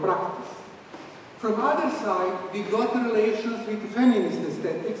cultural practice. From other side, we got relations with feminist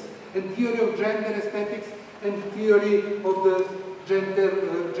aesthetics and theory of gender aesthetics and theory of the gender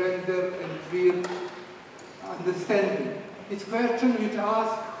and queer understanding. It's question which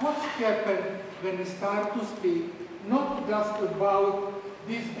asks what's happened when we start to speak not just about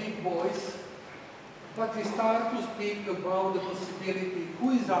these big boys, but we start to speak about the possibility,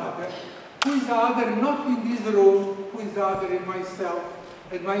 who is other not in this room, who is other in myself,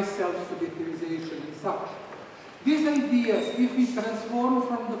 and my self-subjectivization and such. These ideas, if we transform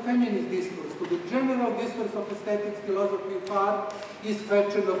from the feminist discourse to the general discourse of aesthetics, philosophy of art, is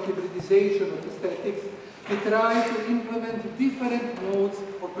question of hybridization of aesthetics. We try to implement different modes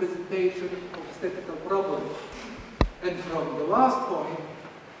of presentation of aesthetical problems. And from the last point,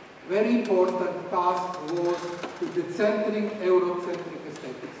 very important task was to decentering Eurocentric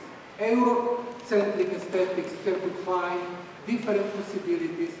aesthetics. Eurocentric aesthetics have to find different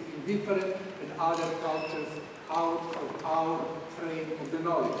possibilities in different and other cultures out of our frame of the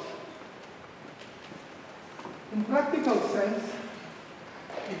knowledge. In practical sense,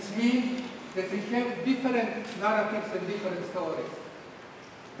 it means that we have different narratives and different stories.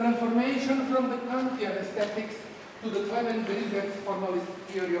 Transformation from the Kantian aesthetics to the Clement Greenberg's formalist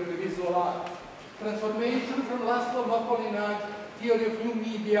theory of the visual arts. Transformation from Laszlo Moholy-Nagy theory of new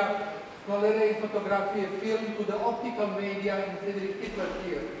media, Valery photography and film, to the optical media in Friedrich Hitler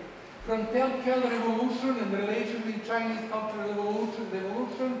theory. From telltale revolution and relation with Chinese cultural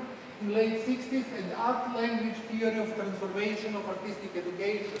revolution in late 60s and art language theory of transformation of artistic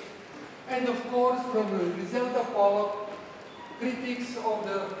education. And of course, from Griselda Pollock, critics of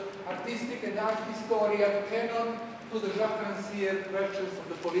the artistic and art historian canon, to the Jacques Rancière questions of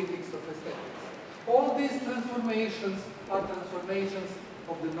the politics of aesthetics. All these transformations are transformations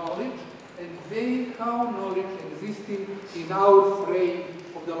of the knowledge, and they how knowledge existing in our frame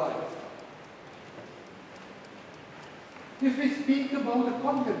of the life. If we speak about the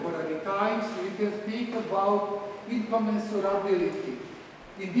contemporary times, we can speak about incommensurability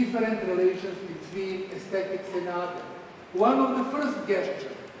in different relations between aesthetics and art. One of the first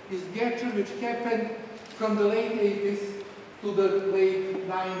gestures is gesture which happened from the late 80s to the late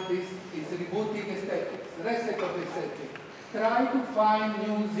 90s is rebooting aesthetics, reset of aesthetics. Try to find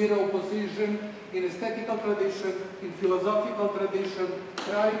new zero position in aesthetical tradition, in philosophical tradition,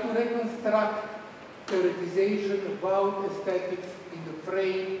 try to reconstruct theoretization about aesthetics in the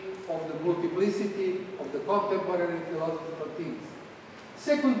frame of the multiplicity of the contemporary philosophical themes.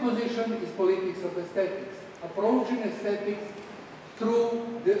 Second position is politics of aesthetics, approaching aesthetics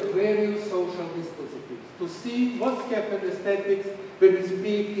through the various social dispositives, to see what's happened aesthetics when we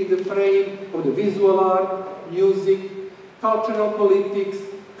speak in the frame of the visual art, music, cultural politics,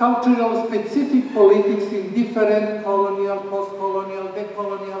 cultural specific politics in different colonial, post-colonial,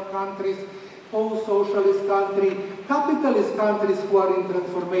 decolonial countries, post-socialist countries, capitalist countries who are in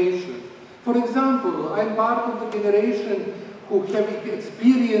transformation. For example, I'm part of the generation who have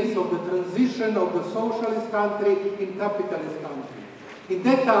experience of the transition of the socialist country in capitalist country. In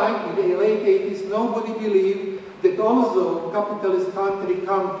that time, in the late 80s, nobody believed that also capitalist country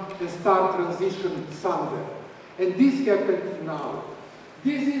come and start transition somewhere. And this happened now.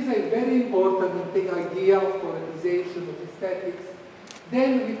 This is a very important idea of politicization of aesthetics.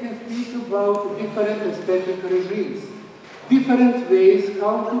 Then we can speak about different aesthetic regimes, different ways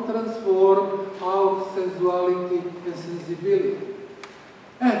how to transform our sensuality and sensibility.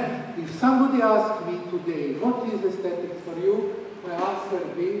 And if somebody asks me today, what is aesthetics for you? My answer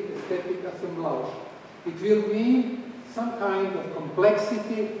will be aesthetic assemblage. It will mean some kind of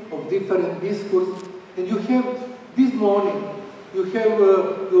complexity of different discourse. And you have, this morning, you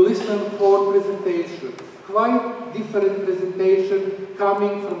listen for presentation, quite different presentation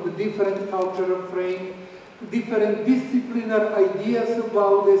coming from the different cultural frame, different disciplinary ideas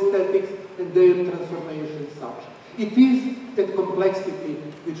about aesthetics and their transformation such. It is that complexity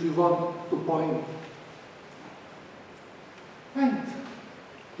which we want to point. And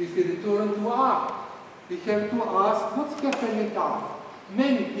if we return to art, we have to ask what's happening in art.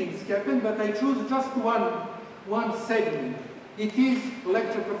 Many things happen, but I choose just one segment. It is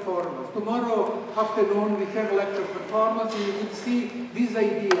lecture performance. Tomorrow afternoon we have lecture performance, and you will see this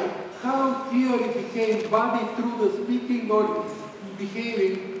idea, how theory became bodied through the speaking or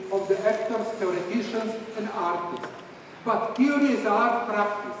behaving of the actors, theoreticians, and artists. But theory is art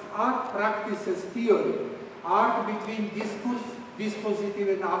practice as theory. Art between discourse, dispositive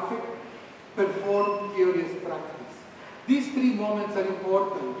and affect, perform theory as practice. These three moments are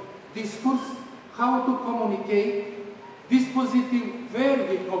important. Discourse, how to communicate. Dispositive, where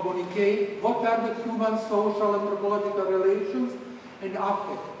we communicate. What are the human, social, anthropological relations. And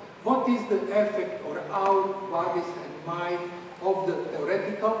affect. What is the effect or our bodies and mind of the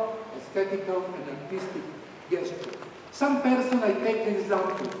theoretical, aesthetical, and artistic gesture. Some person I take an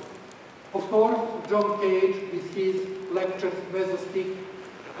example. Of course, John Cage with his lectures, mesostic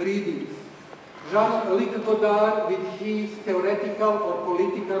readings. Jean-Luc Godard with his theoretical or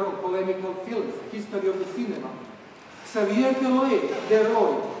political or polemical films, history of the cinema. Xavier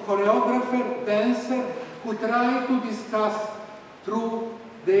Deroy, choreographer, dancer, who tried to discuss through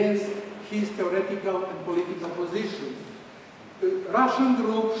dance his theoretical and political positions. The Russian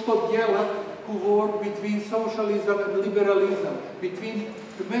group Stodyelat, who worked between socialism and liberalism, between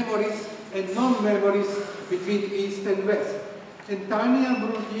the memories and non-memories, between East and West. And Tania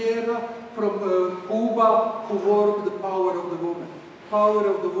Bruguera from Cuba, who worked the power of the woman. Power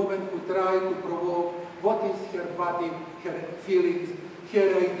of the woman who tried to provoke what is her body, her feelings,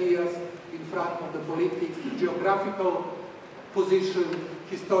 her ideas in front of the politics, the geographical position,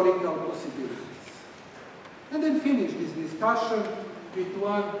 historical possibilities. And then finish this discussion with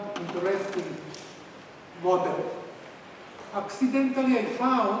one interesting model. Accidentally I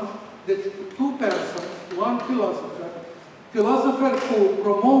found that two persons, one philosopher who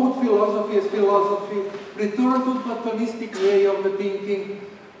promote philosophy as philosophy, returned to Platonistic way of the thinking.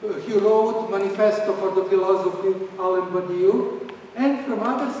 He wrote Manifesto for the Philosophy, Alain Badiou, and from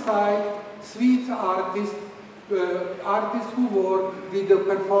other side, Swiss artists, artists who work with the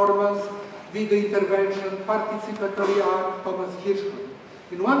performance, with the intervention, participatory art, Thomas Hirschman.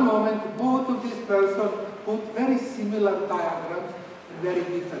 In one moment, both of these persons put very similar diagrams and very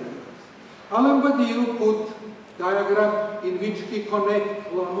different. Alain Badiou put diagram in which he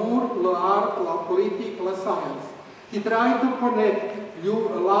connects l'amour, l'art, la politique, la science. He tried to connect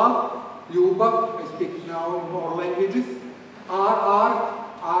love, ljubav, I speak now in more languages, art,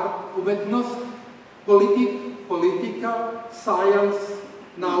 umetnost, politica, science,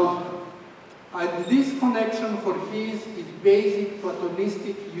 nauka. And this connection for his is basic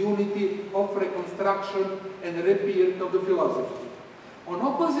Platonistic unity of reconstruction and rebirth of the philosophy. On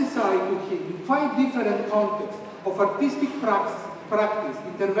opposite side to him, in quite different context of artistic practice,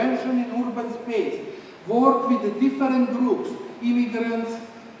 intervention in urban space, work with the different groups, immigrants,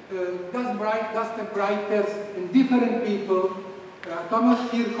 Gastarbeiters, and different people. Thomas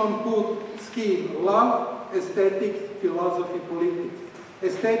Hirschman put scheme, love, aesthetics, philosophy, politics.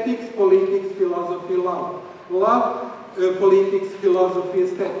 Aesthetics, politics, philosophy, love. Love, politics, philosophy,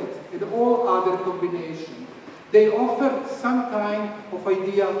 aesthetics, and all other combinations. They offer some kind of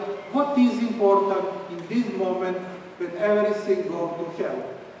idea what is important in this moment when everything goes to hell.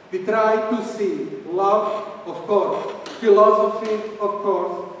 We try to see love, of course, philosophy, of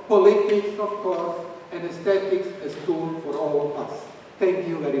course, politics, of course, and aesthetics as tool for all of us. Thank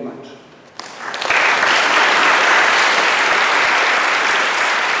you very much.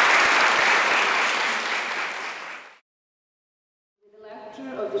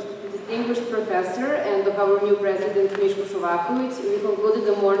 Of the distinguished professor and of our new president, Miško Šovaković, we concluded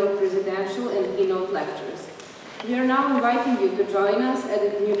the morning presidential and keynote lectures. We are now inviting you to join us at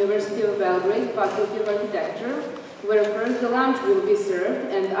the University of Belgrade Faculty of Architecture, where first the lunch will be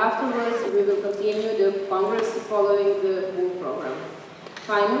served, and afterwards we will continue the Congress following the full program.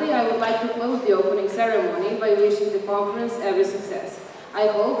 Finally, I would like to close the opening ceremony by wishing the conference every success. I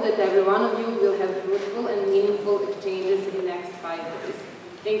hope that every one of you will have fruitful and meaningful exchanges in the next 5 days.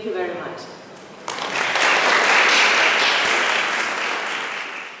 Thank you very much.